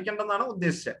കൺഫ്യൂഷൻ അടിക്കേണ്ടെന്നാണ്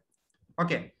ഉദ്ദേശിച്ചത്.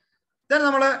 ഓക്കെ, ദെൻ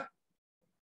നമ്മള്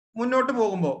മുന്നോട്ട്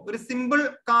പോകുമ്പോൾ ഒരു സിമ്പിൾ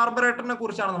കാർബറേറ്ററിനെ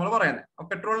കുറിച്ചാണ് നമ്മൾ പറയുന്നത്. അപ്പൊ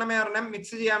പെട്രോളിനും എയറിനെയും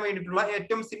മിക്സ് ചെയ്യാൻ വേണ്ടിയിട്ടുള്ള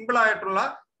ഏറ്റവും സിമ്പിൾ ആയിട്ടുള്ള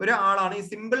ഒരു ആളാണ് ഈ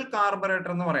സിമ്പിൾ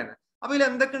കാർബറേറ്റർ എന്ന് പറയുന്നത്. അപ്പൊ ഇതിൽ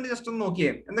എന്തൊക്കെയുണ്ട് ജസ്റ്റ് ഒന്ന്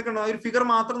നോക്കിയേ. എന്തൊക്കെയുണ്ട് ഒരു ഫിഗർ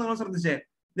മാത്രം നിങ്ങൾ ശ്രദ്ധിച്ചേ.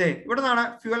 ഇവിടെ നിന്നാണ്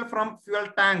ഫ്യൂവൽ ഫ്രം ഫ്യൂവൽ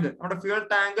ടാങ്ക്. നമ്മുടെ ഫ്യൂവൽ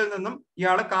ടാങ്കിൽ നിന്നും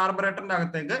ഇയാള് കാർബറേറ്ററിന്റെ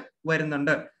അകത്തേക്ക്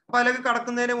വരുന്നുണ്ട്. അപ്പൊ അതിലേക്ക്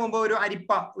കടക്കുന്നതിന് മുമ്പ് ഒരു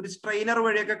അരിപ്പ, ഒരു സ്ട്രെയിനർ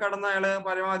വഴിയൊക്കെ കടന്ന് അയാള്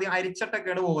പരമാവധി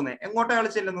അരിച്ചിട്ടൊക്കെയാണ് പോകുന്നത്. എങ്ങോട്ടാണ് അയാൾ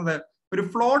ചെല്ലുന്നത്? ഒരു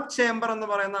ഫ്ലോട്ട് ചേംബർ എന്ന്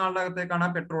പറയുന്ന ആളുടെ അകത്തേക്കാണ്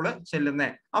പെട്രോള്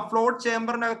ചെല്ലുന്നത്. ആ ഫ്ലോട്ട്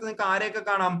ചേംബറിന്റെ അകത്ത് നിങ്ങൾക്ക് ആരെയൊക്കെ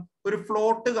കാണാം? ഒരു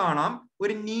ഫ്ലോട്ട് കാണാം,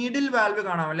 ഒരു നീഡിൽ വാൽവ്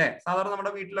കാണാം, അല്ലെ? സാധാരണ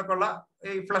നമ്മുടെ വീട്ടിലൊക്കെ ഉള്ള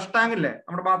ഈ ഫ്ലഷ് ടാങ്ക് ഇല്ലേ,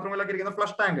 നമ്മുടെ ബാത്റൂമിലൊക്കെ ഇരിക്കുന്ന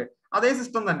ഫ്ലഷ് ടാങ്ക്, അതേ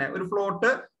സിസ്റ്റം തന്നെ. ഒരു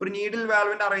ഫ്ലോട്ട്, ഒരു നീഡിൽ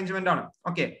വാൽവിന്റെ അറേഞ്ച്മെന്റ് ആണ്.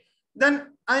 ഓക്കെ, ദെൻ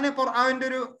അതിന്റെ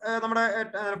ഒരു നമ്മുടെ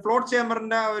ഫ്ലോട്ട്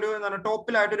ചേംബറിന്റെ ഒരു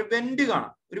ടോപ്പിലായിട്ട് ഒരു വെന്റ്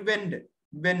കാണാം. ഒരു വെന്റ്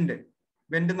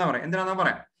എന്ന് പറയാം. എന്തിനാണെന്ന്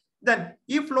പറയാം. ദെൻ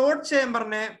ഈ ഫ്ലോട്ട്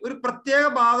ചേംബറിനെ ഒരു പ്രത്യേക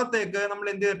ഭാഗത്തേക്ക് നമ്മൾ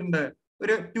എന്ത് ചെയ്തിട്ടുണ്ട്?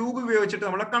 ഒരു ട്യൂബ് ഉപയോഗിച്ചിട്ട്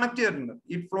നമ്മൾ കണക്ട് ചെയ്തിട്ടുണ്ട്.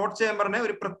 ഈ ഫ്ലോട്ട് ചേംബറിനെ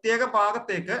ഒരു പ്രത്യേക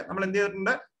ഭാഗത്തേക്ക് നമ്മൾ എന്ത്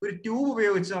ചെയ്തിട്ടുണ്ട്? ഒരു ട്യൂബ്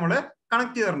ഉപയോഗിച്ച് നമ്മൾ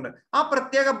കണക്ട് ചെയ്തിട്ടുണ്ട്. ആ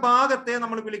പ്രത്യേക ഭാഗത്തെ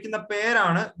നമ്മൾ വിളിക്കുന്ന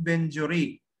പേരാണ് വെഞ്ചുറി.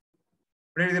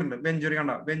 ഇവിടെ എഴുതിയിട്ടുണ്ട് വെഞ്ചുറി,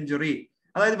 കണ്ടോ? വെഞ്ചുറി.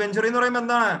 അതായത് വെഞ്ചുറി എന്ന് പറയുമ്പോൾ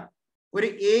എന്താണ്? ഒരു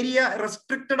ഏരിയ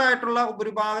റെസ്ട്രിക്റ്റഡ് ആയിട്ടുള്ള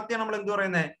ഒരു ഭാഗത്തെയാണ് നമ്മൾ എന്ത്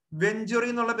പറയുന്നത്? വെഞ്ചുറി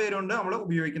എന്നുള്ള പേരുകൊണ്ട് നമ്മൾ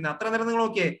ഉപയോഗിക്കുന്നത്. അത്ര നേരം നിങ്ങൾ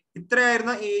നോക്കിയേ,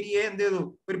 ഇത്രയായിരുന്ന ഏരിയയെ എന്ത് ചെയ്തു?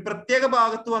 ഒരു പ്രത്യേക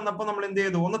ഭാഗത്ത് വന്നപ്പോൾ നമ്മൾ എന്ത്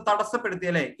ചെയ്തു? ഒന്ന് തടസ്സപ്പെടുത്തി,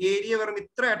 അല്ലെ? ഏരിയ വെറും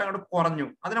ഇത്രയായിട്ട് അങ്ങോട്ട് കുറഞ്ഞു.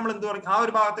 അത് നമ്മൾ എന്ത് പറയും? ആ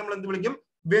ഒരു ഭാഗത്തെ നമ്മൾ എന്ത് വിളിക്കും?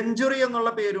 വെഞ്ചുറി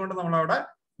എന്നുള്ള പേരുകൊണ്ട് നമ്മൾ അവിടെ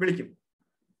വിളിക്കും.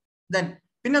 ദെൻ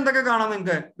പിന്നെ എന്തൊക്കെ കാണാം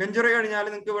നിങ്ങൾക്ക്? വെഞ്ചുറി കഴിഞ്ഞാൽ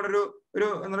നിങ്ങൾക്ക് ഇവിടെ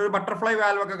ഒരു ബട്ടർഫ്ലൈ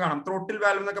വാൽവ് ഒക്കെ കാണാം. ത്രോട്ടിൽ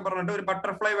വാൽവ് എന്നൊക്കെ പറഞ്ഞിട്ട് ഒരു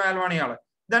ബട്ടർഫ്ലൈ വാൽവ് ആണ് ഇയാള്.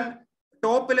 ദെൻ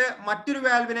ടോപ്പില് മറ്റൊരു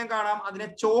വാൽവിനെ കാണാം, അതിനെ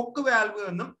ചോക്ക് വാൽവ്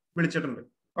എന്നും വിളിച്ചിട്ടുണ്ട്.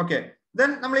 ഓക്കെ, ദെൻ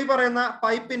നമ്മൾ ഈ പറയുന്ന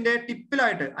പൈപ്പിന്റെ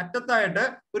ടിപ്പിലായിട്ട് അറ്റത്തായിട്ട്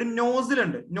ഒരു നോസിൽ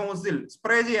ഉണ്ട്. നോസിൽ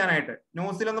സ്പ്രേ ചെയ്യാനായിട്ട്.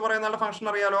 നോസിൽ എന്ന് പറയുന്ന ഫംഗ്ഷൻ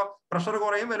അറിയാലോ, പ്രഷർ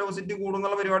കുറയും, വെലോസിറ്റി കൂടും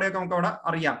എന്നുള്ള പരിപാടിയൊക്കെ നമുക്ക് അവിടെ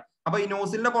അറിയാം. അപ്പൊ ഈ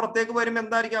നോസിലിന്റെ പുറത്തേക്ക് വരുമ്പോൾ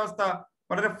എന്തായിരിക്കും അവസ്ഥ?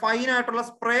 വളരെ ഫൈൻ ആയിട്ടുള്ള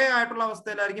സ്പ്രേ ആയിട്ടുള്ള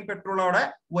അവസ്ഥയിലായിരിക്കും പെട്രോൾ അവിടെ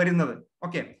വരുന്നത്.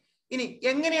 ഓക്കെ, ഇനി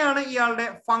എങ്ങനെയാണ് ഇയാളുടെ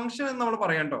ഫംഗ്ഷൻ എന്ന് നമ്മൾ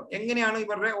പറയണ്ടോ? എങ്ങനെയാണ്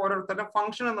ഇവരുടെ ഓരോരുത്തരുടെ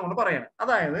ഫംഗ്ഷൻ എന്ന് നമ്മൾ പറയണം.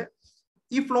 അതായത്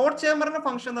ഈ ഫ്ലോട്ട് ചേംബറിന്റെ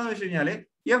ഫംഗ്ഷൻ എന്താണെന്ന് വെച്ച് കഴിഞ്ഞാൽ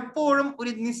എപ്പോഴും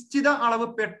ഒരു നിശ്ചിത അളവ്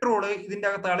പെട്രോൾ ഇതിന്റെ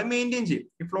അകത്ത് ആള് മെയിൻറ്റെയിൻ ചെയ്യും,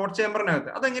 ഈ ഫ്ലോട്ട്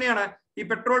ചേംബറിനകത്ത്. അതെങ്ങനെയാണ്? ഈ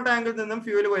പെട്രോൾ ടാങ്കിൽ നിന്നും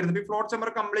ഫ്യൂവൽ വരുന്നത്. ഈ ഫ്ലോട്ട്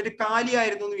ചേംബർ കംപ്ലീറ്റ്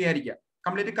കാലിയായിരുന്നു എന്ന്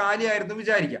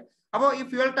വിചാരിക്കുക. അപ്പോൾ ഈ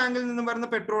ഫ്യൂവൽ ടാങ്കിൽ നിന്നും വരുന്ന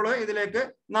പെട്രോൾ ഇതിലേക്ക്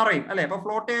നിറയും, അല്ലെ? അപ്പൊ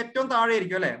ഫ്ലോട്ട് ഏറ്റവും താഴെ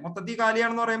ഇരിക്കും, അല്ലെ? മൊത്തത്തിൽ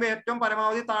കാലിയാണെന്ന് പറയുമ്പോൾ ഏറ്റവും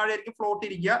പരമാവധി താഴെ ആയിരിക്കും ഫ്ലോട്ട്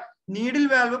ഇരിക്കുക. നീഡിൽ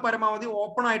വാൽവ് പരമാവധി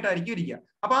ഓപ്പൺ ആയിട്ടായിരിക്കും ഇരിക്കുക.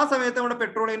 അപ്പൊ ആ സമയത്ത് നമ്മുടെ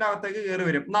പെട്രോളിന്റെ അകത്തേക്ക് കയറി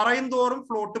വരും. നിറയും തോറും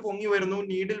ഫ്ലോട്ട് പൊങ്ങി വരുന്നു,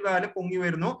 നീഡിൽ വാൽവ് പൊങ്ങി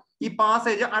വരുന്നു, ഈ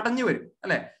പാസേജ് അടഞ്ഞു വരും,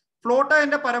 അല്ലെ? ഫ്ലോട്ട്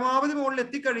അതിന്റെ പരമാവധി മുകളിൽ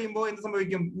എത്തിക്കഴിയുമ്പോൾ എന്ത്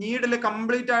സംഭവിക്കും? നീഡിൽ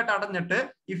കംപ്ലീറ്റ് ആയിട്ട് അടഞ്ഞിട്ട്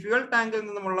ഈ ഫ്യൂവൽ ടാങ്കിൽ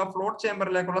നിന്നുമുള്ള ഫ്ലോട്ട്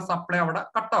ചേംബറിലേക്കുള്ള സപ്ലൈ അവിടെ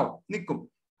കട്ടാവും, നിൽക്കും.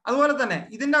 അതുപോലെ തന്നെ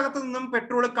ഇതിന്റെ അകത്ത് നിന്നും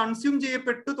പെട്രോൾ കൺസ്യൂം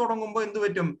ചെയ്യപ്പെട്ടു തുടങ്ങുമ്പോൾ എന്ത്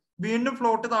പറ്റും? വീണ്ടും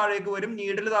ഫ്ലോട്ട് താഴേക്ക് വരും,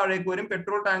 നീഡിൽ താഴേക്ക് വരും,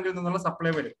 പെട്രോൾ ടാങ്കിൽ നിന്നുള്ള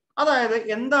സപ്ലൈ വരും. അതായത്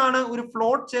എന്താണ് ഒരു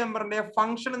ഫ്ലോട്ട് ചേംബറിന്റെ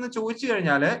ഫംഗ്ഷൻ എന്ന് ചോദിച്ചു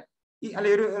കഴിഞ്ഞാൽ അല്ലെ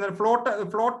ഒരു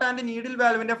ഫ്ലോട്ട് ആൻഡ് നീഡിൽ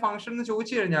വാൽവിന്റെ ഫംഗ്ഷൻ എന്ന്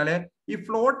ചോദിച്ചു കഴിഞ്ഞാല് ഈ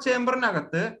ഫ്ലോട്ട്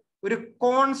ചേംബറിനകത്ത് ഒരു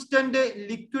കോൺസ്റ്റന്റ്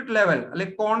ലിക്വിഡ് ലെവൽ അല്ലെ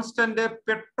കോൺസ്റ്റന്റ്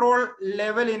പെട്രോൾ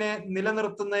ലെവലിനെ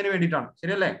നിലനിർത്തുന്നതിന് വേണ്ടിയിട്ടാണ്.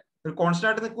 ശരിയല്ലേ? ഒരു കോൺസ്റ്റന്റ്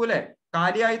ആയിട്ട് നിൽക്കൂലേ?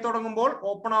 കാലിയായി തുടങ്ങുമ്പോൾ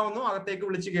ഓപ്പൺ ആവുന്നു, അകത്തേക്ക്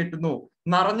വിളിച്ചു കയറ്റുന്നു.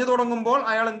 നിറഞ്ഞു തുടങ്ങുമ്പോൾ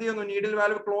അയാൾ എന്ത് ചെയ്യുന്നു? നീഡിൽ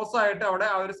വാൽവ് ക്ലോസ് ആയിട്ട് അവിടെ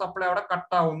ആ ഒരു സപ്ലൈ അവിടെ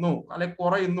കട്ടാവുന്നു, അല്ലെ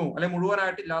കുറയുന്നു, അല്ലെ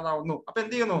മുഴുവനായിട്ട് ഇല്ലാതാവുന്നു. അപ്പൊ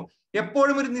എന്ത് ചെയ്യുന്നു?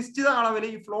 എപ്പോഴും ഒരു നിശ്ചിത അളവിൽ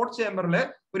ഈ ഫ്ലോട്ട് ചേംബറിൽ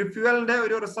ഒരു ഫ്യൂവലിന്റെ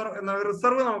ഒരു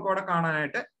റിസർവ് നമുക്ക് അവിടെ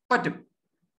കാണാനായിട്ട് പറ്റും.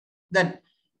 ദെൻ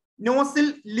നോസിൽ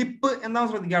ലിപ്പ്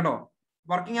എന്താണെന്ന് ശ്രദ്ധിക്കാം കേട്ടോ.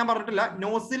 വർക്കിംഗ് ഞാൻ പറഞ്ഞിട്ടില്ല.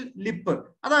 നോസിൽ ലിപ്പ്,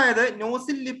 അതായത്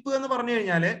നോസിൽ ലിപ്പ് എന്ന് പറഞ്ഞു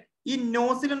കഴിഞ്ഞാല് ഈ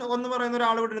നോസിൽ എന്ന് പറയുന്ന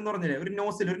ഒരാൾ ഇവിടെ എന്ന് പറഞ്ഞില്ലേ, ഒരു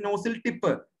നോസിൽ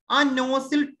ടിപ്പ്. ആ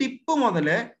നോസിൽ ടിപ്പ്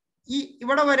മുതല് ഈ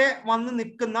ഇവിടെ വരെ വന്ന്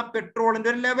നിൽക്കുന്ന പെട്രോളിന്റെ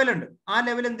ഒരു ലെവൽ ഉണ്ട്. ആ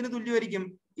ലെവൽ എന്തിനു തുല്യമായിരിക്കും?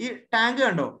 ഈ ടാങ്ക്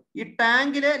കണ്ടോ, ഈ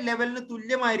ടാങ്കിലെ ലെവലിന്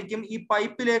തുല്യമായിരിക്കും ഈ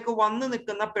പൈപ്പിലേക്ക് വന്ന്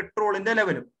നിൽക്കുന്ന പെട്രോളിന്റെ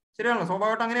ലെവലും. ശരിയാണല്ലോ?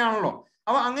 സ്വാഭാവികമായിട്ട് അങ്ങനെയാണല്ലോ.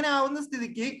 അപ്പൊ അങ്ങനെ ആവുന്ന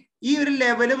സ്ഥിതിക്ക് ഈ ഒരു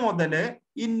ലെവല് മുതല്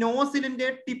ഈ നോസിലിന്റെ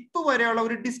ടിപ്പ് വരെയുള്ള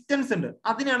ഒരു ഡിസ്റ്റൻസ് ഉണ്ട്.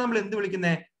 അതിനെയാണ് നമ്മൾ എന്ത്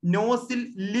വിളിക്കുന്നത്? നോസിൽ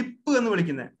ലിപ്പ് എന്ന്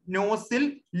വിളിക്കുന്നത്. നോസിൽ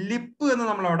ലിപ്പ് എന്ന്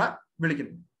നമ്മളവിടെ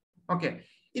വിളിക്കുന്നത്. ഓക്കെ,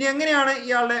 ഇനി എങ്ങനെയാണ്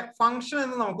ഇയാളുടെ ഫംഗ്ഷൻ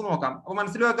എന്ന് നമുക്ക് നോക്കാം. അപ്പൊ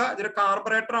മനസ്സിൽ വെക്കുക, ഇതൊരു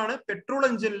കാർബറേറ്റർ ആണ്, പെട്രോൾ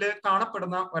എഞ്ചിനിൽ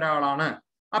കാണപ്പെടുന്ന ഒരാളാണ്.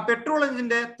 ആ പെട്രോൾ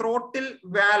എഞ്ചിന്റെ ത്രോട്ടിൽ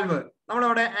വാൽവ്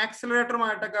നമ്മളവിടെ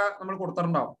ആക്സിലറേറ്ററുമായിട്ടൊക്കെ നമ്മൾ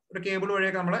കൊടുത്തിട്ടുണ്ടാവും. ഒരു കേബിൾ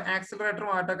വഴിയൊക്കെ നമ്മൾ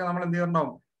ആക്സിലറേറ്ററുമായിട്ടൊക്കെ നമ്മൾ എന്ത്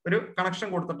ചെയ്തിട്ടുണ്ടാവും? ഒരു കണക്ഷൻ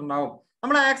കൊടുത്തിട്ടുണ്ടാവും.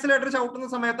 നമ്മൾ ആക്സിലേറ്റർ ചവിട്ടുന്ന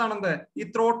സമയത്താണ് എന്ത്? ഈ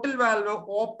ത്രോട്ടിൽ വാൽവ്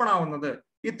ഓപ്പൺ ആവുന്നത്.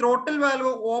 ഈ ത്രോട്ടിൽ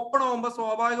വാൽവ് ഓപ്പൺ ആവുമ്പോൾ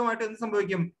സ്വാഭാവികമായിട്ട് എന്ത്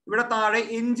സംഭവിക്കും? ഇവിടെ താഴെ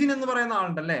എഞ്ചിൻ എന്ന് പറയുന്ന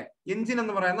ആളുണ്ടല്ലേ, എഞ്ചിൻ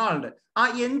എന്ന് പറയുന്ന ആളുണ്ട്. ആ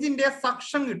എഞ്ചിന്റെ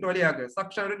സക്ഷൻ കിട്ടും അല്ലെ?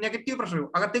 സക്ഷൻ, ഒരു നെഗറ്റീവ് പ്രഷർ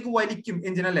അകത്തേക്ക് വലിക്കും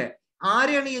എഞ്ചിൻ അല്ലെ?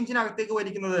 ആരെയാണ് ഈ എഞ്ചിൻ അകത്തേക്ക്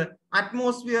വലിക്കുന്നത്?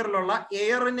 അറ്റ്മോസ്ഫിയറിലുള്ള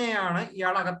എയറിനെയാണ്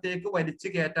ഇയാൾ അകത്തേക്ക് വലിച്ചു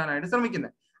കയറ്റാനായിട്ട്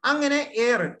ശ്രമിക്കുന്നത്. അങ്ങനെ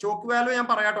എയർ, ചോക്ക് വാൽവ് ഞാൻ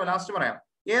പറയാട്ടോ, ലാസ്റ്റ് പറയാം.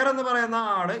 എയർ എന്ന് പറയുന്ന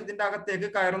ആള് ഇതിന്റെ അകത്തേക്ക്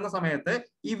കയറുന്ന സമയത്ത്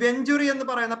ഈ വെഞ്ചുറി എന്ന്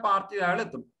പറയുന്ന പാർട്ടിയിൽ അയാൾ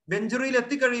എത്തും. വെഞ്ചുറിയിൽ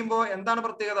എത്തിക്കഴിയുമ്പോൾ എന്താണ്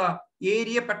പ്രത്യേകത?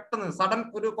 ഏരിയ പെട്ടെന്ന് സഡൻ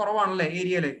ഒരു കുറവാണല്ലേ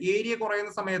ഏരിയ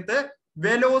കുറയുന്ന സമയത്ത്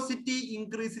വെലോസിറ്റി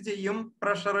ഇൻക്രീസ് ചെയ്യും,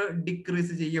 പ്രഷർ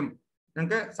ഡിക്രീസ് ചെയ്യും.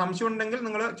 നിങ്ങൾക്ക് സംശയം ഉണ്ടെങ്കിൽ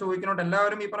നിങ്ങൾ ചോദിക്കണോട്ട്.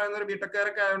 എല്ലാവരും ഈ പറയുന്ന ഒരു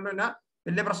ബിടെക്കാരൊക്കെ ആയതുകൊണ്ട് തന്നെ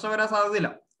വലിയ പ്രശ്നം വരാൻ സാധ്യതയില്ല.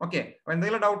 ഓക്കെ, അപ്പൊ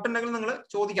എന്തെങ്കിലും ഡൗട്ട് ഉണ്ടെങ്കിൽ നിങ്ങൾ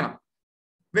ചോദിക്കണം.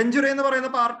 വെഞ്ചുറി എന്ന് പറയുന്ന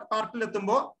പാർട്ടിൽ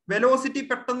എത്തുമ്പോൾ വെലോസിറ്റി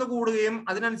പെട്ടെന്ന് കൂടുകയും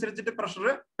അതിനനുസരിച്ചിട്ട് പ്രഷർ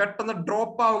പെട്ടെന്ന്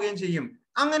ഡ്രോപ്പ് ആവുകയും ചെയ്യും.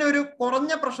 അങ്ങനെ ഒരു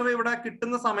കുറഞ്ഞ പ്രഷർ ഇവിടെ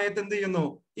കിട്ടുന്ന സമയത്ത് എന്ത് ചെയ്യുന്നു?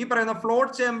 ഈ പറയുന്ന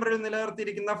ഫ്ലോട്ട് ചേംബറിൽ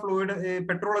നിലനിർത്തിയിരിക്കുന്ന ഫ്ലൂയിഡ്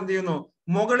പെട്രോൾ എന്ത് ചെയ്യുന്നു?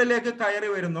 മുകളിലേക്ക്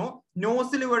കയറി വരുന്നു.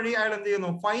 നോസിൽ വഴി അയാൾ എന്ത്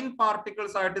ചെയ്യുന്നു? ഫൈൻ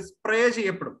പാർട്ടിക്കിൾസ് ആയിട്ട് സ്പ്രേ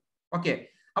ചെയ്യപ്പെടും. ഓക്കെ,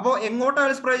 അപ്പോ എങ്ങോട്ടാണ്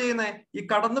അയാൾ സ്പ്രേ ചെയ്യുന്നത്? ഈ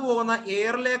കടന്നു പോകുന്ന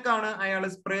എയറിലേക്കാണ് അയാൾ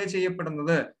സ്പ്രേ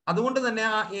ചെയ്യപ്പെടുന്നത്. അതുകൊണ്ട് തന്നെ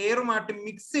ആ എയറുമായിട്ട്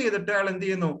മിക്സ് ചെയ്തിട്ട് അയാൾ എന്ത്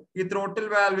ചെയ്യുന്നു? ഈ ത്രോട്ടിൽ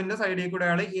വാൽവിന്റെ സൈഡിൽ കൂടെ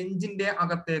അയാൾ എഞ്ചിന്റെ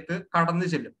അകത്തേക്ക് കടന്നു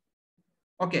ചെല്ലും.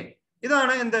 ഓക്കെ,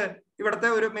 ഇതാണ് എന്ത് ഇവിടുത്തെ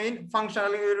ഒരു മെയിൻ ഫംഗ്ഷൻ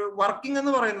അല്ലെങ്കിൽ ഒരു വർക്കിംഗ്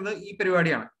എന്ന് പറയുന്നത് ഈ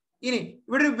പരിപാടിയാണ്. ഇനി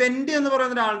ഇവിടെ ഒരു വെന്റ് എന്ന്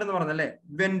പറയുന്ന ഒരാളുണ്ടെന്ന് പറഞ്ഞല്ലേ,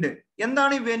 വെന്റ്.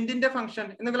 എന്താണ് ഈ വെന്റിന്റെ ഫംഗ്ഷൻ?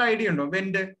 എന്തെങ്കിലും ഐഡിയ ഉണ്ടോ?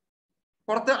 വെന്റ്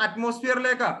പുറത്ത്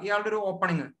അറ്റ്മോസ്ഫിയറിലേക്കാ ഇയാളുടെ ഒരു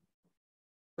ഓപ്പണിങ്,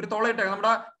 ഒരു തുളയിട്ടേ.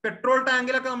 നമ്മുടെ പെട്രോൾ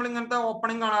ടാങ്കിലൊക്കെ നമ്മൾ ഇങ്ങനത്തെ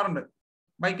ഓപ്പണിംഗ് കാണാറുണ്ട്.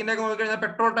 ബൈക്കിന്റെ ഒക്കെ നോക്കിക്കഴിഞ്ഞാൽ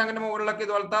പെട്രോൾ ടാങ്കിന്റെ മുകളിലൊക്കെ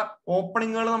ഇതുപോലത്തെ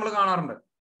ഓപ്പണിങ്ങുകൾ നമ്മൾ കാണാറുണ്ട്.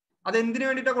 അത് എന്തിനു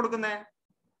വേണ്ടിയിട്ടാണ് കൊടുക്കുന്നത്?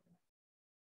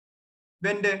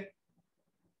 വെന്റ്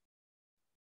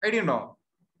ഐഡിയ ഉണ്ടോ?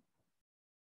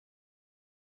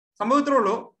 സംഭവത്തിലേ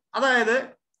ഉള്ളൂ. അതായത്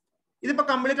ഇതിപ്പോ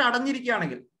കംപ്ലീറ്റ്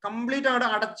അടഞ്ഞിരിക്കുകയാണെങ്കിൽ, കംപ്ലീറ്റ് അവിടെ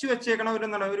അടച്ചു വെച്ചേക്കണ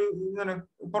ഒരു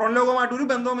പുറം ലോകവുമായിട്ട് ഒരു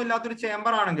ബന്ധവുമില്ലാത്തൊരു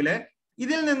ചേംബർ ആണെങ്കിൽ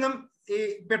ഇതിൽ നിന്നും ഈ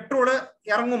പെട്രോള്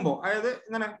ഇറങ്ങുമ്പോ, അതായത്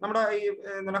ഇങ്ങനെ നമ്മുടെ ഈ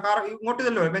കാർ ഇങ്ങോട്ട്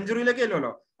ചെല്ലോ, വെഞ്ചുറിയിലേക്ക്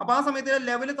ചെല്ലുമല്ലോ. അപ്പൊ ആ സമയത്ത്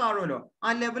ലെവല് താഴുമല്ലോ.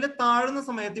 ആ ലെവല് താഴുന്ന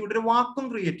സമയത്ത് ഇവിടെ ഒരു വാക്വം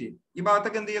ക്രിയേറ്റ് ചെയ്യും. ഈ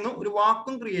ഭാഗത്തൊക്കെ എന്ത് ചെയ്യുന്നു? ഒരു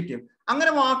വാക്വം ക്രിയേറ്റ് ചെയ്യും.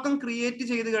 അങ്ങനെ വാക്വം ക്രിയേറ്റ്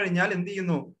ചെയ്ത് കഴിഞ്ഞാൽ എന്ത്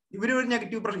ചെയ്യുന്നു? ഇവര് ഒരു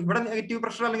നെഗറ്റീവ് പ്രഷർ, ഇവിടെ നെഗറ്റീവ്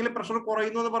പ്രഷർ അല്ലെങ്കിൽ പ്രഷർ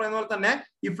കുറയുന്നു എന്ന് പറയുന്ന പോലെ തന്നെ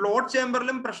ഈ ഫ്ലോട്ട്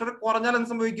ചേംബറിലും പ്രഷർ കുറഞ്ഞാൽ എന്ത്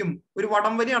സംഭവിക്കും? ഒരു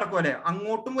വടം വലി നടക്കുമല്ലേ,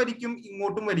 അങ്ങോട്ടും വലിക്കും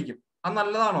ഇങ്ങോട്ടും വലിക്കും. അത്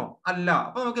നല്ലതാണോ? അല്ല.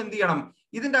 അപ്പൊ നമുക്ക് എന്ത് ചെയ്യണം?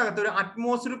 ഇതിന്റെ അകത്ത് ഒരു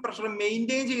അറ്റ്മോസ്ഫിയറിക് പ്രഷർ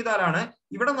മെയിൻറ്റെയിൻ ചെയ്താലാണ്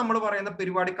ഇവിടെ നമ്മൾ പറയുന്ന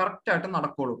പരിപാടി കറക്റ്റ് ആയിട്ട്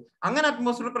നടക്കുള്ളൂ. അങ്ങനെ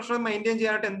അറ്റ്മോസ്ഫിയറിക് പ്രഷർ മെയിൻറ്റെയിൻ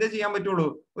ചെയ്യാനായിട്ട് എന്ത് ചെയ്യാൻ പറ്റുള്ളൂ?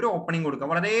 ഒരു ഓപ്പണിംഗ് കൊടുക്കുക.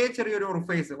 വളരെ ചെറിയൊരു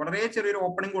ഓറിഫൈസ്, വളരെ ചെറിയൊരു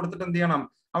ഓപ്പണിംഗ് കൊടുത്തിട്ട് എന്ത് ചെയ്യണം?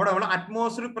 അവിടെ നമ്മൾ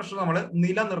അറ്റ്മോസ്ഫിയറിക് പ്രഷർ നമ്മൾ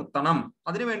നിലനിർത്തണം.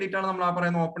 അതിന് വേണ്ടിയിട്ടാണ് നമ്മൾ ആ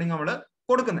പറയുന്ന ഓപ്പണിംഗ് നമ്മൾ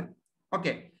കൊടുക്കുന്നത്.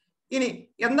 ഓക്കെ, ഇനി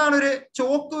എന്താണ് ഒരു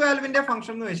ചോക്ക് വാൽവിന്റെ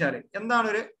ഫംഗ്ഷൻ എന്ന് വെച്ചാൽ, എന്താണ്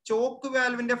ഒരു ചോക്ക്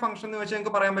വാൽവിന്റെ ഫംഗ്ഷൻ എന്ന് വെച്ചാൽ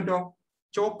നിങ്ങൾക്ക് പറയാൻ പറ്റുമോ?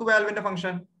 Chalk വാൽവിന്റെ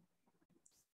function,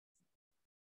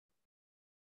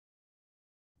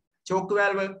 chalk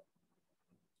valve.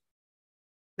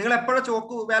 നിങ്ങൾ എപ്പോഴാണ്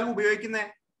ചോക്ക് വാൽവ് ഉപയോഗിക്കുന്നത്?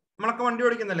 നമ്മളൊക്കെ വണ്ടി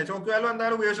ഓടിക്കുന്നല്ലേ, ചോക്ക് വാൽവ്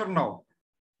എന്തായാലും ഉപയോഗിച്ചിട്ടുണ്ടാവും.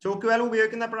 ചോക്ക് വാൽവ്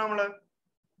ഉപയോഗിക്കുന്ന എപ്പോഴാണ് നമ്മള്?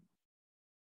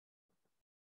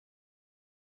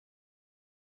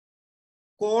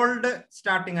 കോൾഡ്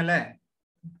സ്റ്റാർട്ടിങ് അല്ലേ?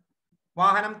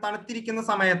 വാഹനം തണുത്തിരിക്കുന്ന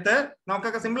സമയത്ത്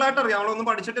നമുക്കൊക്കെ സിമ്പിൾ ആയിട്ട് അറിയാം. നമ്മളൊന്നും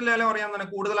പഠിച്ചിട്ടില്ലല്ലോ, അറിയാൻ തന്നെ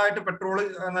കൂടുതലായിട്ട് പെട്രോൾ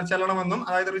ചെല്ലണമെന്നും,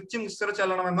 അതായത് റിച്ച് മിക്സ്ചർ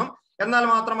ചെല്ലണമെന്നും, എന്നാൽ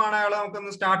മാത്രമാണ് അയാൾ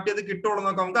നമുക്കൊന്ന് സ്റ്റാർട്ട് ചെയ്ത് കിട്ടുള്ളൂ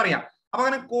എന്നൊക്കെ നമുക്കറിയാം. അപ്പൊ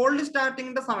അങ്ങനെ കോൾഡ്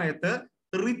സ്റ്റാർട്ടിങ്ങിന്റെ സമയത്ത്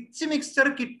റിച്ച് മിക്സ്ചർ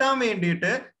കിട്ടാൻ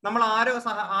വേണ്ടിയിട്ട് നമ്മൾ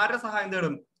ആരുടെ സഹായം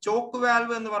തേടും? ചോക്ക്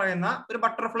വാൽവ് എന്ന് പറയുന്ന ഒരു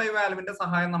ബട്ടർഫ്ലൈ വാൽവിന്റെ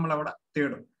സഹായം നമ്മൾ അവിടെ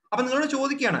തേടും. അപ്പൊ നിങ്ങളോട്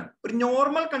ചോദിക്കുകയാണ്, ഒരു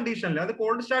നോർമൽ കണ്ടീഷനിൽ, അത്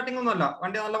കോൾഡ് സ്റ്റാർട്ടിംഗ് ഒന്നുമല്ല,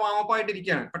 വണ്ടി നല്ല വാമപ്പ്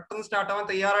ആയിട്ടിരിക്കുകയാണ്, പെട്ടെന്ന് സ്റ്റാർട്ട് ആവാൻ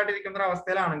തയ്യാറായിട്ടിരിക്കുന്ന ഒരു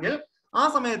അവസ്ഥയിലാണെങ്കിൽ ആ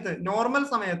സമയത്ത്, നോർമൽ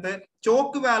സമയത്ത്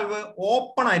ചോക്ക് വാൽവ്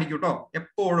ഓപ്പൺ ആയിരിക്കും കേട്ടോ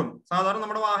എപ്പോഴും. സാധാരണ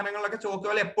നമ്മുടെ വാഹനങ്ങളിലൊക്കെ ചോക്ക്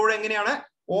വാൽവ് എപ്പോഴും എങ്ങനെയാണ്?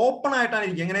 ഓപ്പൺ ആയിട്ടാണ്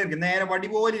ഇരിക്കുക. എങ്ങനെ ഇരിക്കും? നേരെ വടി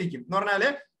പോലെ ഇരിക്കും. എന്ന് പറഞ്ഞാല്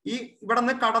ഈ ഇവിടെ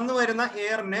നിന്ന് കടന്നു വരുന്ന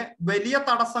എയറിന് വലിയ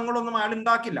തടസ്സങ്ങളൊന്നും അയാൾ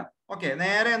ഉണ്ടാക്കില്ല. ഓക്കെ,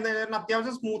 നേരെ എന്തെങ്കിലും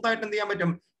അത്യാവശ്യം സ്മൂത്ത് ആയിട്ട് എന്ത് ചെയ്യാൻ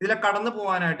പറ്റും? ഇതിലെ കടന്നു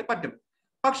പോകാനായിട്ട് പറ്റും.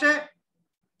 പക്ഷെ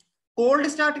കോൾഡ്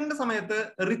സ്റ്റാർട്ടിങ്ങിന്റെ സമയത്ത്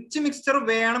റിച്ച് മിക്സ്ചർ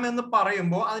വേണമെന്ന്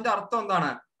പറയുമ്പോൾ അതിന്റെ അർത്ഥം എന്താണ്?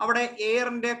 അവിടെ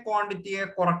എയറിന്റെ ക്വാണ്ടിറ്റിയെ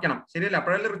കുറയ്ക്കണം, ശരിയല്ല?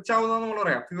 അപ്പോഴല്ലേ റിച്ച് ആവുന്നതെന്ന് നമ്മൾ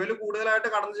പറയാം. ഫ്യൂവൽ കൂടുതലായിട്ട്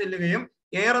കടന്നു ചെല്ലുകയും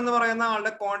എയർ എന്ന് പറയുന്ന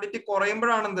ആളുടെ ക്വാണ്ടിറ്റി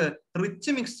കുറയുമ്പോഴാണ് എന്ത്?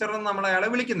 റിച്ച് മിക്സ്ചർ എന്ന് നമ്മൾ അയാളെ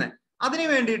വിളിക്കുന്നത്. അതിന്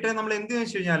വേണ്ടിയിട്ട് നമ്മൾ എന്ത്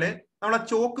വെച്ച് കഴിഞ്ഞാല് നമ്മളെ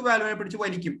ചോക്ക് വാൽവിനെ പിടിച്ച്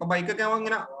വലിക്കും. ഇപ്പൊ ബൈക്കൊക്കെ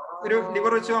ഇങ്ങനെ ഒരു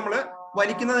ലിവർ വെച്ച് നമ്മൾ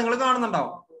വലിക്കുന്നത് നിങ്ങൾ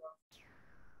കാണുന്നുണ്ടാവും.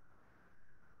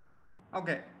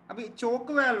 ഓക്കെ, അപ്പൊ ഈ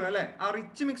ചോക്ക് വാൽവ് അല്ലെ, ആ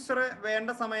റിച്ച് മിക്സ്ചർ വേണ്ട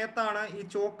സമയത്താണ് ഈ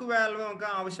ചോക്ക് വാൽവ് നമുക്ക്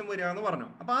ആവശ്യം വരിക എന്ന് പറഞ്ഞു.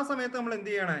 അപ്പൊ ആ സമയത്ത് നമ്മൾ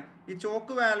എന്ത് ചെയ്യണം? ഈ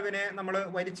ചോക്ക് വാൽവിനെ നമ്മൾ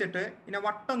വലിച്ചിട്ട് ഇതിനെ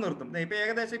വട്ടം നിർത്തും. ഇപ്പൊ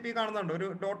ഏകദേശം ഇപ്പൊ ഈ കാണുന്നുണ്ട് ഒരു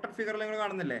ഡോട്ടഡ് ഫിഗറിൽ നിങ്ങൾ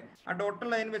കാണുന്നില്ലേ? ആ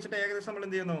ഡോട്ടഡ് ലൈൻ വെച്ചിട്ട് ഏകദേശം നമ്മൾ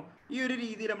എന്ത് ചെയ്യുന്നു? ഈ ഒരു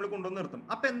രീതിയിൽ നമ്മൾ കൊണ്ടുവന്ന് നിർത്തും.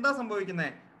 അപ്പൊ എന്താ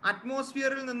സംഭവിക്കുന്നത്?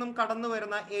 അറ്റ്മോസ്ഫിയറിൽ നിന്നും കടന്നു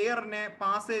വരുന്ന എയറിനെ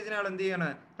പാസേജിനെ എന്ത് ചെയ്യാണ്?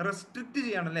 റെസ്ട്രിക്ട്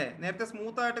ചെയ്യാണ് അല്ലെ? നേരത്തെ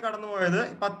സ്മൂത്ത് ആയിട്ട് കടന്നു പോയത്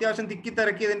ഇപ്പൊ അത്യാവശ്യം തിക്കി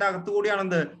തിരക്കി ഇതിന്റെ അകത്തുകൂടിയാണ്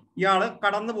എന്ത് ഇയാള്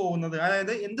കടന്നു പോകുന്നത്.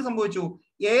 അതായത് എന്ത് സംഭവിച്ചു?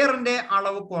 എയറിന്റെ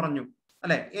അളവ് കുറഞ്ഞു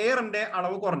അല്ലെ? എയറിന്റെ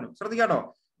അളവ് കുറഞ്ഞു. ശ്രദ്ധിക്കാട്ടോ,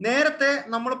 നേരത്തെ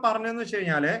നമ്മൾ പറഞ്ഞതെന്ന് വെച്ച്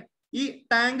കഴിഞ്ഞാല് ഈ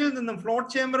ടാങ്കിൽ നിന്നും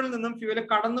ഫ്ലോട്ട് ചേമ്പറിൽ നിന്നും ഫ്യൂവല്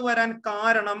കടന്നു വരാൻ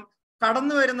കാരണം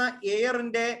കടന്നു വരുന്ന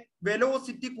എയറിന്റെ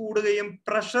വെലോസിറ്റി കൂടുകയും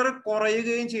പ്രഷർ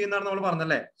കുറയുകയും ചെയ്യുന്നതാണ് നമ്മൾ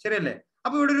പറഞ്ഞല്ലേ? ശരിയല്ലേ?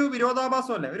 അപ്പൊ ഇവിടെ ഒരു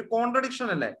വിരോധാഭാസം അല്ലേ? ഒരു കോൺട്രഡിക്ഷൻ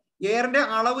അല്ലേ? എയറിന്റെ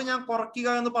അളവ് ഞാൻ കുറയ്ക്കുക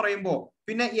എന്ന് പറയുമ്പോൾ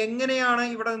പിന്നെ എങ്ങനെയാണ്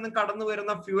ഇവിടെ നിന്ന് കടന്നു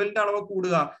വരുന്ന ഫ്യൂവലിന്റെ അളവ്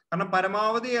കൂടുക? കാരണം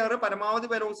പരമാവധി എയർ പരമാവധി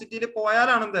വെലോസിറ്റിയിൽ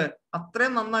പോയാലാണെന്ത്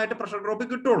അത്രയും നന്നായിട്ട് പ്രഷർ ഡ്രോപ്പ്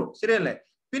കിട്ടുള്ളൂ, ശരിയല്ലേ?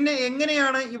 പിന്നെ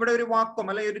എങ്ങനെയാണ് ഇവിടെ ഒരു വാക്വം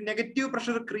അല്ലെങ്കിൽ ഒരു നെഗറ്റീവ്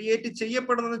പ്രഷർ ക്രിയേറ്റ്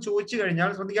ചെയ്യപ്പെടുന്നതെന്ന് ചോദിച്ചു കഴിഞ്ഞാൽ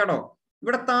ശ്രദ്ധിക്കാട്ടോ,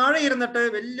 ഇവിടെ താഴെ ഇരുന്നിട്ട്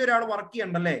വലിയൊരാൾ വർക്ക്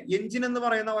ചെയ്യണ്ടല്ലേ? എഞ്ചിൻ എന്ന്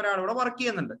പറയുന്ന ഒരാൾ ഇവിടെ വർക്ക്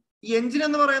ചെയ്യുന്നുണ്ട്. ഈ എഞ്ചിൻ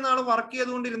എന്ന് പറയുന്ന ആൾ വർക്ക്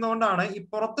ചെയ്തുകൊണ്ടിരുന്നതുകൊണ്ടാണ് ഈ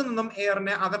പുറത്തു നിന്നും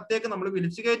എയറിനെ അകത്തേക്ക് നമ്മൾ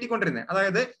വിളിച്ചു കയറ്റിക്കൊണ്ടിരുന്നത്.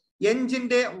 അതായത്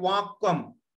എഞ്ചിന്റെ വാക്വം,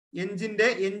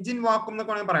 എഞ്ചിൻ വാക്വം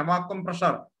എന്നൊക്കെ വേണമെങ്കിൽ പറയാം, വാക്വം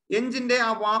പ്രഷർ. എഞ്ചിന്റെ ആ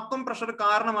വാക്വം പ്രഷർ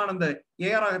കാരണമാണെന്ത്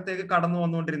എയർ അകത്തേക്ക് കടന്നു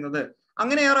വന്നുകൊണ്ടിരുന്നത്.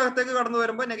 അങ്ങനെ എയർ അകത്തേക്ക് കടന്നു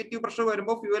വരുമ്പോൾ നെഗറ്റീവ് പ്രഷർ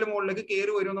വരുമ്പോൾ ഫ്യൂവൽ മുകളിലേക്ക്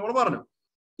കയറി വരും നമ്മൾ പറഞ്ഞു.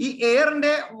 ഈ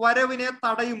എയറിന്റെ വരവിനെ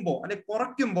തടയുമ്പോൾ അല്ലെങ്കിൽ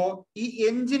കുറയ്ക്കുമ്പോൾ ഈ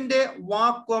എഞ്ചിന്റെ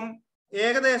വാക്വം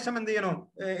ഏകദേശം എന്ത് ചെയ്യണം?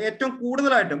 ഏറ്റവും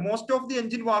കൂടുതലായിട്ട് most of the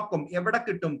engine vacuum എവിടെ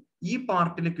കിട്ടും? ഈ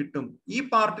പാർട്ടിൽ കിട്ടും. ഈ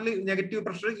പാർട്ടിൽ നെഗറ്റീവ്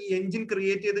പ്രഷർ ഈ എഞ്ചിൻ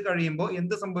ക്രിയേറ്റ് ചെയ്ത് കഴിയുമ്പോൾ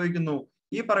എന്ത് സംഭവിക്കുന്നു?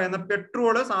 ഈ പറയുന്ന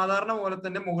പെട്രോള് സാധാരണ പോലെ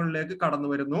തന്നെ മുകളിലേക്ക് കടന്നു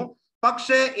വരുന്നു.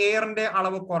 പക്ഷേ എയറിന്റെ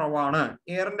അളവ് കുറവാണ്.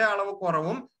 എയറിന്റെ അളവ്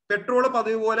കുറവും പെട്രോള്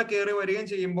പതിവ് പോലെ കയറി വരികയും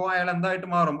ചെയ്യുമ്പോൾ അയാൾ എന്തായിട്ട്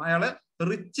മാറും? അയാൾ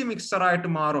റിച്ച് മിക്സ്ചർ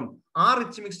ആയിട്ട് മാറും. ആ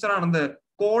റിച്ച് മിക്സ്ചർ ആണെന്ത്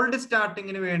കോൾഡ്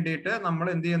സ്റ്റാർട്ടിങ്ങിന് വേണ്ടിയിട്ട് നമ്മൾ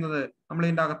എന്ത് ചെയ്യുന്നത്? നമ്മൾ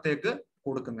ഇതിന്റെ അകത്തേക്ക്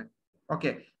കൊടുക്കുന്നത്. ഓക്കെ,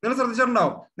 നിങ്ങൾ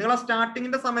ശ്രദ്ധിച്ചിട്ടുണ്ടാവും, നിങ്ങൾ ആ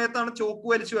സ്റ്റാർട്ടിങ്ങിന്റെ സമയത്താണ് ചോക്ക്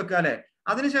വലിച്ചു വെക്കുക അല്ലെ?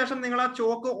 അതിനുശേഷം നിങ്ങൾ ആ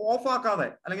ചോക്ക് ഓഫ് ആക്കാതെ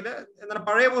അല്ലെങ്കിൽ എന്താണ്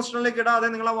പഴയ പൊസിഷനിലേക്ക് ഇടാതെ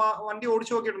നിങ്ങൾ ആ വണ്ടി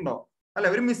ഓടിച്ചു നോക്കിയിട്ടുണ്ടോ അല്ലെ?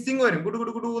 ഒരു മിസ്സിംഗ് വരും, ഗുഡു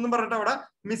ഗുഡു ഗുഡു എന്ന് പറഞ്ഞിട്ട് അവിടെ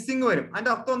മിസ്സിംഗ് വരും.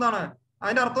 അതിന്റെ അർത്ഥം എന്താണ്?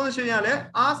 അതിന്റെ അർത്ഥം എന്ന് വെച്ച് കഴിഞ്ഞാല്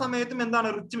ആ സമയത്തും എന്താണ്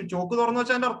റിച്ച് ചോക്ക് തുറന്നു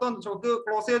വെച്ചാൽ അതിന്റെ അർത്ഥം, ചോക്ക്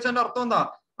ക്ലോസ് ചെയ്ത് വെച്ചാൽ അർത്ഥം എന്താ?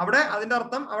 അവിടെ അതിന്റെ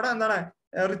അർത്ഥം അവിടെ എന്താണ്?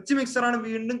 റിച്ച് മിക്സർ ആണ്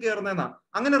വീണ്ടും കയറുന്നതെന്നാ.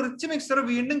 അങ്ങനെ റിച്ച് മിക്സർ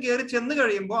വീണ്ടും കയറി ചെന്ന്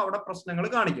കഴിയുമ്പോൾ അവിടെ പ്രശ്നങ്ങൾ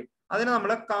കാണിക്കും. അതിന്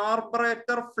നമ്മൾ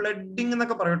കാർബറേറ്റർ ഫ്ലഡിങ്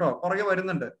എന്നൊക്കെ പറയും കേട്ടോ, പുറകെ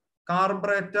വരുന്നുണ്ട്.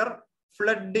 കാർബറേറ്റർ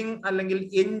ഫ്ലഡിങ് അല്ലെങ്കിൽ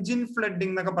എഞ്ചിൻ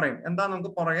ഫ്ലഡിങ് എന്നൊക്കെ പറയും. എന്താ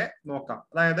നമുക്ക് പുറകെ നോക്കാം.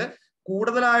 അതായത്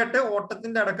കൂടുതലായിട്ട്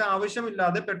ഓട്ടത്തിന്റെ ഇടക്ക്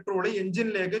ആവശ്യമില്ലാതെ പെട്രോൾ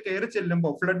എഞ്ചിനിലേക്ക് കയറി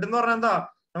ചെല്ലുമ്പോൾ, ഫ്ലഡ് എന്ന് പറഞ്ഞാൽ എന്താ?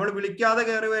 നമ്മൾ വിളിക്കാതെ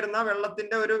കയറി വരുന്ന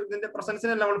വെള്ളത്തിന്റെ ഒരു ഇതിന്റെ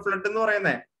പ്രസൻസിനല്ല നമ്മൾ ഫ്ലഡ് എന്ന്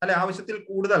പറയുന്നത് അല്ലെ? ആവശ്യത്തിൽ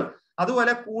കൂടുതൽ.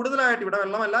 അതുപോലെ കൂടുതലായിട്ട് ഇവിടെ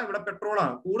വെള്ളമല്ല, ഇവിടെ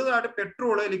പെട്രോളാണ്. കൂടുതലായിട്ട്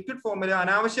പെട്രോള് ലിക്വിഡ് ഫോമിൽ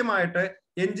അനാവശ്യമായിട്ട്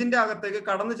എഞ്ചിന്റെ അകത്തേക്ക്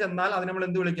കടന്നു ചെന്നാൽ അതിനെ നമ്മൾ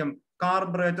എന്ത് വിളിക്കും?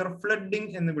 കാർബറേറ്റർ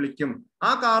ഫ്ലഡിങ് എന്ന് വിളിക്കും.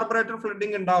 ആ കാർബറേറ്റർ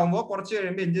ഫ്ലഡിങ് ഉണ്ടാവുമ്പോൾ കുറച്ച്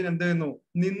കഴിയുമ്പോൾ എഞ്ചിൻ എന്ത് ചെയ്യുന്നു?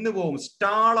 നിന്ന് പോകും,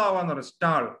 സ്റ്റാൾ ആവാന്ന് പറയും.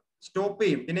 സ്റ്റാൾ, സ്റ്റോപ്പ്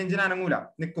ചെയ്യും, പിന്നെ എഞ്ചിൻ അനങ്ങൂല,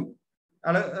 നിൽക്കും,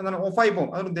 ആള് എന്താണ് ഓഫായി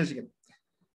പോകും. അതാണ് ഉദ്ദേശിക്കുന്നത്.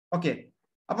 ഓക്കെ,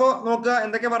 അപ്പോ നോക്കുക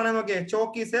എന്തൊക്കെ പറഞ്ഞത് നോക്കിയേ.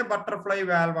 Chalk is A butterfly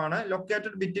valve ആണ്,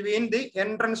 located between the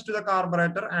entrance to the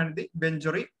carburettor and the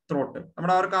venturi throat.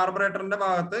 നമ്മുടെ ആ ഒരു കാർബറേറ്ററിന്റെ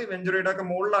ഭാഗത്ത് വെഞ്ചുറിയുടെ ഒക്കെ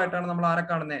മുകളിലായിട്ടാണ് നമ്മൾ ആരെ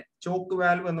കാണുന്നത്? ചോക്ക്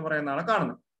വാൽവ് എന്ന് പറയുന്ന ആളെ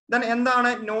കാണുന്നത്. ദെൻ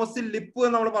എന്താണ് നോസിൽ ലിപ്പ്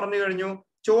എന്ന് നമ്മൾ പറഞ്ഞു കഴിഞ്ഞു.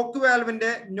 ചോക്ക്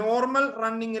വാൽവിന്റെ നോർമൽ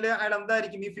റണ്ണിങ്ങിൽ അയാൾ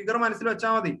എന്തായിരിക്കും? ഈ ഫിഗർ മനസ്സിൽ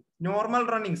വെച്ചാൽ മതി. നോർമൽ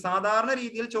റണ്ണിങ് സാധാരണ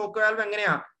രീതിയിൽ ചോക്ക് വാൽവ്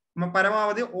എങ്ങനെയാ?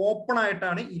 പരമാവധി ഓപ്പൺ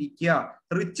ആയിട്ടാണ് ഇരിക്കുക.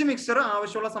 റിച്ച് മിക്സർ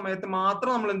ആവശ്യമുള്ള സമയത്ത്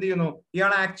മാത്രം നമ്മൾ എന്ത് ചെയ്യുന്നു?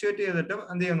 ഇയാളെ ആക്ച്വേറ്റ് ചെയ്തിട്ട്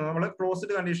എന്ത് ചെയ്യുന്നു? നമ്മൾ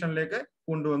ക്ലോസ്ഡ് കണ്ടീഷനിലേക്ക്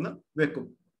കൊണ്ടുവന്ന് വെക്കും.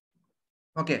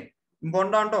 ഓക്കെ,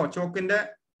 ഇമ്പോർട്ടന്റ് ആണ് കേട്ടോ. ചോക്കിന്റെ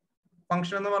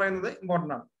ഫംഗ്ഷൻ എന്ന് പറയുന്നത്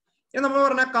ഇമ്പോർട്ടന്റ് ആണ്. ഇനി നമ്മൾ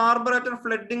പറഞ്ഞ കാർബറേറ്റർ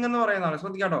ഫ്ലഡിംഗ് എന്ന് പറയുന്നതാണ്.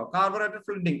 ശ്രദ്ധിക്കാട്ടോ, കാർബറേറ്റർ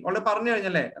ഫ്ലഡിംഗ് ഓൾറെഡി പറഞ്ഞു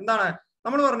കഴിഞ്ഞല്ലേ. എന്താണ്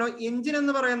നമ്മൾ പറഞ്ഞു? എഞ്ചിൻ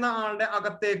എന്ന് പറയുന്ന ആളുടെ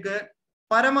അകത്തേക്ക്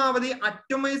പരമാവധി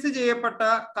അറ്റോമൈസ് ചെയ്യപ്പെട്ട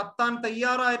കത്താൻ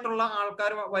തയ്യാറായിട്ടുള്ള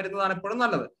ആൾക്കാർ വരുന്നതാണ് എപ്പോഴും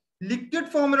നല്ലത്.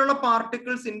 ലിക്വിഡ് ഫോമിലുള്ള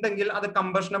പാർട്ടിക്കിൾസ് ഉണ്ടെങ്കിൽ അത്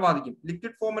കമ്പഷനെ ബാധിക്കും.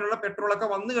 ലിക്വിഡ് ഫോമിലുള്ള പെട്രോൾ ഒക്കെ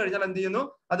വന്നു കഴിഞ്ഞാൽ എന്ത് ചെയ്യുന്നു?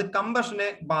 അത് കമ്പഷനെ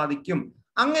ബാധിക്കും.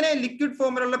 അങ്ങനെ ലിക്വിഡ്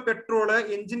ഫോമിലുള്ള പെട്രോള്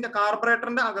എഞ്ചിന്റെ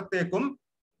കാർബറേറ്ററിന്റെ അകത്തേക്ക്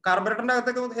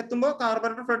എത്തുമ്പോൾ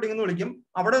കാർബറേറ്റർ ഫ്ലഡിംഗ് എന്ന് വിളിക്കും.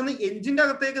 അവിടെ നിന്ന് എഞ്ചിന്റെ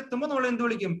അകത്തേക്ക് എത്തുമ്പോൾ നമ്മൾ എന്ത്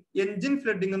വിളിക്കും? എഞ്ചിൻ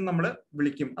ഫ്ലഡിംഗ് എന്ന് നമ്മൾ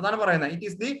വിളിക്കും. അതാണ് പറയുന്നത്. It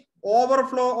is the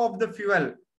overflow of the fuel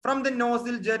from the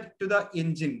nozzle jet to the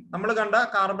engine. നമ്മൾ കണ്ട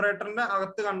കാർബറേറ്ററിന്റെ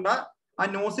അകത്ത് കണ്ട ആ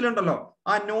നോസിൽ ഉണ്ടല്ലോ,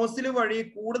 ആ നോസിൽ വഴി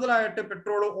കൂടുതലായിട്ട്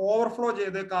പെട്രോൾ ഓവർഫ്ലോ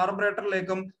ചെയ്ത്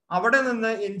കാർബറേറ്ററിലേക്കും അവിടെ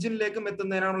നിന്ന് എഞ്ചിനിലേക്കും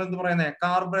എത്തുന്നതിനാണ് നമ്മൾ എന്ത് പറയുന്നത്?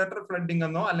 കാർബറേറ്റർ ഫ്ലഡിംഗ്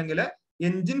എന്നോ അല്ലെങ്കിൽ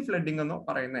എഞ്ചിൻ ഫ്ലഡിംഗ് എന്നോ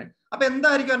പറയുന്നത്. അപ്പൊ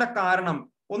എന്തായിരിക്കും അതിന്റെ കാരണം?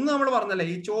 ഒന്ന് നമ്മൾ പറഞ്ഞല്ലേ,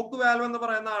 ഈ ചോക്ക് വാൽവ് എന്ന്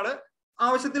പറയുന്ന ആള്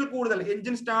ആവശ്യത്തിൽ കൂടുതൽ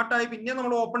എഞ്ചിൻ സ്റ്റാർട്ടായി പിന്നെ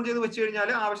നമ്മൾ ഓപ്പൺ ചെയ്ത് വെച്ച്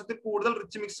കഴിഞ്ഞാൽ ആവശ്യത്തിൽ കൂടുതൽ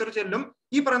റിച്ച് മിക്സർ ചെല്ലും,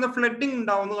 ഈ പറയുന്ന ഫ്ലഡിംഗ്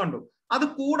ഉണ്ടാവുമെന്ന് കണ്ടു. അത്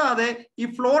കൂടാതെ ഈ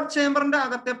ഫ്ലോട്ട് ചേമ്പറിന്റെ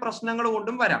അകത്തെ പ്രശ്നങ്ങൾ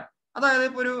കൊണ്ടും വരാം. അതായത്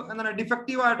ഇപ്പൊ ഒരു എന്താണ്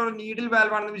ഡിഫക്റ്റീവ് ആയിട്ടൊരു നീഡിൽ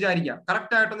വാൽവ് ആണെന്ന് വിചാരിക്കുക,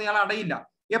 കറക്റ്റ് ആയിട്ടൊന്നും ഇയാൾ അടയില്ല,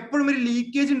 എപ്പോഴും ഒരു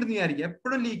ലീക്കേജ് ഉണ്ടെന്ന് വിചാരിക്കുക,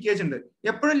 എപ്പോഴും ലീക്കേജ് ഉണ്ട്.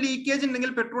 എപ്പോഴും ലീക്കേജ്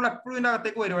ഉണ്ടെങ്കിൽ പെട്രോൾ എപ്പോഴും ഇതിന്റെ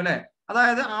അകത്തേക്ക് വരും അല്ലെ.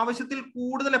 അതായത് ആവശ്യത്തിൽ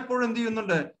കൂടുതൽ എപ്പോഴും എന്ത്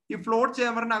ചെയ്യുന്നുണ്ട്? ഈ ഫ്ലോട്ട്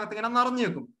ചേമ്പറിന്റെ അകത്ത് ഇങ്ങനെ നിറഞ്ഞു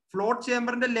വെക്കും. ഫ്ലോട്ട്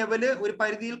ചേമ്പറിന്റെ ലെവല് ഒരു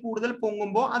പരിധിയിൽ കൂടുതൽ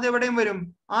പൊങ്ങുമ്പോൾ അത് എവിടെയും വരും?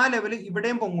 ആ ലെവല്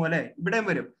ഇവിടെയും പൊങ്ങും അല്ലെ, ഇവിടെയും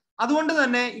വരും. അതുകൊണ്ട്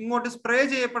തന്നെ ഇങ്ങോട്ട് സ്പ്രേ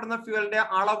ചെയ്യപ്പെടുന്ന ഫ്യൂവലിന്റെ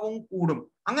അളവും കൂടും.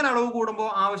 അങ്ങനെ അളവ് കൂടുമ്പോൾ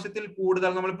ആവശ്യത്തിൽ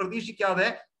കൂടുതൽ നമ്മൾ പ്രതീക്ഷിക്കാതെ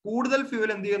കൂടുതൽ ഫ്യൂവൽ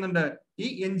എന്ത് ചെയ്യുന്നുണ്ട്? ഈ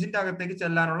എഞ്ചിന്റെ അകത്തേക്ക്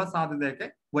ചെല്ലാനുള്ള സാധ്യതയൊക്കെ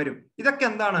വരും. ഇതൊക്കെ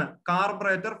എന്താണ്?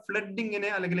 കാർബറേറ്റർ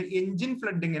ഫ്ലഡിങ്ങിന് അല്ലെങ്കിൽ എഞ്ചിൻ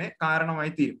ഫ്ലഡിങ്ങിന്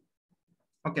കാരണമായി തീരും.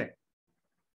 ഓക്കെ,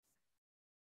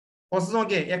 പ്രോസസ്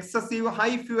നോക്കിയേ. Excessive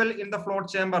high fuel in the float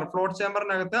chamber. Float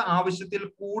ചേമ്പറിനകത്ത് ആവശ്യത്തിൽ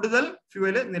കൂടുതൽ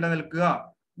ഫ്യൂവൽ നിലനിൽക്കുക.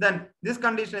 Then this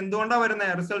condition എന്തുകൊണ്ടാണ്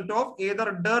വരുന്നത്? Result of either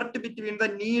dirt between the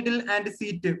needle and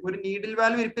seat. ഒരു നീഡിൽ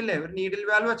വാൽവ് ഇരിപ്പില്ലേ, ഒരു നീഡിൽ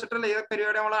വാൽവ് വെച്ചിട്ടല്ലേ ഏത്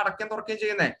പരിപാടി നമ്മൾ അടയ്ക്കാൻ തുറക്കുകയും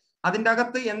ചെയ്യുന്നത്. അതിന്റെ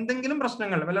അകത്ത് എന്തെങ്കിലും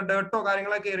പ്രശ്നങ്ങൾ, വല്ല ഡേർട്ടോ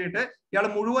കാര്യങ്ങളോ കയറിയിട്ട് ഇയാൾ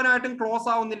മുഴുവനായിട്ടും ക്ലോസ്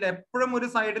ആവുന്നില്ല, എപ്പോഴും ഒരു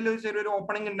സൈഡിൽ ചെറിയൊരു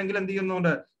ഓപ്പണിംഗ് ഉണ്ടെങ്കിൽ എന്ത്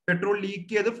ചെയ്യുന്നുണ്ട്? പെട്രോൾ ലീക്ക്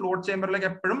ചെയ്ത് ഫ്ലോട്ട് ചേമ്പറിലേക്ക്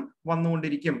എപ്പോഴും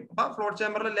വന്നുകൊണ്ടിരിക്കും. അപ്പൊ ഫ്ലോട്ട്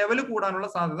ചേമ്പറിന്റെ ലെവൽ കൂടാനുള്ള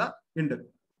സാധ്യത ഉണ്ട്.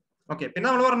 ഓക്കെ, പിന്നെ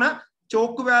നമ്മൾ പറഞ്ഞ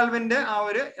ചോക്ക് വാൽവിന്റെ ആ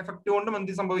ഒരു എഫക്ട് കൊണ്ടും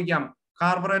എന്ത് സംഭവിക്കാം?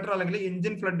 കാർബറേറ്റർ അല്ലെങ്കിൽ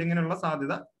എഞ്ചിൻ ഫ്ലഡിങ്ങിനുള്ള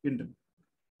സാധ്യത ഉണ്ട്.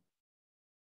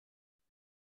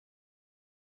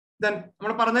 ദെൻ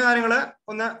നമ്മൾ പറഞ്ഞ കാര്യങ്ങൾ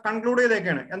ഒന്ന് കൺക്ലൂഡ്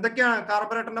ചെയ്തേക്കാണ്. എന്തൊക്കെയാണ്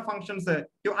കാർബറേറ്ററിന്റെ functions?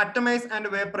 To അറ്റമൈസ്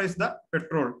and vaporise the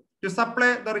petrol, to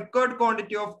supply the required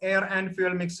quantity of air and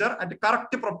fuel mixture at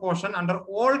correct proportion under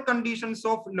all conditions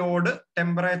of load,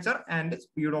 temperature and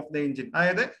speed of the engine.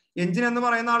 അതായത് engine എന്ന്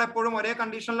പറയുന്ന ആൾ എപ്പോഴും ഒരേ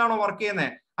കണ്ടീഷനിലാണോ work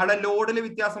ചെയ്യുന്നത്? അവിടെ ലോഡിൽ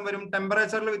വ്യത്യാസം വരും,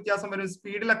 ടെമ്പറേച്ചറിൽ വ്യത്യാസം വരും,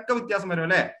 സ്പീഡിലൊക്കെ വ്യത്യാസം വരും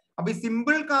അല്ലെ. അപ്പൊ ഈ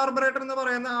സിമ്പിൾ കാർബറേറ്റർ എന്ന്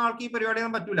പറയുന്ന ആൾക്ക് ഈ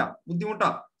പരിപാടിയൊന്നും പറ്റൂല, ബുദ്ധിമുട്ടാ.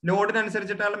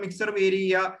 ലോഡിനനുസരിച്ചിട്ട് അയാൾ മിക്സർ വേരി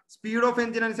ചെയ്യുക, സ്പീഡ് ഓഫ്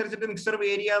എഞ്ചിൻ അനുസരിച്ചിട്ട് മിക്സർ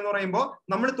വേരി ചെയ്യുക എന്ന് പറയുമ്പോൾ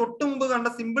നമ്മൾ തൊട്ട് മുമ്പ് കണ്ട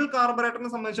സിമ്പിൾ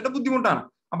കാർബറേറ്ററിനെ സംബന്ധിച്ചിട്ട് ബുദ്ധിമുട്ടാണ്.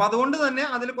 അപ്പൊ അതുകൊണ്ട് തന്നെ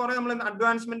അതിൽ കുറെ നമ്മൾ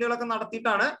അഡ്വാൻസ്മെന്റുകളൊക്കെ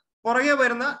നടത്തിയിട്ടാണ് പുറകെ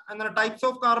വരുന്ന എന്താണ് ടൈപ്സ്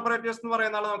ഓഫ് കാർബറേറ്റേഴ്സ് എന്ന്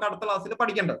പറയുന്ന നമുക്ക് അടുത്ത ക്ലാസ്സിൽ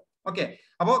പഠിക്കേണ്ടത്. ഓക്കെ,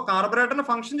 അപ്പോൾ കാർബറേറ്ററിന്റെ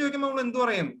ഫംഗ്ഷൻ ചോദിക്കുമ്പോൾ നമ്മൾ എന്ത്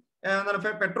പറയും?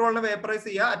 പെട്രോളിനെ വേപ്പറൈസ്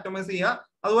ചെയ്യുക, അറ്റോമൈസ് ചെയ്യുക.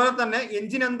 അതുപോലെ തന്നെ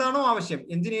എഞ്ചിൻ എന്താണോ ആവശ്യം,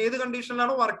 എഞ്ചിൻ ഏത്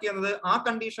കണ്ടീഷനിലാണോ വർക്ക് ചെയ്യുന്നത് ആ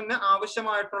കണ്ടീഷന്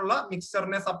ആവശ്യമായിട്ടുള്ള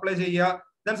മിക്സറിനെ സപ്ലൈ ചെയ്യുക.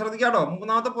 ദെൻ ശ്രദ്ധിക്കാട്ടോ,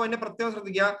 മൂന്നാമത്തെ പോയിന്റ് പ്രത്യേകം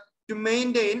ശ്രദ്ധിക്കുക. To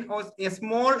maintain a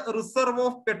small reserve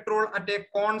of petrol at a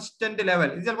constant level.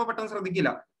 ഇത് ചിലപ്പോൾ പെട്ടെന്ന് ശ്രദ്ധിക്കില്ല.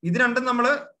 ഇത് രണ്ടും നമ്മൾ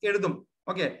എഴുതും.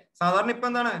 ഓക്കെ, സാധാരണ ഇപ്പൊ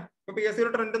എന്താണ് ഇപ്പൊ PSC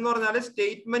ഒരു ട്രെൻഡ് എന്ന് പറഞ്ഞാൽ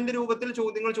സ്റ്റേറ്റ്മെന്റ് രൂപത്തിൽ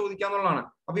ചോദ്യങ്ങൾ ചോദിക്കാന്നുള്ളതാണ്.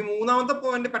 അപ്പൊ ഈ മൂന്നാമത്തെ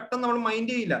പോയിന്റ് പെട്ടെന്ന് നമ്മൾ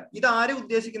മൈൻഡ് ചെയ്യില്ല. ഇത് ആര്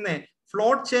ഉദ്ദേശിക്കുന്നേ?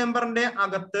 ഫ്ലോട്ട് ചേമ്പറിന്റെ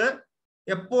അകത്ത്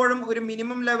എപ്പോഴും ഒരു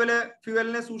മിനിമം ലെവല്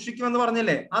ഫ്യൂവലിനെ സൂക്ഷിക്കുമെന്ന്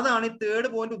പറഞ്ഞല്ലേ, അതാണ് ഈ തേർഡ്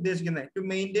പോയിന്റ് ഉദ്ദേശിക്കുന്നത്. To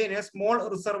maintain A small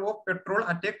reserve of petrol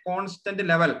at A constant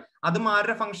level. അതും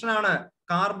ആരുടെ ഫംഗ്ഷൻ ആണ്?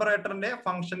 കാർബറേറ്ററിന്റെ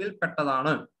ഫംഗ്ഷനിൽ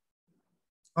പെട്ടതാണ്.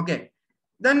 ഓക്കെ,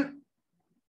 ദെൻ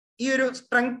ഈ ഒരു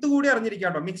സ്ട്രെങ്ത് കൂടി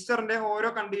അറിഞ്ഞിരിക്കാട്ടോ. മിക്സറിന്റെ ഓരോ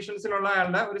കണ്ടീഷൻസിലുള്ള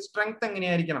അയാളുടെ ഒരു സ്ട്രെങ്ത്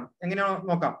എങ്ങനെയായിരിക്കണം, എങ്ങനെയാണോ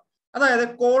നോക്കാം. അതായത്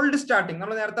കോൾഡ് സ്റ്റാർട്ടിങ്,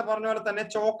 നമ്മൾ നേരത്തെ പറഞ്ഞ പോലെ തന്നെ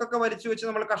ചോക്കൊക്കെ വലിച്ചു വെച്ച്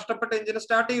നമ്മൾ കഷ്ടപ്പെട്ട് എഞ്ചിന്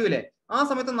സ്റ്റാർട്ട് ചെയ്യൂലേ, ആ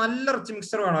സമയത്ത് നല്ല റിച്ച്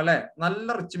മിക്സർ വേണം അല്ലെ,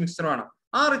 നല്ല റിച്ച് മിക്സർ വേണം.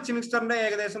 ആ റിച്ച് മിക്സറിന്റെ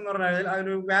ഏകദേശം എന്ന് പറഞ്ഞാൽ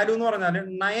ഒരു വാല്യൂ എന്ന് പറഞ്ഞാൽ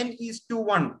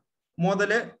 9:1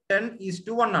 മുതൽ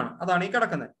 10:1 ആണ്. അതാണ് ഈ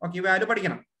കിടക്കുന്നത്. ഓക്കെ, ഈ വാല്യൂ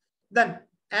പഠിക്കണം. ദെൻ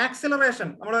ആക്സിലറേഷൻ,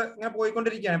 നമ്മൾ ഇങ്ങനെ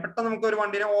പോയിക്കൊണ്ടിരിക്കുകയാണ്, പെട്ടെന്ന് നമുക്ക് ഒരു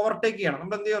വണ്ടിനെ ഓവർടേക്ക് ചെയ്യണം,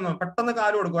 നമ്മൾ എന്ത് ചെയ്യുന്നു? പെട്ടെന്ന്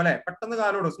കാല് കൊടുക്കും അല്ലെ, പെട്ടെന്ന്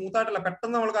കാല് കൊടുക്കും, സ്മൂത്ത് ആയിട്ടല്ല,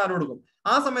 പെട്ടെന്ന് നമ്മൾ കാല് കൊടുക്കും.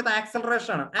 ആ സമയത്ത്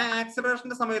ആക്സിലറേഷൻ ആണ്. ആ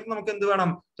ആക്സിലറേഷന്റെ സമയത്ത് നമുക്ക് എന്ത് വേണം?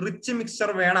 റിച്ച്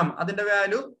മിക്സർ വേണം. അതിന്റെ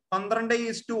വാല്യൂ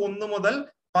 12:1 മുതൽ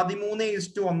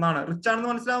 13:1 ആണ്. റിച്ച് ആണെന്ന്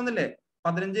മനസ്സിലാവുന്നില്ലേ?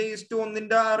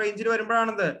 15:1 റേഞ്ചിൽ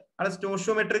വരുമ്പോഴാണെന്ത് അത്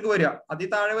സ്റ്റോഷിയോമെട്രിക് വരിക. അതിൽ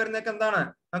താഴെ വരുന്നതൊക്കെ എന്താണ്?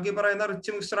 നമുക്ക് ഈ പറയുന്ന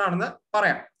റിച്ച് മിക്സർ ആണെന്ന്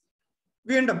പറയാം.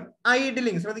 വീണ്ടും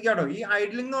ഐഡിലിംഗ് ശ്രദ്ധിക്കാട്ടോ. ഈ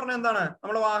ഐഡിലിംഗ് എന്ന് പറഞ്ഞാൽ എന്താണ്?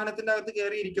 നമ്മൾ വാഹനത്തിന്റെ അകത്ത്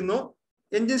കയറിയിരിക്കുന്നു,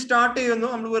 എഞ്ചിൻ സ്റ്റാർട്ട് ചെയ്യുന്നു,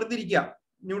 നമ്മൾ വെറുതെ ഇരിക്കുക.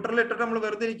 ന്യൂട്രൽ ഇട്ടിട്ട് നമ്മൾ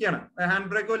വെറുതെ ഇരിക്കുകയാണ്, ഹാൻഡ്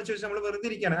ബ്രേക്ക് വലിച്ചു വെച്ച് നമ്മൾ വെറുതെ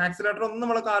ഇരിക്കുകയാണ്, ആക്സിലേറ്റർ ഒന്നും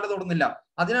നമ്മൾ കാല് തൊടുന്നില്ല,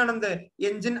 അതിനാണ് എന്ത്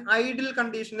എഞ്ചിൻ ഐഡിൽ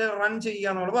കണ്ടീഷനിൽ റൺ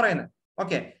ചെയ്യുക നമ്മൾ പറയുന്നത്.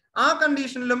 ഓക്കെ, ആ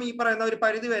കണ്ടീഷനിലും ഈ പറയുന്ന ഒരു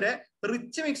പരിധി വരെ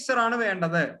റിച്ച് മിക്സർ ആണ്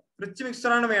വേണ്ടത്. റിച്ച്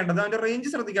മിക്സർ ആണ് വേണ്ടത്. അതിന്റെ റേഞ്ച്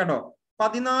ശ്രദ്ധിക്കാട്ടോ,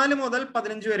 14 മുതൽ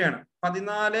 15 വരെയാണ്.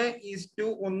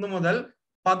 14:1 മുതൽ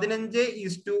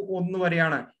 15:1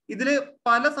 വരെയാണ്. ഇതില്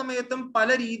പല സമയത്തും പല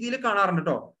രീതിയിൽ കാണാറുണ്ട്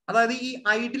കേട്ടോ. അതായത് ഈ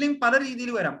ഐഡിലിംഗ് പല രീതിയിൽ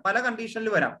വരാം, പല കണ്ടീഷനിൽ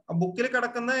വരാം. ബുക്കിൽ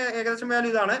കിടക്കുന്ന ഏകദേശം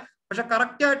വാല്യൂ ഇതാണ്, പക്ഷെ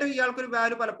കറക്റ്റ് ആയിട്ട് ഇയാൾക്കൊരു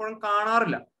വാല്യൂ പലപ്പോഴും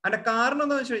കാണാറില്ല. അതിന്റെ കാരണം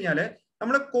എന്താണെന്ന് വെച്ച് കഴിഞ്ഞാല്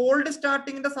നമ്മൾ കോൾഡ്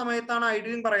സ്റ്റാർട്ടിങ്ങിന്റെ സമയത്താണ്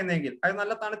ഐഡിലിംഗ് പറയുന്നതെങ്കിൽ, അത്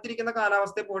നല്ല തണുത്തിരിക്കുന്ന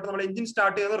കാലാവസ്ഥയിൽ പോയിട്ട് നമ്മൾ എഞ്ചിൻ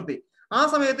സ്റ്റാർട്ട് ചെയ്ത് നിർത്തി, ആ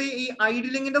സമയത്ത് ഈ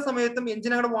ഐഡിലിംഗിന്റെ സമയത്തും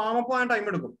എഞ്ചിൻ അങ്ങോട്ട് വാമപ്പ് ആകാൻ ടൈം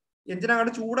എടുക്കും, എഞ്ചിൻ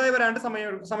അങ്ങോട്ട് ചൂടായി വരാണ്ട്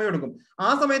സമയം എടുക്കും. ആ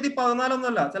സമയത്ത് ഈ 14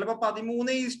 ഒന്നല്ല, ചിലപ്പോൾ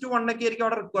 13:1 ഒക്കെ ആയിരിക്കും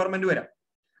അവിടെ റിക്വയർമെന്റ് വരാം.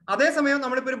 അതേസമയം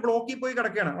നമ്മളിപ്പോ ഒരു ബ്ലോക്കിൽ പോയി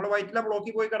കിടക്കുകയാണ്, നമ്മൾ വൈറ്റിലെ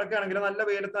ബ്ലോക്കിൽ പോയി കിടക്കുകയാണെങ്കിൽ നല്ല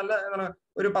വെയിലത്ത് നല്ല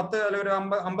ഒരു 10 അല്ലെങ്കിൽ ഒരു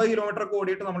 50 കിലോമീറ്റർ ഒക്കെ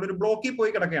ഓടിയിട്ട് നമ്മളൊരു ബ്ലോക്കിൽ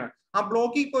പോയി കിടക്കുകയാണ്. ആ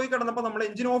ബ്ലോക്കിൽ പോയി കിടന്നപ്പോൾ നമ്മൾ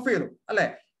എഞ്ചിൻ ഓഫ് ചെയ്തു അല്ലെ,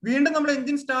 വീണ്ടും നമ്മൾ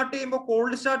എഞ്ചിൻ സ്റ്റാർട്ട് ചെയ്യുമ്പോൾ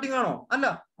കോൾഡ് സ്റ്റാർട്ടിംഗ് ആണോ? അല്ല,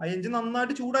 ആ എഞ്ചിൻ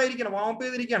നന്നായിട്ട് ചൂടായിരിക്കണം, വാമപ്പ്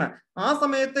ചെയ്തിരിക്കുകയാണ്. ആ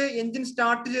സമയത്ത് എഞ്ചിൻ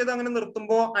സ്റ്റാർട്ട് ചെയ്ത് അങ്ങനെ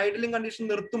നിർത്തുമ്പോൾ, ഐഡിലിംഗ് കണ്ടീഷൻ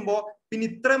നിർത്തുമ്പോൾ പിന്നെ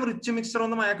ഇത്രയും റിച്ച് മിക്സർ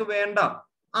ഒന്നും അയാൾക്ക് വേണ്ട.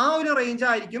 ആ ഒരു റേഞ്ച്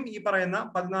ആയിരിക്കും ഈ പറയുന്ന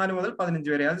 14 മുതൽ 15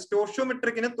 വരെ. അത്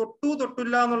സ്റ്റോഷിയോമെട്രിക്കിന്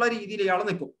തൊട്ടില്ല എന്നുള്ള രീതിയിൽ ഇയാൾ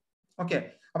നിൽക്കും. ഓക്കെ,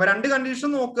 അപ്പൊ രണ്ട് കണ്ടീഷൻ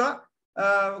നോക്കുക.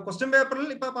 ക്വസ്റ്റ്യൻ പേപ്പറിൽ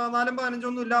ഇപ്പൊ 14 15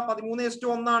 ഒന്നും ഇല്ല,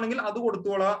 13:1 ആണെങ്കിൽ അത്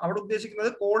കൊടുത്തോളുക. അവിടെ ഉദ്ദേശിക്കുന്നത്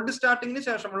കോൾഡ് സ്റ്റാർട്ടിങ്ങിന്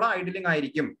ശേഷമുള്ള ഐഡിലിംഗ്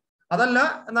ആയിരിക്കും. അതല്ല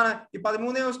എന്താണ് ഈ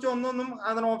 13:1 ഒന്നും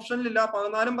അതിന് ഓപ്ഷനിലില്ല,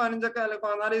 14 15 ഒക്കെ അല്ലെങ്കിൽ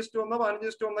 14:1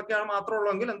 15:1 ഒക്കെയാണ് മാത്രമേ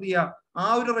ഉള്ളെങ്കിൽ എന്ത് ചെയ്യുക, ആ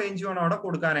ഒരു റേഞ്ച് വേണം അവിടെ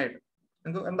കൊടുക്കാനായിട്ട്.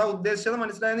 നിങ്ങൾക്ക് എന്താ ഉദ്ദേശിച്ചത്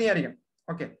മനസ്സിലായെന്ന് വിചാരിക്കാം.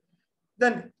 ഓക്കെ,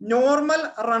 ദെൻ നോർമൽ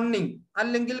റണ്ണിങ്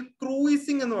അല്ലെങ്കിൽ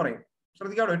ക്രൂയിസിംഗ് എന്ന് പറയും.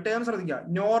 ശ്രദ്ധിക്കാട്ടോ, ടേം ശ്രദ്ധിക്കുക.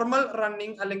 നോർമൽ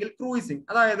റണ്ണിങ് അല്ലെങ്കിൽ ക്രൂയിസിംഗ്,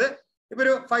 അതായത് ഇപ്പൊ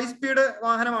ഒരു 5 സ്പീഡ്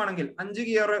വാഹനമാണെങ്കിൽ, 5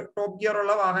 ഗിയർ ടോപ്പ് ഗിയർ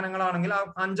ഉള്ള വാഹനങ്ങളാണെങ്കിൽ ആ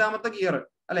 5ാമത്തെ ഗിയർ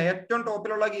അല്ലെ, ഏറ്റവും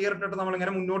ടോപ്പിലുള്ള ഗിയർ ഇട്ടിട്ട് നമ്മൾ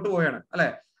ഇങ്ങനെ മുന്നോട്ട് പോവുകയാണ് അല്ലെ,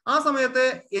 ആ സമയത്ത്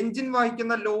എഞ്ചിൻ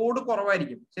വഹിക്കുന്ന ലോഡ്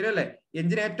കുറവായിരിക്കും, ശരിയല്ലേ?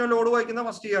 എഞ്ചിൻ ഏറ്റവും ലോഡ് വഹിക്കുന്ന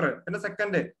ഫസ്റ്റ് ഗിയർ, പിന്നെ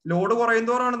സെക്കൻഡ്. ലോഡ്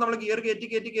കുറയുന്നതോറാണ് നമ്മൾ ഗിയർ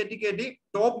കയറ്റി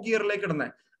ടോപ്പ് ഗിയറിലേക്ക്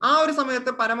ഇടുന്നത്. ആ ഒരു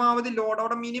സമയത്ത് പരമാവധി ലോഡ്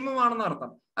അവിടെ മിനിമം ആണെന്ന് അർത്ഥം.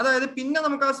 അതായത് പിന്നെ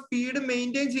നമുക്ക് ആ സ്പീഡ്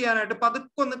മെയിൻറ്റെയിൻ ചെയ്യാനായിട്ട്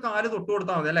പതുക്കൊന്ന് കാല് തൊട്ട്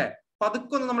കൊടുത്താൽ മതി അല്ലെ,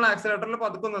 പതുക്കൊന്ന് നമ്മൾ ആക്സിലേറ്ററിൽ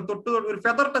പതുക്കൊന്ന് തൊട്ട് ഒരു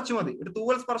ഫെദർ ടച്ച് മതി, ഒരു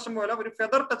തൂവൽ സ്പർശം പോലെ ഒരു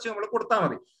ഫെദർ ടച്ച് നമ്മൾ കൊടുത്താൽ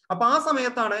മതി. അപ്പൊ ആ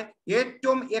സമയത്താണ്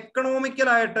ഏറ്റവും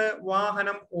എക്കണോമിക്കലായിട്ട്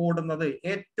വാഹനം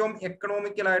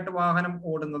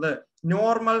ഓടുന്നത്.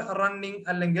 നോർമൽ റണ്ണിങ്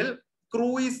അല്ലെങ്കിൽ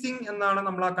ക്രൂയിസിംഗ് എന്നാണ്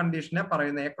നമ്മൾ ആ കണ്ടീഷനെ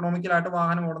പറയുന്നത്, എക്കണോമിക്കലായിട്ട്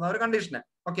വാഹനം ഓടുന്ന ഒരു കണ്ടീഷന്.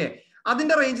 ഓക്കെ,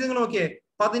 അതിന്റെ റേഞ്ച് നിങ്ങൾ നോക്കിയേ,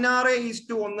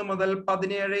 16:1 മുതൽ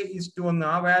 17:1.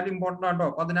 ആ വാല്യൂ ഇമ്പോർട്ടന്റ് ആട്ടോ.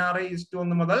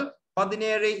 16:1 മുതൽ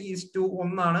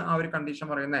 17:1 ആണ് ആ ഒരു കണ്ടീഷൻ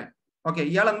പറയുന്നത്. ഓക്കെ,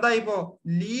 ഇയാൾ എന്തായി ഇപ്പോ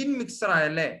ലീൻ മിക്സർ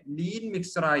ആയല്ലേ, ലീൻ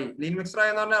മിക്സർ ആയി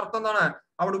എന്ന് പറഞ്ഞ അർത്ഥം എന്താണ്?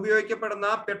 അവിടെ ഉപയോഗിക്കപ്പെടുന്ന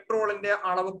പെട്രോളിന്റെ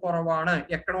അളവ് കുറവാണ്,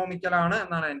 എക്കണോമിക്കൽ ആണ്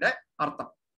എന്നാണ് അതിന്റെ അർത്ഥം.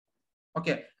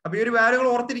 ഓക്കെ, അപ്പൊ ഈ ഒരു വാല്യൂകൾ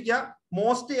ഓർത്തിരിക്കുക.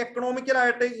 മോസ്റ്റ് എക്കണോമിക്കൽ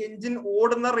ആയിട്ട് എഞ്ചിൻ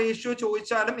ഓടുന്ന റേഷ്യോ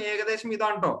ചോദിച്ചാലും ഏകദേശം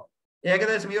ഇതാണ് കേട്ടോ,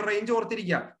 ഏകദേശം ഈ റേഞ്ച്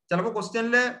ഓർത്തിരിക്കുക. ചിലപ്പോൾ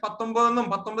ക്വസ്റ്റ്യനില് 19 എന്നും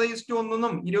 19:1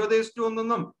 എന്നും 20:1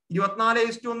 എന്നും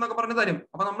 24:1 എന്നൊക്കെ പറഞ്ഞു തരും.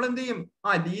 അപ്പൊ നമ്മൾ എന്ത് ചെയ്യും,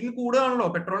 ലീൻ കൂടുകയാണല്ലോ,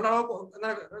 പെട്രോളിന്റെ അളവ്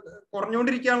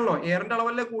കുറഞ്ഞുകൊണ്ടിരിക്കുകയാണല്ലോ, എയറിന്റെ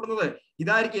അളവല്ലേ കൂടുന്നത്,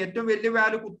 ഇതായിരിക്കും ഏറ്റവും വലിയ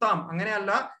വാല്യൂ കുത്താം.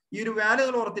 അങ്ങനെയല്ല, ഈ ഒരു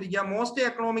വാല്യൂകൾ ഓർത്തിരിക്കുക. മോസ്റ്റ്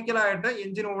എക്കണോമിക്കൽ ആയിട്ട്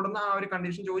എഞ്ചിൻ ഓടുന്ന ആ ഒരു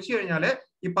കണ്ടീഷൻ ചോദിച്ചു കഴിഞ്ഞാൽ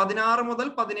ഈ 16 മുതൽ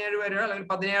 17 വരെ അല്ലെങ്കിൽ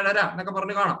 17.5 എന്നൊക്കെ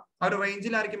പറഞ്ഞു കാണാം. ആ ഒരു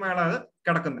റേഞ്ചിലായിരിക്കും അയാൾ അത്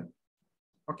കിടക്കുന്നത്.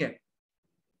 ഓക്കെ,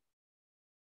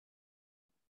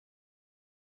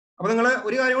 അപ്പൊ നിങ്ങൾ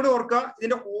ഒരു കാര്യം കൂടി ഓർക്കുക,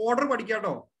 ഇതിന്റെ ഓർഡർ പഠിക്കുക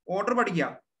കേട്ടോ, ഓർഡർ പഠിക്കുക.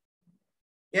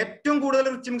 ഏറ്റവും കൂടുതൽ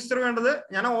റിച്ച് മിക്സർ വേണ്ടത്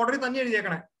ഞാൻ ഓർഡറിൽ തന്നെ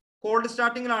എഴുതിയേക്കണേ, കോൾഡ്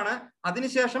സ്റ്റാർട്ടിങ്ങിലാണ്,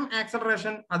 അതിനുശേഷം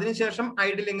ആക്സലറേഷൻ, അതിനുശേഷം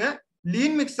ഐഡിലിംഗ്,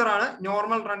 ലീൻ മിക്സർ ആണ്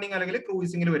നോർമൽ റണ്ണിങ് അല്ലെങ്കിൽ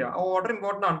ക്രൂയിസിംഗിൽ വരിക. ആ ഓർഡർ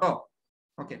ഇമ്പോർട്ടന്റ് ആണ് കേട്ടോ.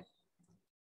 ഓക്കെ,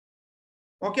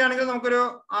 ഓക്കെ ആണെങ്കിൽ നമുക്കൊരു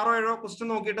 6 7 ക്വസ്റ്റ്യൻ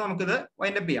നോക്കിയിട്ട് നമുക്കിത്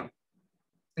വൈൻഡപ്പ് ചെയ്യാം.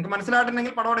 നിങ്ങൾക്ക്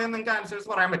മനസ്സിലായിട്ടുണ്ടെങ്കിൽ പടപടയെന്ന് നിങ്ങൾക്ക് ആൻസേഴ്സ്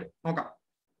പറയാൻ പറ്റും. നോക്കാം.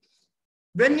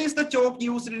 When is the chalk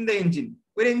used in the engine?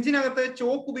 ഒരു എഞ്ചിനകത്ത്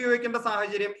ചോക്ക് ഉപയോഗിക്കേണ്ട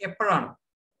സാഹചര്യം എപ്പോഴാണ്?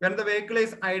 When the vehicle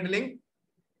is idling,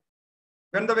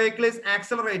 when the vehicle is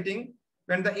accelerating,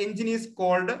 when the engine is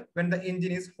called, when the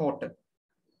engine is hot.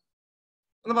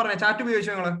 ഒന്ന് പറഞ്ഞേ, ചാറ്റ്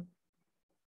ഉപയോഗിച്ചോ നിങ്ങള്?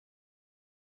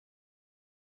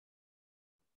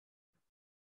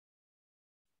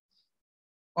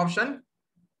 ഓപ്ഷൻ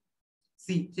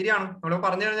സി ശരിയാണ്. നമ്മൾ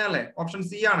പറഞ്ഞു കഴിഞ്ഞാലേ ഓപ്ഷൻ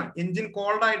സി ആണ്. എഞ്ചിൻ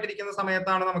കോൾഡ് ആയിട്ടിരിക്കുന്ന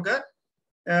സമയത്താണ് നമുക്ക്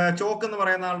ചോക്ക് എന്ന്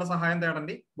പറയുന്ന ആളുടെ സഹായം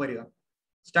തേടേണ്ടി വരിക.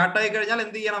 സ്റ്റാർട്ട് ആയി കഴിഞ്ഞാൽ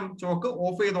എന്ത് ചെയ്യണം? ചോക്ക്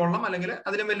ഓഫ് ചെയ്തോളണം, അല്ലെങ്കിൽ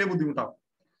അതിലും വലിയ ബുദ്ധിമുട്ടാവും.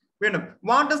 വീണ്ടും,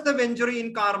 what is the venturi in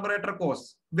carburettor cos?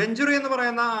 Venturi എന്ന്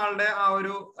പറയുന്ന ആളുടെ ആ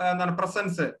ഒരു എന്താണ്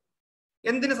പ്രസൻസ്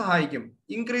എന്തിനു സഹായിക്കും?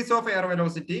 Increase of air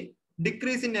velocity,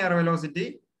 decrease in air velocity,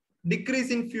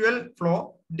 decrease in fuel flow,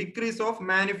 decrease of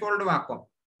manifold vacuum.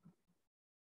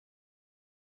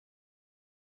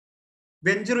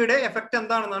 വെഞ്ചുറിയുടെ effect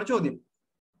എന്താണെന്നാണ് ചോദ്യം.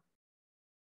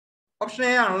 ഓപ്ഷൻ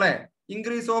എ ആണല്ലേ.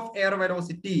 Increase of air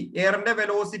velocity, എയറിന്റെ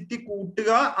velocity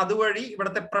കൂട്ടുക, അതുവഴി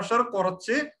ഇവിടുത്തെ പ്രഷർ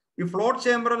കുറച്ച് ഈ ഫ്ലോട്ട്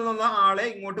ചേംബറിൽ നിന്ന് ആളെ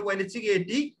ഇങ്ങോട്ട് വലിച്ചു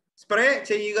കയറ്റി സ്പ്രേ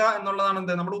ചെയ്യുക എന്നുള്ളതാണ്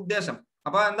എന്ത് നമ്മുടെ ഉദ്ദേശം.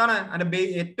 അപ്പൊ എന്താണ് അതിന്റെ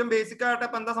ഏറ്റവും ബേസിക് ആയിട്ട്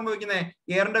ഇപ്പൊ എന്താ സംഭവിക്കുന്നത്?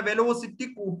 എയറിന്റെ വെലോസിറ്റി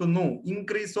കൂട്ടുന്നു,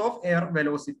 increase of air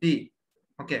velocity.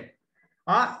 Okay,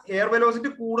 ആ എയർ വെലോസിറ്റി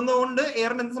കൂടുന്നതുകൊണ്ട്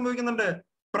എയറിന് എന്ത് സംഭവിക്കുന്നുണ്ട്?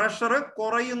 പ്രഷർ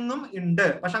കുറയുന്നും ഉണ്ട്.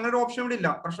 പക്ഷെ അങ്ങനെ ഒരു ഓപ്ഷൻ ഇവിടെ ഇല്ല,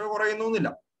 പ്രഷർ കുറയുന്നില്ല.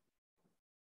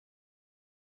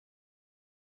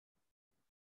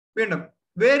 വീണ്ടും,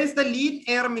 where is the lean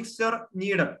air mixture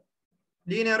needed?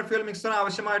 Lean air fuel mixture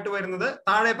ആവശ്യമായിട്ട് വരുന്നത്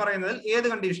താഴെ പറയുന്നതിൽ ഏത്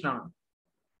കണ്ടീഷനാണ്?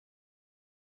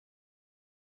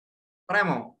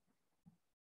 പറയാമോ?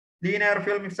 ലീൻ എയർ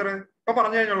ഫ്യൂൽ മിക്സ്ചർ ഇപ്പൊ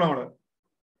പറഞ്ഞു കഴിഞ്ഞുള്ളൂ നമ്മള്.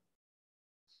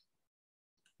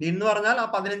 ലീൻ എന്ന് പറഞ്ഞാൽ ആ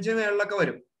 15 മേളിലൊക്കെ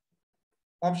വരും.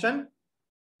 ഓപ്ഷൻ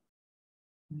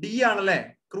ഡി ആണല്ലേ,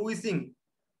 ക്രൂയിസിംഗ്.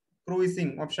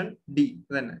 ക്രൂയിസിംഗ്, ഓപ്ഷൻ ഡി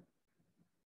തന്നെ.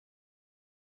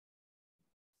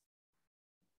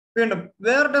 വീണ്ടും,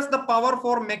 where does the power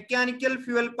four mechanical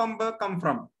fuel pump come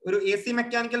from? ഒരു AC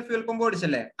മെക്കാനിക്കൽ ഫ്യൂൽ പമ്പ്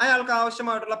ഓടിച്ചല്ലേ, അയാൾക്ക്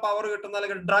ആവശ്യമായിട്ടുള്ള പവർ കിട്ടുന്നത്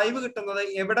അല്ലെങ്കിൽ ഡ്രൈവ് കിട്ടുന്നത്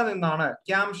എവിടെ നിന്നാണ്?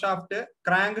 Cam shaft,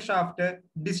 crank shaft,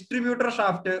 distributor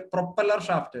shaft, propeller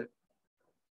shaft?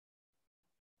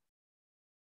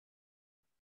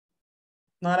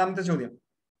 നാലാമത്തെ ചോദ്യം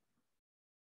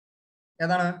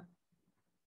ഏതാണ്?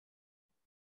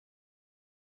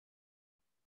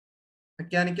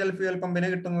 മെക്കാനിക്കൽ ഫ്യൂൽ പമ്പിന്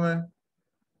കിട്ടുന്നത്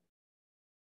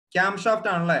ക്യാം ഷാഫ്റ്റ്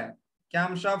ആണല്ലേ.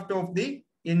 Cam shaft of the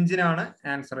engine ആണ്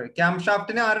ആൻസർ. ക്യാം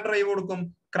ഷാഫ്റ്റിന് ആര് ഡ്രൈവ് കൊടുക്കും?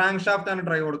 ക്രാങ്ക് ഷാഫ്റ്റ് ആണ്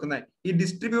ഡ്രൈവ് കൊടുക്കുന്നത്. ഈ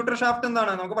ഡിസ്ട്രിബ്യൂട്ടർ ഷാഫ്റ്റ്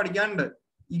എന്താണ് നമുക്ക് പഠിക്കാനുണ്ട്?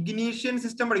 ഇഗ്നീഷ്യൻ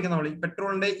സിസ്റ്റം പഠിക്കുന്ന നമ്മൾ, ഈ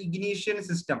പെട്രോളിന്റെ ഇഗ്നീഷ്യൻ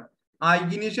സിസ്റ്റം. ആ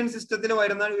ഇഗ്നീഷ്യൻ സിസ്റ്റത്തിൽ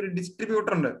വരുന്ന ഒരു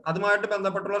ഡിസ്ട്രിബ്യൂട്ടർ ഉണ്ട്, അതുമായിട്ട്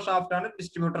ബന്ധപ്പെട്ടുള്ള ഷാഫ്റ്റ് ആണ്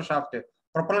ഡിസ്ട്രിബ്യൂട്ടർ ഷാഫ്റ്റ്.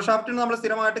 പ്രൊപ്പല്ലർ ഷാഫ്റ്റ് നമ്മൾ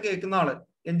സ്ഥിരമായിട്ട് കേൾക്കുന്ന ആള്,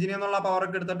 എഞ്ചിനിൽ നിന്നുള്ള പവർ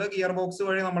ഒക്കെ എടുത്തിട്ട് ഗിയർ ബോക്സ്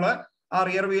വഴി നമ്മൾ ആ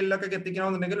റിയർ വീലിലൊക്കെ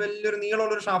എത്തിക്കണമെന്നുണ്ടെങ്കിൽ വലിയൊരു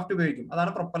നീളമുള്ള ഒരു ഷാഫ്റ്റ് ഉപയോഗിക്കും,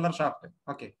 അതാണ് propeller shaft.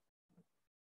 Okay,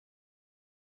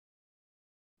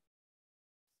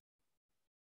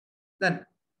 then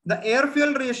the air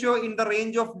fuel ratio in the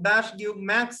range of dash give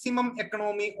maximum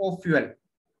economy of fuel.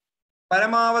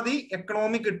 പരമാവധി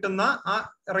എക്കണോമി കിട്ടുന്ന ആ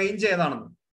റേഞ്ച് ഏതാണെന്ന്?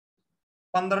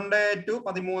 12:13,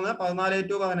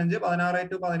 14:15,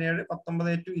 16:17,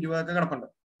 19:20 ഒക്കെ കിടപ്പുണ്ട്.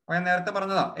 അപ്പൊ ഞാൻ നേരത്തെ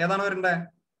പറഞ്ഞതാ, ഏതാണ് വരണ്ടേ?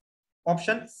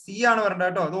 ഓപ്ഷൻ സി ആണ് വരണ്ടേ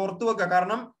കേട്ടോ. ഇത് ഓർത്തു വെക്കുക,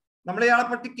 കാരണം നമ്മൾ ഇയാളെ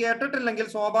പറ്റി കേട്ടിട്ടില്ലെങ്കിൽ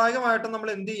സ്വാഭാവികമായിട്ടും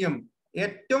നമ്മൾ എന്ത് ചെയ്യും?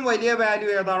 ഏറ്റവും വലിയ വാല്യൂ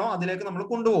ഏതാണോ അതിലേക്ക് നമ്മൾ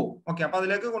കൊണ്ടുപോകും. ഓക്കെ, അപ്പൊ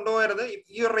അതിലേക്ക് കൊണ്ടുപോകരുത്.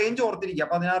 ഈ റേഞ്ച് ഓർത്തിരിക്കുക,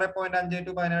 16.5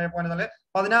 to 17.4,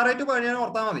 16 to 17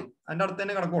 ഓർത്താൽ മതി, അതിന്റെ അടുത്ത്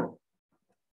തന്നെ കിടക്കുള്ളൂ.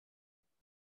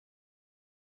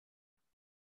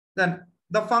 Then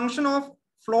the function of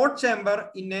float chamber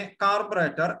in a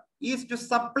carburetor is to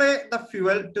supply the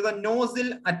fuel to the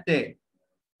nozzle at a.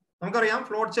 നമുക്കറിയാം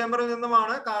ഫ്ലോട്ട് ചേംബറിൽ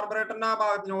നിന്നുമാണ് കാർബറേറ്ററിന്റെ ആ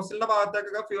ഭാഗത്ത്, നോസിലിന്റെ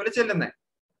ഭാഗത്തേക്കൊക്കെ ഫ്യൂല് ചെല്ലുന്നത്.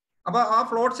 അപ്പൊ ആ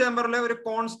ഫ്ലോട്ട് ചേംബറിലെ ഒരു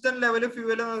കോൺസ്റ്റന്റ് ലെവൽ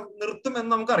ഫ്യൂല് നിർത്തും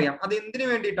എന്ന് നമുക്കറിയാം. അത് എന്തിനു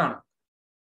വേണ്ടിയിട്ടാണ്?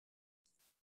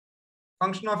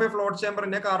 Function of A float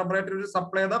ചേംബറിന്റെ carburettor to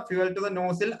supply the fuel to the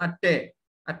nozzle at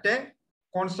A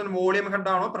constant volume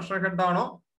head ആണോ, പ്രഷർ ഹെഡ് ആണോ,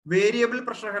 വേരിയബിൾ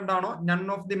പ്രഷർ ഹെഡ് ആണോ, നൺ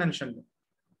ഓഫ് ദി മെൻഷൻഡ്?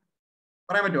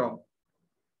 പറയാൻ പറ്റുമോ?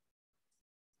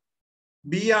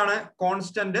 ബി ആണ്,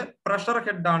 കോൺസ്റ്റന്റ് പ്രഷർ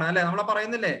ഹെഡ് ആണ് അല്ലെ. നമ്മൾ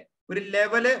പറയുന്നില്ലേ ഒരു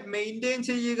ലെവല് മെയിൻറ്റെയിൻ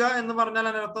ചെയ്യുക എന്ന് പറഞ്ഞാൽ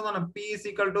അതിനർത്ഥം എന്താണ്? P =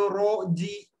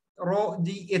 റോ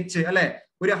ജി എച്ച് അല്ലെ.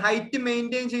 ഒരു ഹൈറ്റ്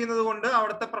മെയിൻറ്റെയിൻ ചെയ്യുന്നത് കൊണ്ട്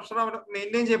അവിടുത്തെ പ്രഷർ അവിടെ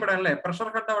മെയിൻറ്റെയിൻ ചെയ്യപ്പെടുകയാണ് അല്ലെ. പ്രഷർ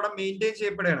ഹെഡ് അവിടെ മെയിൻറ്റെയിൻ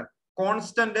ചെയ്യപ്പെടുകയാണ്.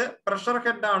 കോൺസ്റ്റന്റ് പ്രഷർ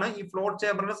ഹെഡ് ആണ് ഈ ഫ്ലോട്ട്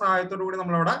ചേംബറിന്റെ സഹായത്തോടു കൂടി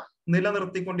നമ്മളവിടെ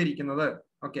നിലനിർത്തിക്കൊണ്ടിരിക്കുന്നത്.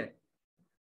 Okay,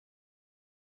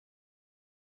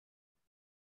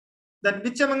 that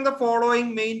which among the following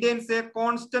maintains a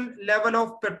constant level of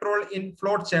petrol in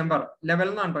float chamber? Level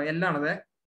എന്നാണ് എല്ലാണത്.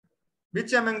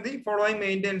 Which among the following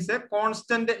maintains a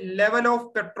constant level of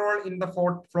petrol in the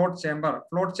float chamber?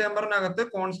 Float chamberനകത്ത്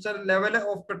constant level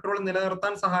of petrol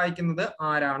നിലനിർത്താൻ സഹായിക്കുന്നത്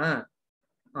ആരാണ്?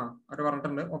 അവര്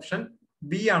പറഞ്ഞിട്ടുണ്ട് option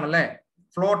B ആണല്ലേ,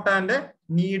 float and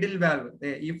needle valve.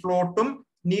 ഈ ഫ്ലോട്ടും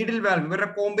needle valve ഇവരുടെ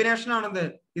combination ആണിത്.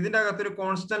 ഇതിന്റെ അകത്ത് ഒരു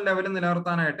കോൺസ്റ്റന്റ് ലെവൽ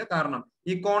നിലനിർത്താനായിട്ട് കാരണം.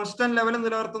 ഈ കോൺസ്റ്റന്റ് ലെവൽ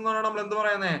നിലനിർത്തുന്നതാണ് നമ്മൾ എന്ത്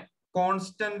പറയുന്നത്?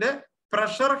 കോൺസ്റ്റന്റ്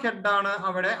പ്രഷർ ഹെഡ് ആണ്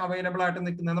അവിടെ അവൈലബിൾ ആയിട്ട്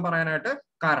നിൽക്കുന്നതെന്ന് പറയാനായിട്ട്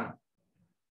കാരണം.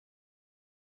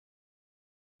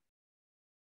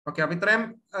 ഓക്കെ, അപ്പൊ ഇത്രയും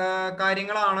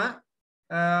കാര്യങ്ങളാണ്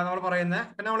നമ്മൾ പറയുന്നത്.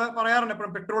 പിന്നെ നമ്മൾ പറയാറുണ്ട്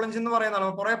ഇപ്പൊ പെട്രോൾ എഞ്ചിൻ എന്ന് പറയുന്ന ആൾ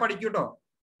കുറെ പഠിക്കൂട്ടോ.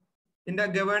 ഇതിന്റെ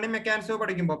ഗവേണിംഗ് മെക്കാനിസം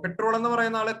പഠിക്കുമ്പോൾ പെട്രോൾ എന്ന്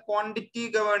പറയുന്ന ആള് ക്വാണ്ടിറ്റി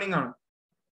ഗവേണിംഗ് ആണ്.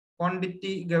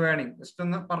 ക്വാണ്ടിറ്റി ഗവേണിംഗ് ജസ്റ്റ്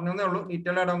ഒന്ന് പറഞ്ഞേ ഉള്ളൂ,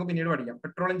 ഡീറ്റെയിൽ ആയിട്ട് നമുക്ക് പിന്നീട് പഠിക്കാം.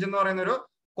 പെട്രോൾ എഞ്ചിൻ എന്ന് പറയുന്ന ഒരു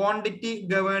ക്വാണ്ടിറ്റി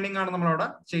ഗവേണിംഗ് ആണ് നമ്മളവിടെ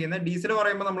ചെയ്യുന്നത്. ഡീസൽ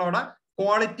പറയുമ്പോൾ നമ്മളവിടെ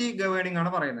ക്വാളിറ്റി ഗവേണിംഗ് ആണ്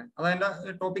പറയുന്നത്. അതതിന്റെ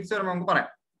ടോപ്പിക്സ് വരുമ്പോൾ നമുക്ക് പറയാം.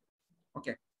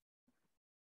 ഓക്കെ.